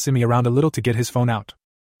to bounce Amy around a little to get his phone out.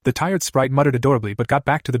 The tired sprite muttered adorably but got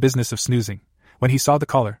back to the business of snoozing. When he saw the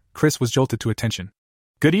caller, Chris was jolted to attention.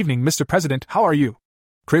 "Good evening, Mr. President, how are you?"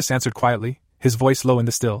 Chris answered quietly, his voice low in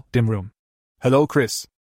the still, dim room. "Hello, Chris.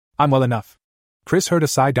 I'm well enough." Chris heard a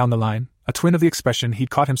sigh down the line, a twin of the expression he'd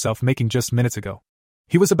caught himself making just minutes ago.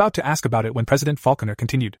 He was about to ask about it when President Falconer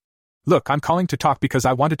continued. "Look, I'm calling to talk because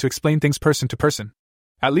I wanted to explain things person to person.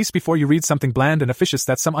 At least before you read something bland and officious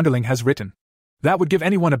that some underling has written. That would give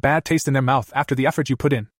anyone a bad taste in their mouth after the effort you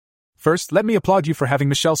put in. First, let me applaud you for having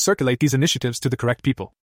Michelle circulate these initiatives to the correct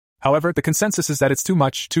people. However, the consensus is that it's too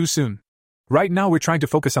much, too soon. Right now we're trying to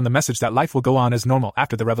focus on the message that life will go on as normal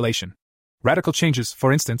after the revelation. Radical changes,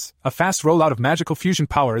 for instance, a fast rollout of magical fusion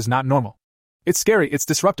power is not normal. It's scary, it's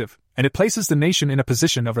disruptive, and it places the nation in a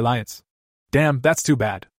position of reliance. Damn, that's too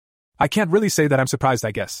bad. I can't really say that I'm surprised,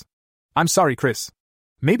 I guess. I'm sorry, Chris.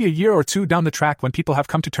 Maybe a year or two down the track when people have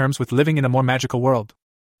come to terms with living in a more magical world.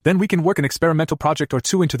 Then we can work an experimental project or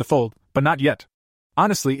two into the fold, but not yet.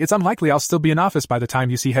 Honestly, it's unlikely I'll still be in office by the time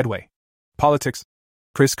you see headway. Politics."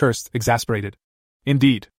 Chris cursed, exasperated.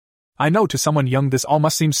 "Indeed. I know to someone young this all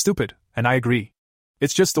must seem stupid, and I agree.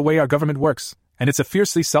 It's just the way our government works, and it's a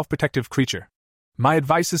fiercely self-protective creature. My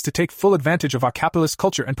advice is to take full advantage of our capitalist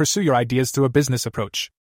culture and pursue your ideas through a business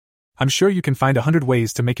approach. I'm sure you can find 100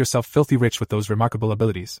 ways to make yourself filthy rich with those remarkable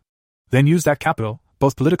abilities. Then use that capital,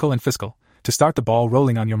 both political and fiscal, to start the ball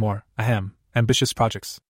rolling on your more, ambitious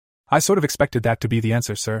projects." "I sort of expected that to be the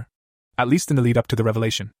answer, sir. At least in the lead up to the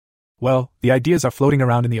revelation. Well, the ideas are floating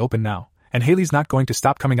around in the open now, and Haley's not going to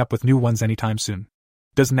stop coming up with new ones anytime soon.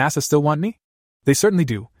 Does NASA still want me? They certainly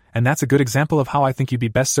do, and that's a good example of how I think you'd be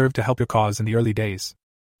best served to help your cause in the early days.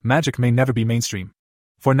 Magic may never be mainstream.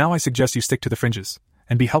 For now I suggest you stick to the fringes,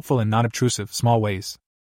 and be helpful in non-obtrusive, small ways.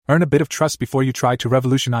 Earn a bit of trust before you try to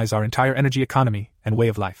revolutionize our entire energy economy and way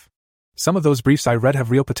of life. Some of those briefs I read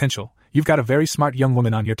have real potential. You've got a very smart young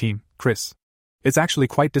woman on your team, Chris. It's actually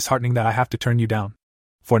quite disheartening that I have to turn you down.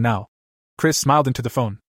 For now." Chris smiled into the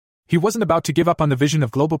phone. He wasn't about to give up on the vision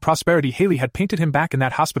of global prosperity Haley had painted him back in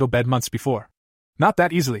that hospital bed months before. Not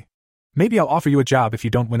that easily. "Maybe I'll offer you a job if you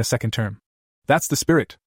don't win a second term." "That's the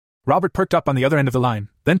spirit." Robert perked up on the other end of the line,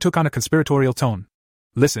 then took on a conspiratorial tone.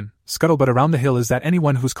 Listen, scuttlebutt around the hill is that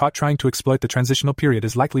anyone who's caught trying to exploit the transitional period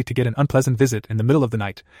is likely to get an unpleasant visit in the middle of the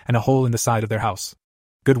night and a hole in the side of their house.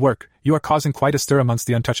 Good work, you are causing quite a stir amongst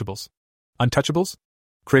the untouchables. Untouchables?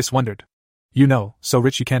 Chris wondered. You know, so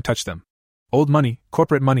rich you can't touch them. Old money,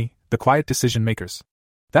 corporate money, the quiet decision makers.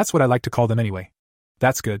 That's what I like to call them anyway.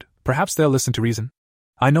 That's good, perhaps they'll listen to reason.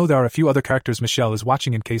 I know there are a few other characters Michelle is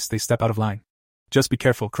watching in case they step out of line. Just be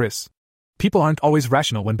careful, Chris. People aren't always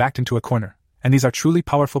rational when backed into a corner, and these are truly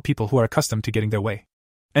powerful people who are accustomed to getting their way.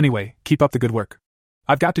 Anyway, keep up the good work.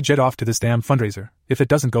 I've got to jet off to this damn fundraiser. If it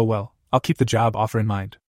doesn't go well, I'll keep the job offer in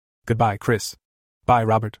mind. Goodbye, Chris. Bye,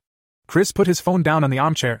 Robert. Chris put his phone down on the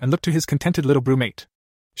armchair and looked to his contented little brewmate.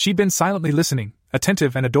 She'd been silently listening,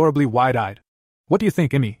 attentive and adorably wide-eyed. What do you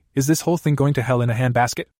think, Emmy? Is this whole thing going to hell in a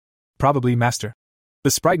handbasket? Probably, Master.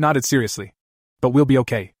 The sprite nodded seriously. But we'll be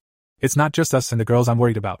okay. It's not just us and the girls I'm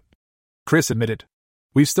worried about. Chris admitted.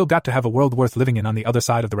 We've still got to have a world worth living in on the other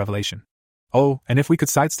side of the revelation. Oh, and if we could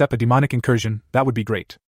sidestep a demonic incursion, that would be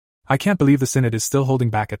great. I can't believe the Synod is still holding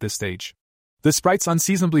back at this stage. The sprite's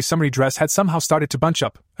unseasonably summery dress had somehow started to bunch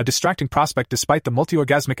up, a distracting prospect despite the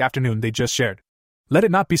multi-orgasmic afternoon they'd just shared. Let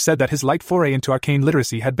it not be said that his light foray into arcane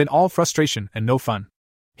literacy had been all frustration and no fun.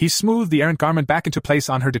 He smoothed the errant garment back into place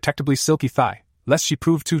on her detectably silky thigh, lest she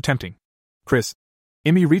prove too tempting. Chris.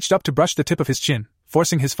 Emmy reached up to brush the tip of his chin,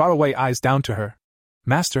 forcing his faraway eyes down to her.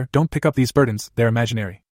 Master, don't pick up these burdens, they're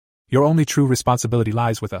imaginary. Your only true responsibility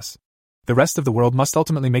lies with us. The rest of the world must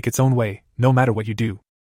ultimately make its own way, no matter what you do.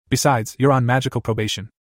 Besides, you're on magical probation.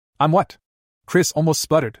 On what? Chris almost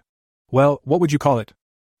spluttered. Well, what would you call it?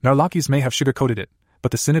 Narlakis may have sugar-coated it,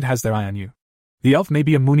 but the Synod has their eye on you. The elf may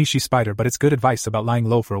be a moony she-spider, but it's good advice about lying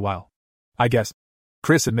low for a while. I guess.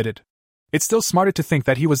 Chris admitted. It still smarted to think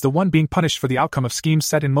that he was the one being punished for the outcome of schemes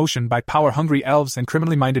set in motion by power-hungry elves and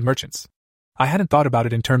criminally-minded merchants. I hadn't thought about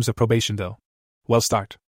it in terms of probation, though. Well,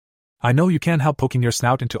 start. I know you can't help poking your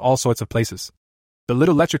snout into all sorts of places. The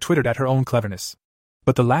little lecher twittered at her own cleverness.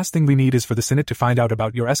 But the last thing we need is for the Synod to find out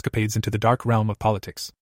about your escapades into the dark realm of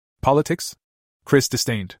politics. Politics? Chris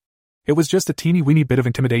disdained. It was just a teeny-weeny bit of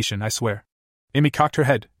intimidation, I swear. Emmy cocked her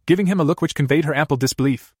head, giving him a look which conveyed her ample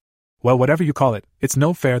disbelief. Well, whatever you call it, it's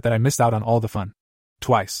no fair that I missed out on all the fun.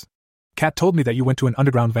 Twice. Kat told me that you went to an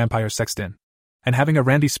underground vampire sex den. And having a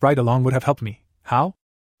randy sprite along would have helped me. How?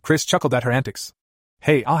 Chris chuckled at her antics.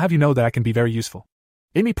 Hey, I'll have you know that I can be very useful.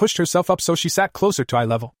 Emmy pushed herself up so she sat closer to eye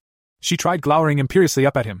level. She tried glowering imperiously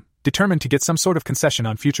up at him, determined to get some sort of concession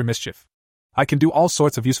on future mischief. I can do all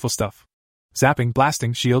sorts of useful stuff. Zapping,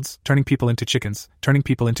 blasting, shields, turning people into chickens, turning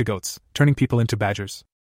people into goats, turning people into badgers.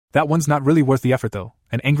 That one's not really worth the effort though,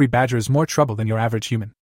 an angry badger is more trouble than your average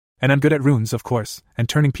human. And I'm good at runes, of course, and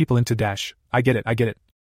turning people into dash. I get it.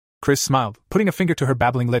 Chris smiled, putting a finger to her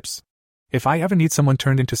babbling lips. If I ever need someone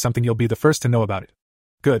turned into something, you'll be the first to know about it.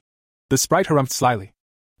 Good. The sprite harumphed slyly.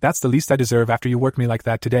 That's the least I deserve after you worked me like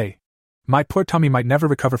that today. My poor tummy might never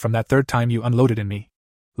recover from that third time you unloaded in me.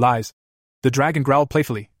 Lies. The dragon growled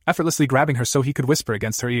playfully, effortlessly grabbing her so he could whisper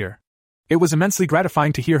against her ear. It was immensely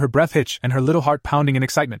gratifying to hear her breath hitch and her little heart pounding in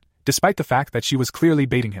excitement, despite the fact that she was clearly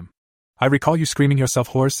baiting him. I recall you screaming yourself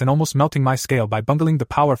hoarse and almost melting my scale by bungling the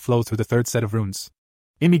power flow through the third set of runes.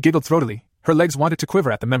 Emmy giggled throatily, her legs wanted to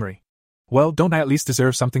quiver at the memory. Well, don't I at least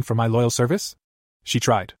deserve something for my loyal service? She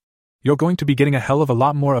tried. You're going to be getting a hell of a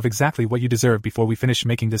lot more of exactly what you deserve before we finish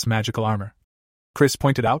making this magical armor. Chris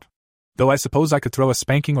pointed out. Though I suppose I could throw a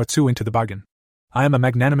spanking or two into the bargain. I am a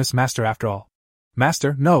magnanimous master after all.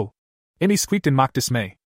 Master, no. Emmy squeaked in mock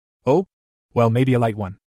dismay. Oh? Well, maybe a light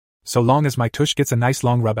one. So long as my tush gets a nice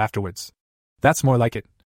long rub afterwards. That's more like it.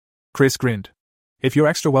 Chris grinned. If you're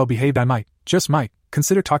extra well behaved, I might, just might,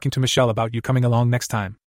 consider talking to Michelle about you coming along next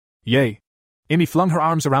time. Yay. Emmy flung her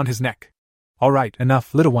arms around his neck. All right,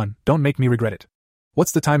 enough, little one, don't make me regret it.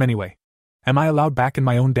 What's the time anyway? Am I allowed back in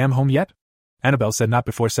my own damn home yet? Annabelle said not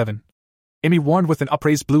before 7. Emmy warned with an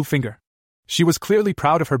upraised blue finger. She was clearly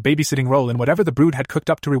proud of her babysitting role in whatever the brood had cooked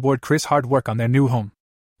up to reward Chris' hard work on their new home.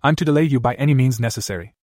 I'm to delay you by any means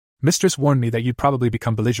necessary. Mistress warned me that you'd probably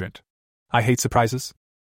become belligerent. I hate surprises.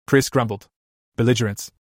 Chris grumbled.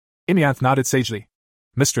 Belligerence. Emmy nodded sagely.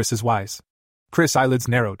 Mistress is wise. Chris' eyelids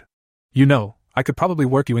narrowed. You know, I could probably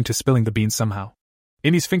work you into spilling the beans somehow.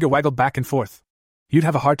 Emmy's finger waggled back and forth. You'd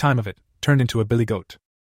have a hard time of it, turned into a billy goat.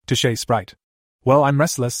 Touché, sprite. Well, I'm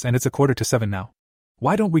restless and it's 6:45 now.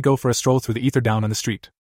 Why don't we go for a stroll through the ether down on the street?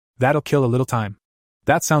 That'll kill a little time.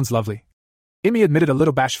 That sounds lovely. Emmy admitted a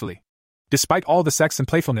little bashfully. Despite all the sex and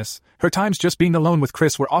playfulness, her times just being alone with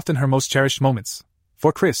Chris were often her most cherished moments.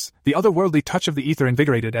 For Chris, the otherworldly touch of the ether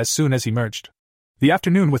invigorated as soon as he merged. The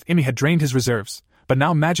afternoon with Emmy had drained his reserves, but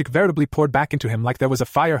now magic veritably poured back into him like there was a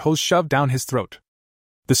fire hose shoved down his throat.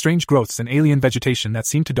 The strange growths and alien vegetation that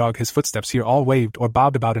seemed to dog his footsteps here all waved or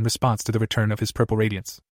bobbed about in response to the return of his purple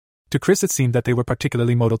radiance. To Chris it seemed that they were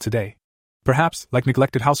particularly mottled today. Perhaps, like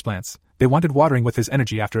neglected houseplants, they wanted watering with his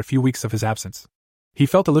energy after a few weeks of his absence. He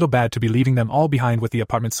felt a little bad to be leaving them all behind with the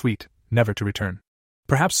apartment suite, never to return.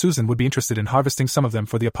 Perhaps Susan would be interested in harvesting some of them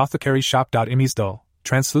for the apothecary's shop. Emmy's dull,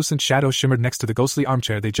 translucent shadow shimmered next to the ghostly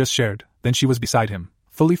armchair they just shared, then she was beside him,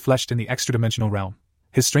 fully fleshed in the extra-dimensional realm.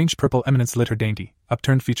 His strange purple eminence lit her dainty,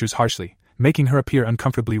 upturned features harshly, making her appear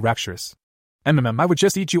uncomfortably rapturous. I would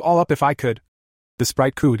just eat you all up if I could. The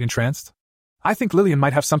sprite cooed, entranced. I think Lillian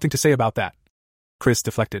might have something to say about that. Chris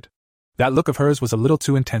deflected. That look of hers was a little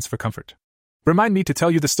too intense for comfort. Remind me to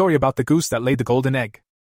tell you the story about the goose that laid the golden egg.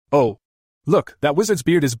 Oh. Look, that wizard's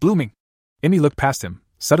beard is blooming. Emmy looked past him,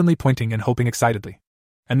 suddenly pointing and hoping excitedly.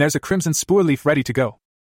 And there's a crimson spoor leaf ready to go.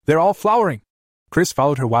 They're all flowering. Chris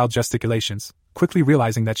followed her wild gesticulations, quickly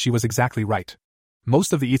realizing that she was exactly right.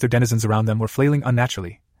 Most of the ether denizens around them were flailing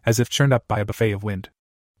unnaturally, as if churned up by a buffet of wind.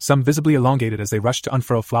 Some visibly elongated as they rushed to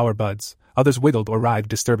unfurl flower buds, others wiggled or writhed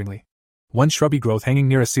disturbingly. One shrubby growth hanging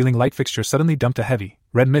near a ceiling light fixture suddenly dumped a heavy,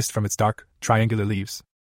 red mist from its dark, triangular leaves.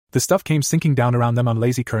 The stuff came sinking down around them on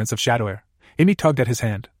lazy currents of shadow air. Emmy tugged at his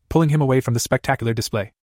hand, pulling him away from the spectacular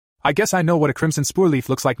display. I guess I know what a crimson spoor leaf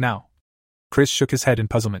looks like now. Chris shook his head in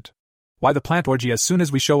puzzlement. Why the plant orgy as soon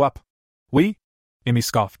as we show up? We? Emmy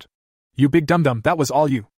scoffed. You big dum-dum, that was all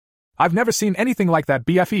you. I've never seen anything like that,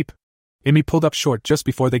 BFEP. Emmy pulled up short just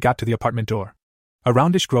before they got to the apartment door. A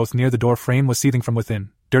roundish growth near the door frame was seething from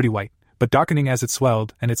within, dirty white, but darkening as it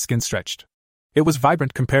swelled and its skin stretched. It was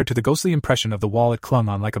vibrant compared to the ghostly impression of the wall it clung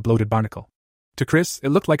on like a bloated barnacle. To Chris, it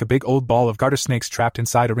looked like a big old ball of garter snakes trapped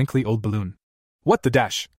inside a wrinkly old balloon. What the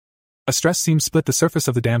dash? A stress seam split the surface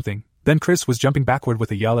of the damn thing, then Chris was jumping backward with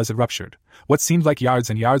a yell as it ruptured. What seemed like yards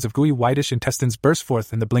and yards of gooey whitish intestines burst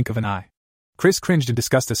forth in the blink of an eye. Chris cringed in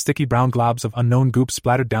disgust as sticky brown globs of unknown goop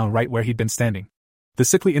splattered down right where he'd been standing. The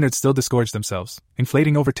sickly innards still disgorged themselves,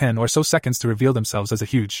 inflating over 10 or so seconds to reveal themselves as a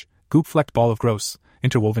huge, goop-flecked ball of gross,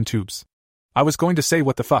 interwoven tubes. I was going to say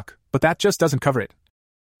what the fuck, but that just doesn't cover it.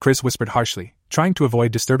 Chris whispered harshly, trying to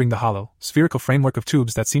avoid disturbing the hollow, spherical framework of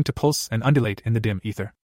tubes that seemed to pulse and undulate in the dim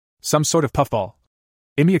ether. Some sort of puffball.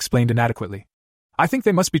 Emmy explained inadequately. I think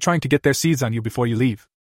they must be trying to get their seeds on you before you leave.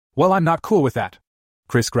 Well, I'm not cool with that.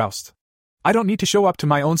 Chris groused. I don't need to show up to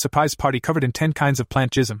my own surprise party covered in 10 kinds of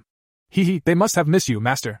plant jism. Hee, they must have missed you,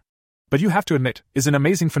 master. But you have to admit, is an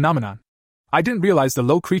amazing phenomenon. I didn't realize the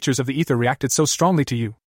low creatures of the ether reacted so strongly to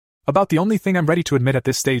you. About the only thing I'm ready to admit at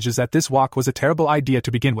this stage is that this walk was a terrible idea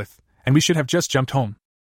to begin with, and we should have just jumped home.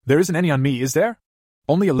 There isn't any on me, is there?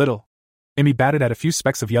 Only a little. Emmy batted at a few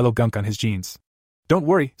specks of yellow gunk on his jeans. Don't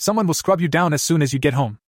worry, someone will scrub you down as soon as you get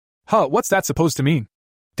home. Huh, what's that supposed to mean?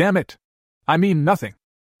 Damn it. I mean nothing.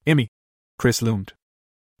 Emmy. Chris loomed.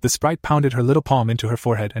 The sprite pounded her little palm into her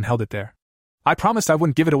forehead and held it there. I promised I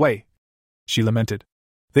wouldn't give it away. She lamented.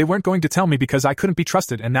 They weren't going to tell me because I couldn't be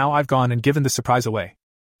trusted, and now I've gone and given the surprise away.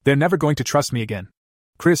 They're never going to trust me again.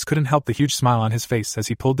 Chris couldn't help the huge smile on his face as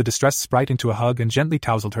he pulled the distressed sprite into a hug and gently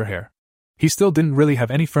tousled her hair. He still didn't really have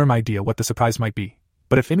any firm idea what the surprise might be,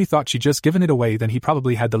 but if Emmy thought she'd just given it away, then he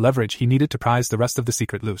probably had the leverage he needed to prise the rest of the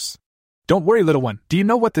secret loose. Don't worry, little one, do you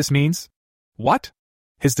know what this means? What?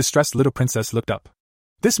 His distressed little princess looked up.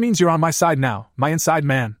 This means you're on my side now, my inside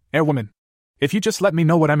man, airwoman. If you just let me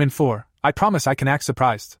know what I'm in for, I promise I can act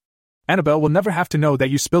surprised. Annabelle will never have to know that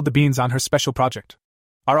you spilled the beans on her special project.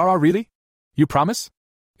 Really? You promise?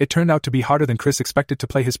 It turned out to be harder than Chris expected to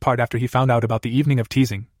play his part after he found out about the evening of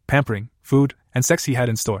teasing, pampering, food, and sex he had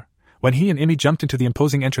in store. When he and Emmy jumped into the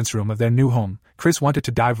imposing entrance room of their new home, Chris wanted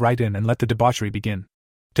to dive right in and let the debauchery begin.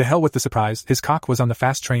 To hell with the surprise, his cock was on the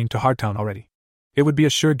fast train to Hardtown already. It would be a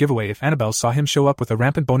sure giveaway if Annabelle saw him show up with a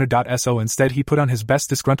rampant boner. So instead he put on his best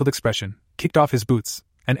disgruntled expression, kicked off his boots,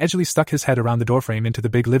 and edgily stuck his head around the doorframe into the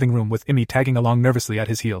big living room with Emmy tagging along nervously at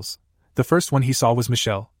his heels. The first one he saw was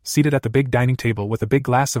Michelle, seated at the big dining table with a big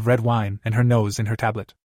glass of red wine and her nose in her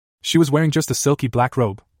tablet. She was wearing just a silky black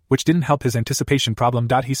robe, which didn't help his anticipation problem.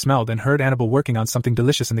 He smelled and heard Annabelle working on something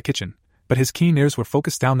delicious in the kitchen, but his keen ears were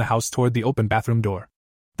focused down the house toward the open bathroom door.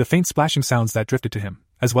 The faint splashing sounds that drifted to him,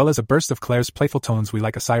 as well as a burst of Claire's playful tones we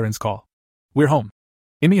like a siren's call. We're home,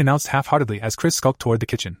 Emmy announced half-heartedly as Chris skulked toward the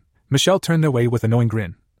kitchen. Michelle turned their way with a knowing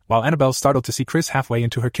grin, while Annabelle startled to see Chris halfway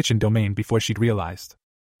into her kitchen domain before she'd realized.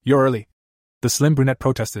 You're early, the slim brunette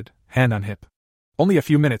protested, hand on hip. Only a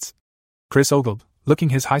few minutes, Chris ogled, looking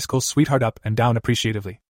his high school sweetheart up and down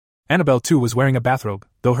appreciatively. Annabelle too was wearing a bathrobe,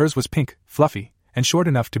 though hers was pink, fluffy, and short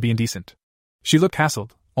enough to be indecent. She looked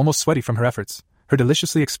hassled, almost sweaty from her efforts, her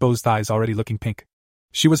deliciously exposed thighs already looking pink.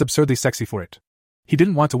 She was absurdly sexy for it. He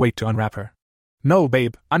didn't want to wait to unwrap her. No,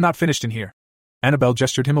 babe, I'm not finished in here. Annabelle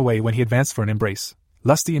gestured him away when he advanced for an embrace,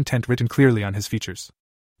 lusty intent written clearly on his features.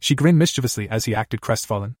 She grinned mischievously as he acted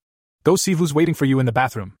crestfallen. Go see who's waiting for you in the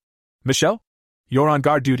bathroom. Michelle? You're on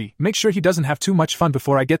guard duty. Make sure he doesn't have too much fun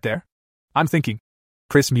before I get there. I'm thinking.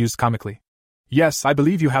 Chris mused comically. Yes, I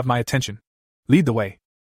believe you have my attention. Lead the way.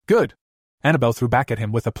 Good. Annabelle threw back at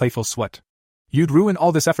him with a playful swat. You'd ruin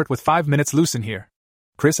all this effort with 5 minutes loose in here.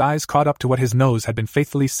 Chris' eyes caught up to what his nose had been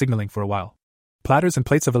faithfully signaling for a while. Platters and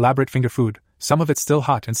plates of elaborate finger food, some of it still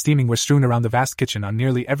hot and steaming, were strewn around the vast kitchen on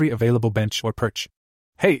nearly every available bench or perch.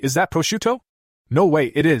 Hey, is that prosciutto? No way,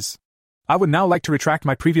 it is. I would now like to retract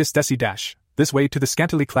my previous desi dash, this way to the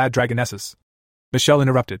scantily clad dragonesses. Michelle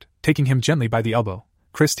interrupted, taking him gently by the elbow.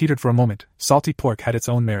 Chris teetered for a moment. Salty pork had its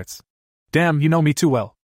own merits. Damn, you know me too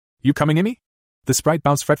well. You coming in me? The sprite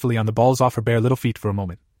bounced fretfully on the balls off her bare little feet for a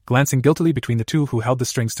moment, glancing guiltily between the two who held the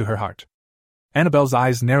strings to her heart. Annabelle's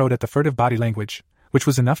eyes narrowed at the furtive body language, which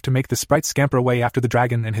was enough to make the sprite scamper away after the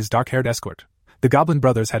dragon and his dark-haired escort. The Goblin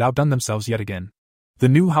brothers had outdone themselves yet again. The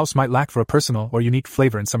new house might lack for a personal or unique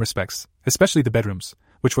flavor in some respects, especially the bedrooms,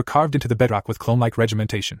 which were carved into the bedrock with clone-like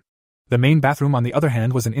regimentation. The main bathroom, on the other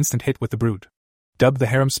hand, was an instant hit with the brood. Dubbed the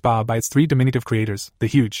harem spa by its 3 diminutive creators, the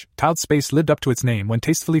huge, tiled space lived up to its name when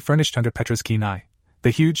tastefully furnished under Petra's keen eye.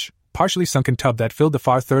 The huge, partially sunken tub that filled the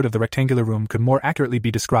far third of the rectangular room could more accurately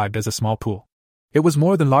be described as a small pool. It was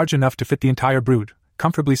more than large enough to fit the entire brood,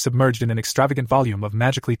 comfortably submerged in an extravagant volume of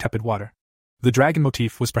magically tepid water. The dragon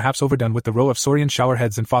motif was perhaps overdone with the row of Saurian shower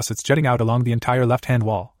heads and faucets jutting out along the entire left-hand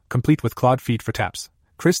wall, complete with clawed feet for taps.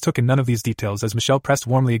 Chris took in none of these details as Michelle pressed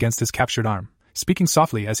warmly against his captured arm, speaking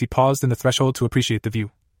softly as he paused in the threshold to appreciate the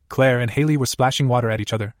view. Claire and Haley were splashing water at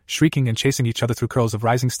each other, shrieking and chasing each other through curls of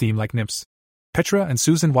rising steam like nymphs. Petra and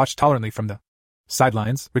Susan watched tolerantly from the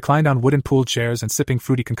sidelines, reclined on wooden pool chairs and sipping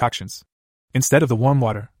fruity concoctions. Instead of the warm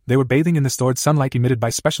water, they were bathing in the stored sunlight emitted by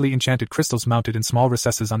specially enchanted crystals mounted in small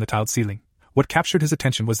recesses on the tiled ceiling. What captured his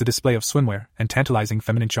attention was the display of swimwear and tantalizing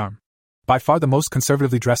feminine charm. By far the most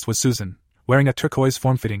conservatively dressed was Susan, wearing a turquoise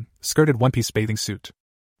form-fitting, skirted one-piece bathing suit.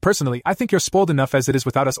 Personally, I think you're spoiled enough as it is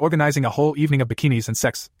without us organizing a whole evening of bikinis and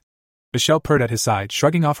sex. Michelle purred at his side,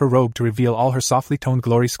 shrugging off her robe to reveal all her softly toned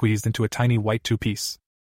glory squeezed into a tiny white two-piece.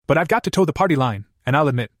 But I've got to toe the party line, and I'll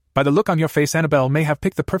admit, by the look on your face, Annabelle may have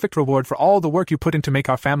picked the perfect reward for all the work you put in to make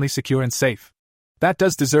our family secure and safe. That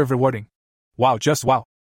does deserve rewarding. Wow, just wow.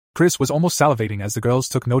 Chris was almost salivating as the girls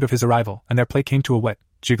took note of his arrival and their play came to a wet,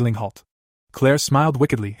 jiggling halt. Claire smiled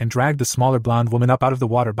wickedly and dragged the smaller blonde woman up out of the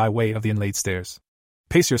water by way of the inlaid stairs.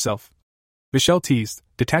 Pace yourself, Michelle teased,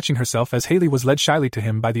 detaching herself as Haley was led shyly to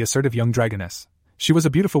him by the assertive young dragoness. She was a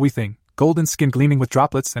beautiful wee thing, golden skin gleaming with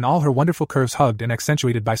droplets and all her wonderful curves hugged and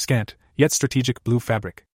accentuated by scant, yet strategic blue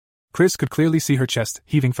fabric. Chris could clearly see her chest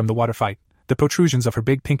heaving from the water fight, the protrusions of her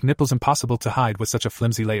big pink nipples impossible to hide with such a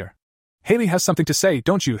flimsy layer. Haley has something to say,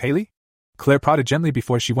 don't you, Haley? Claire prodded gently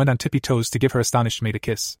before she went on tippy toes to give her astonished mate a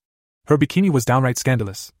kiss. Her bikini was downright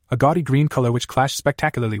scandalous, a gaudy green color which clashed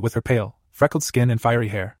spectacularly with her pale, freckled skin and fiery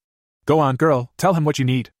hair. Go on, girl, tell him what you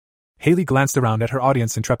need. Haley glanced around at her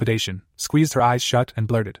audience in trepidation, squeezed her eyes shut and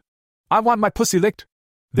blurted, I want my pussy licked.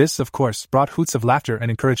 This, of course, brought hoots of laughter and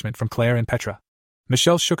encouragement from Claire and Petra.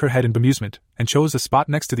 Michelle shook her head in bemusement, and chose a spot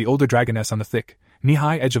next to the older dragoness on the thick,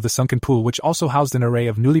 knee-high edge of the sunken pool which also housed an array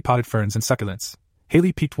of newly potted ferns and succulents.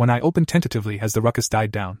 Haley peeked one eye open tentatively as the ruckus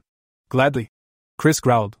died down. Gladly. Chris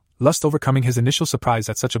growled, lust overcoming his initial surprise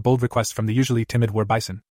at such a bold request from the usually timid war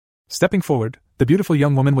bison. Stepping forward, the beautiful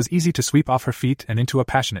young woman was easy to sweep off her feet and into a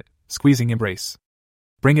passionate, squeezing embrace.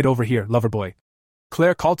 Bring it over here, lover boy.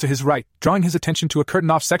 Claire called to his right, drawing his attention to a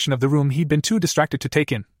curtained-off section of the room he'd been too distracted to take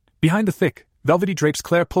in. Behind the thick, velvety drapes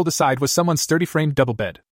Claire pulled aside was someone's sturdy-framed double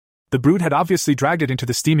bed. The brood had obviously dragged it into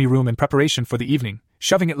the steamy room in preparation for the evening,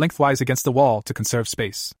 shoving it lengthwise against the wall to conserve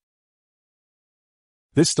space.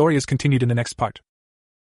 This story is continued in the next part.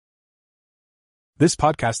 This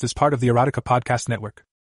podcast is part of the Erotica Podcast Network.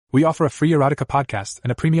 We offer a free erotica podcast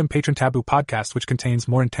and a premium patron taboo podcast which contains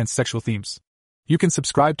more intense sexual themes. You can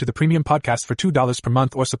subscribe to the premium podcast for $2 per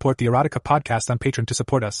month or support the Erotica Podcast on Patreon to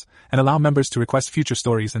support us and allow members to request future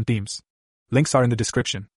stories and themes. Links are in the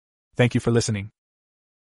description. Thank you for listening.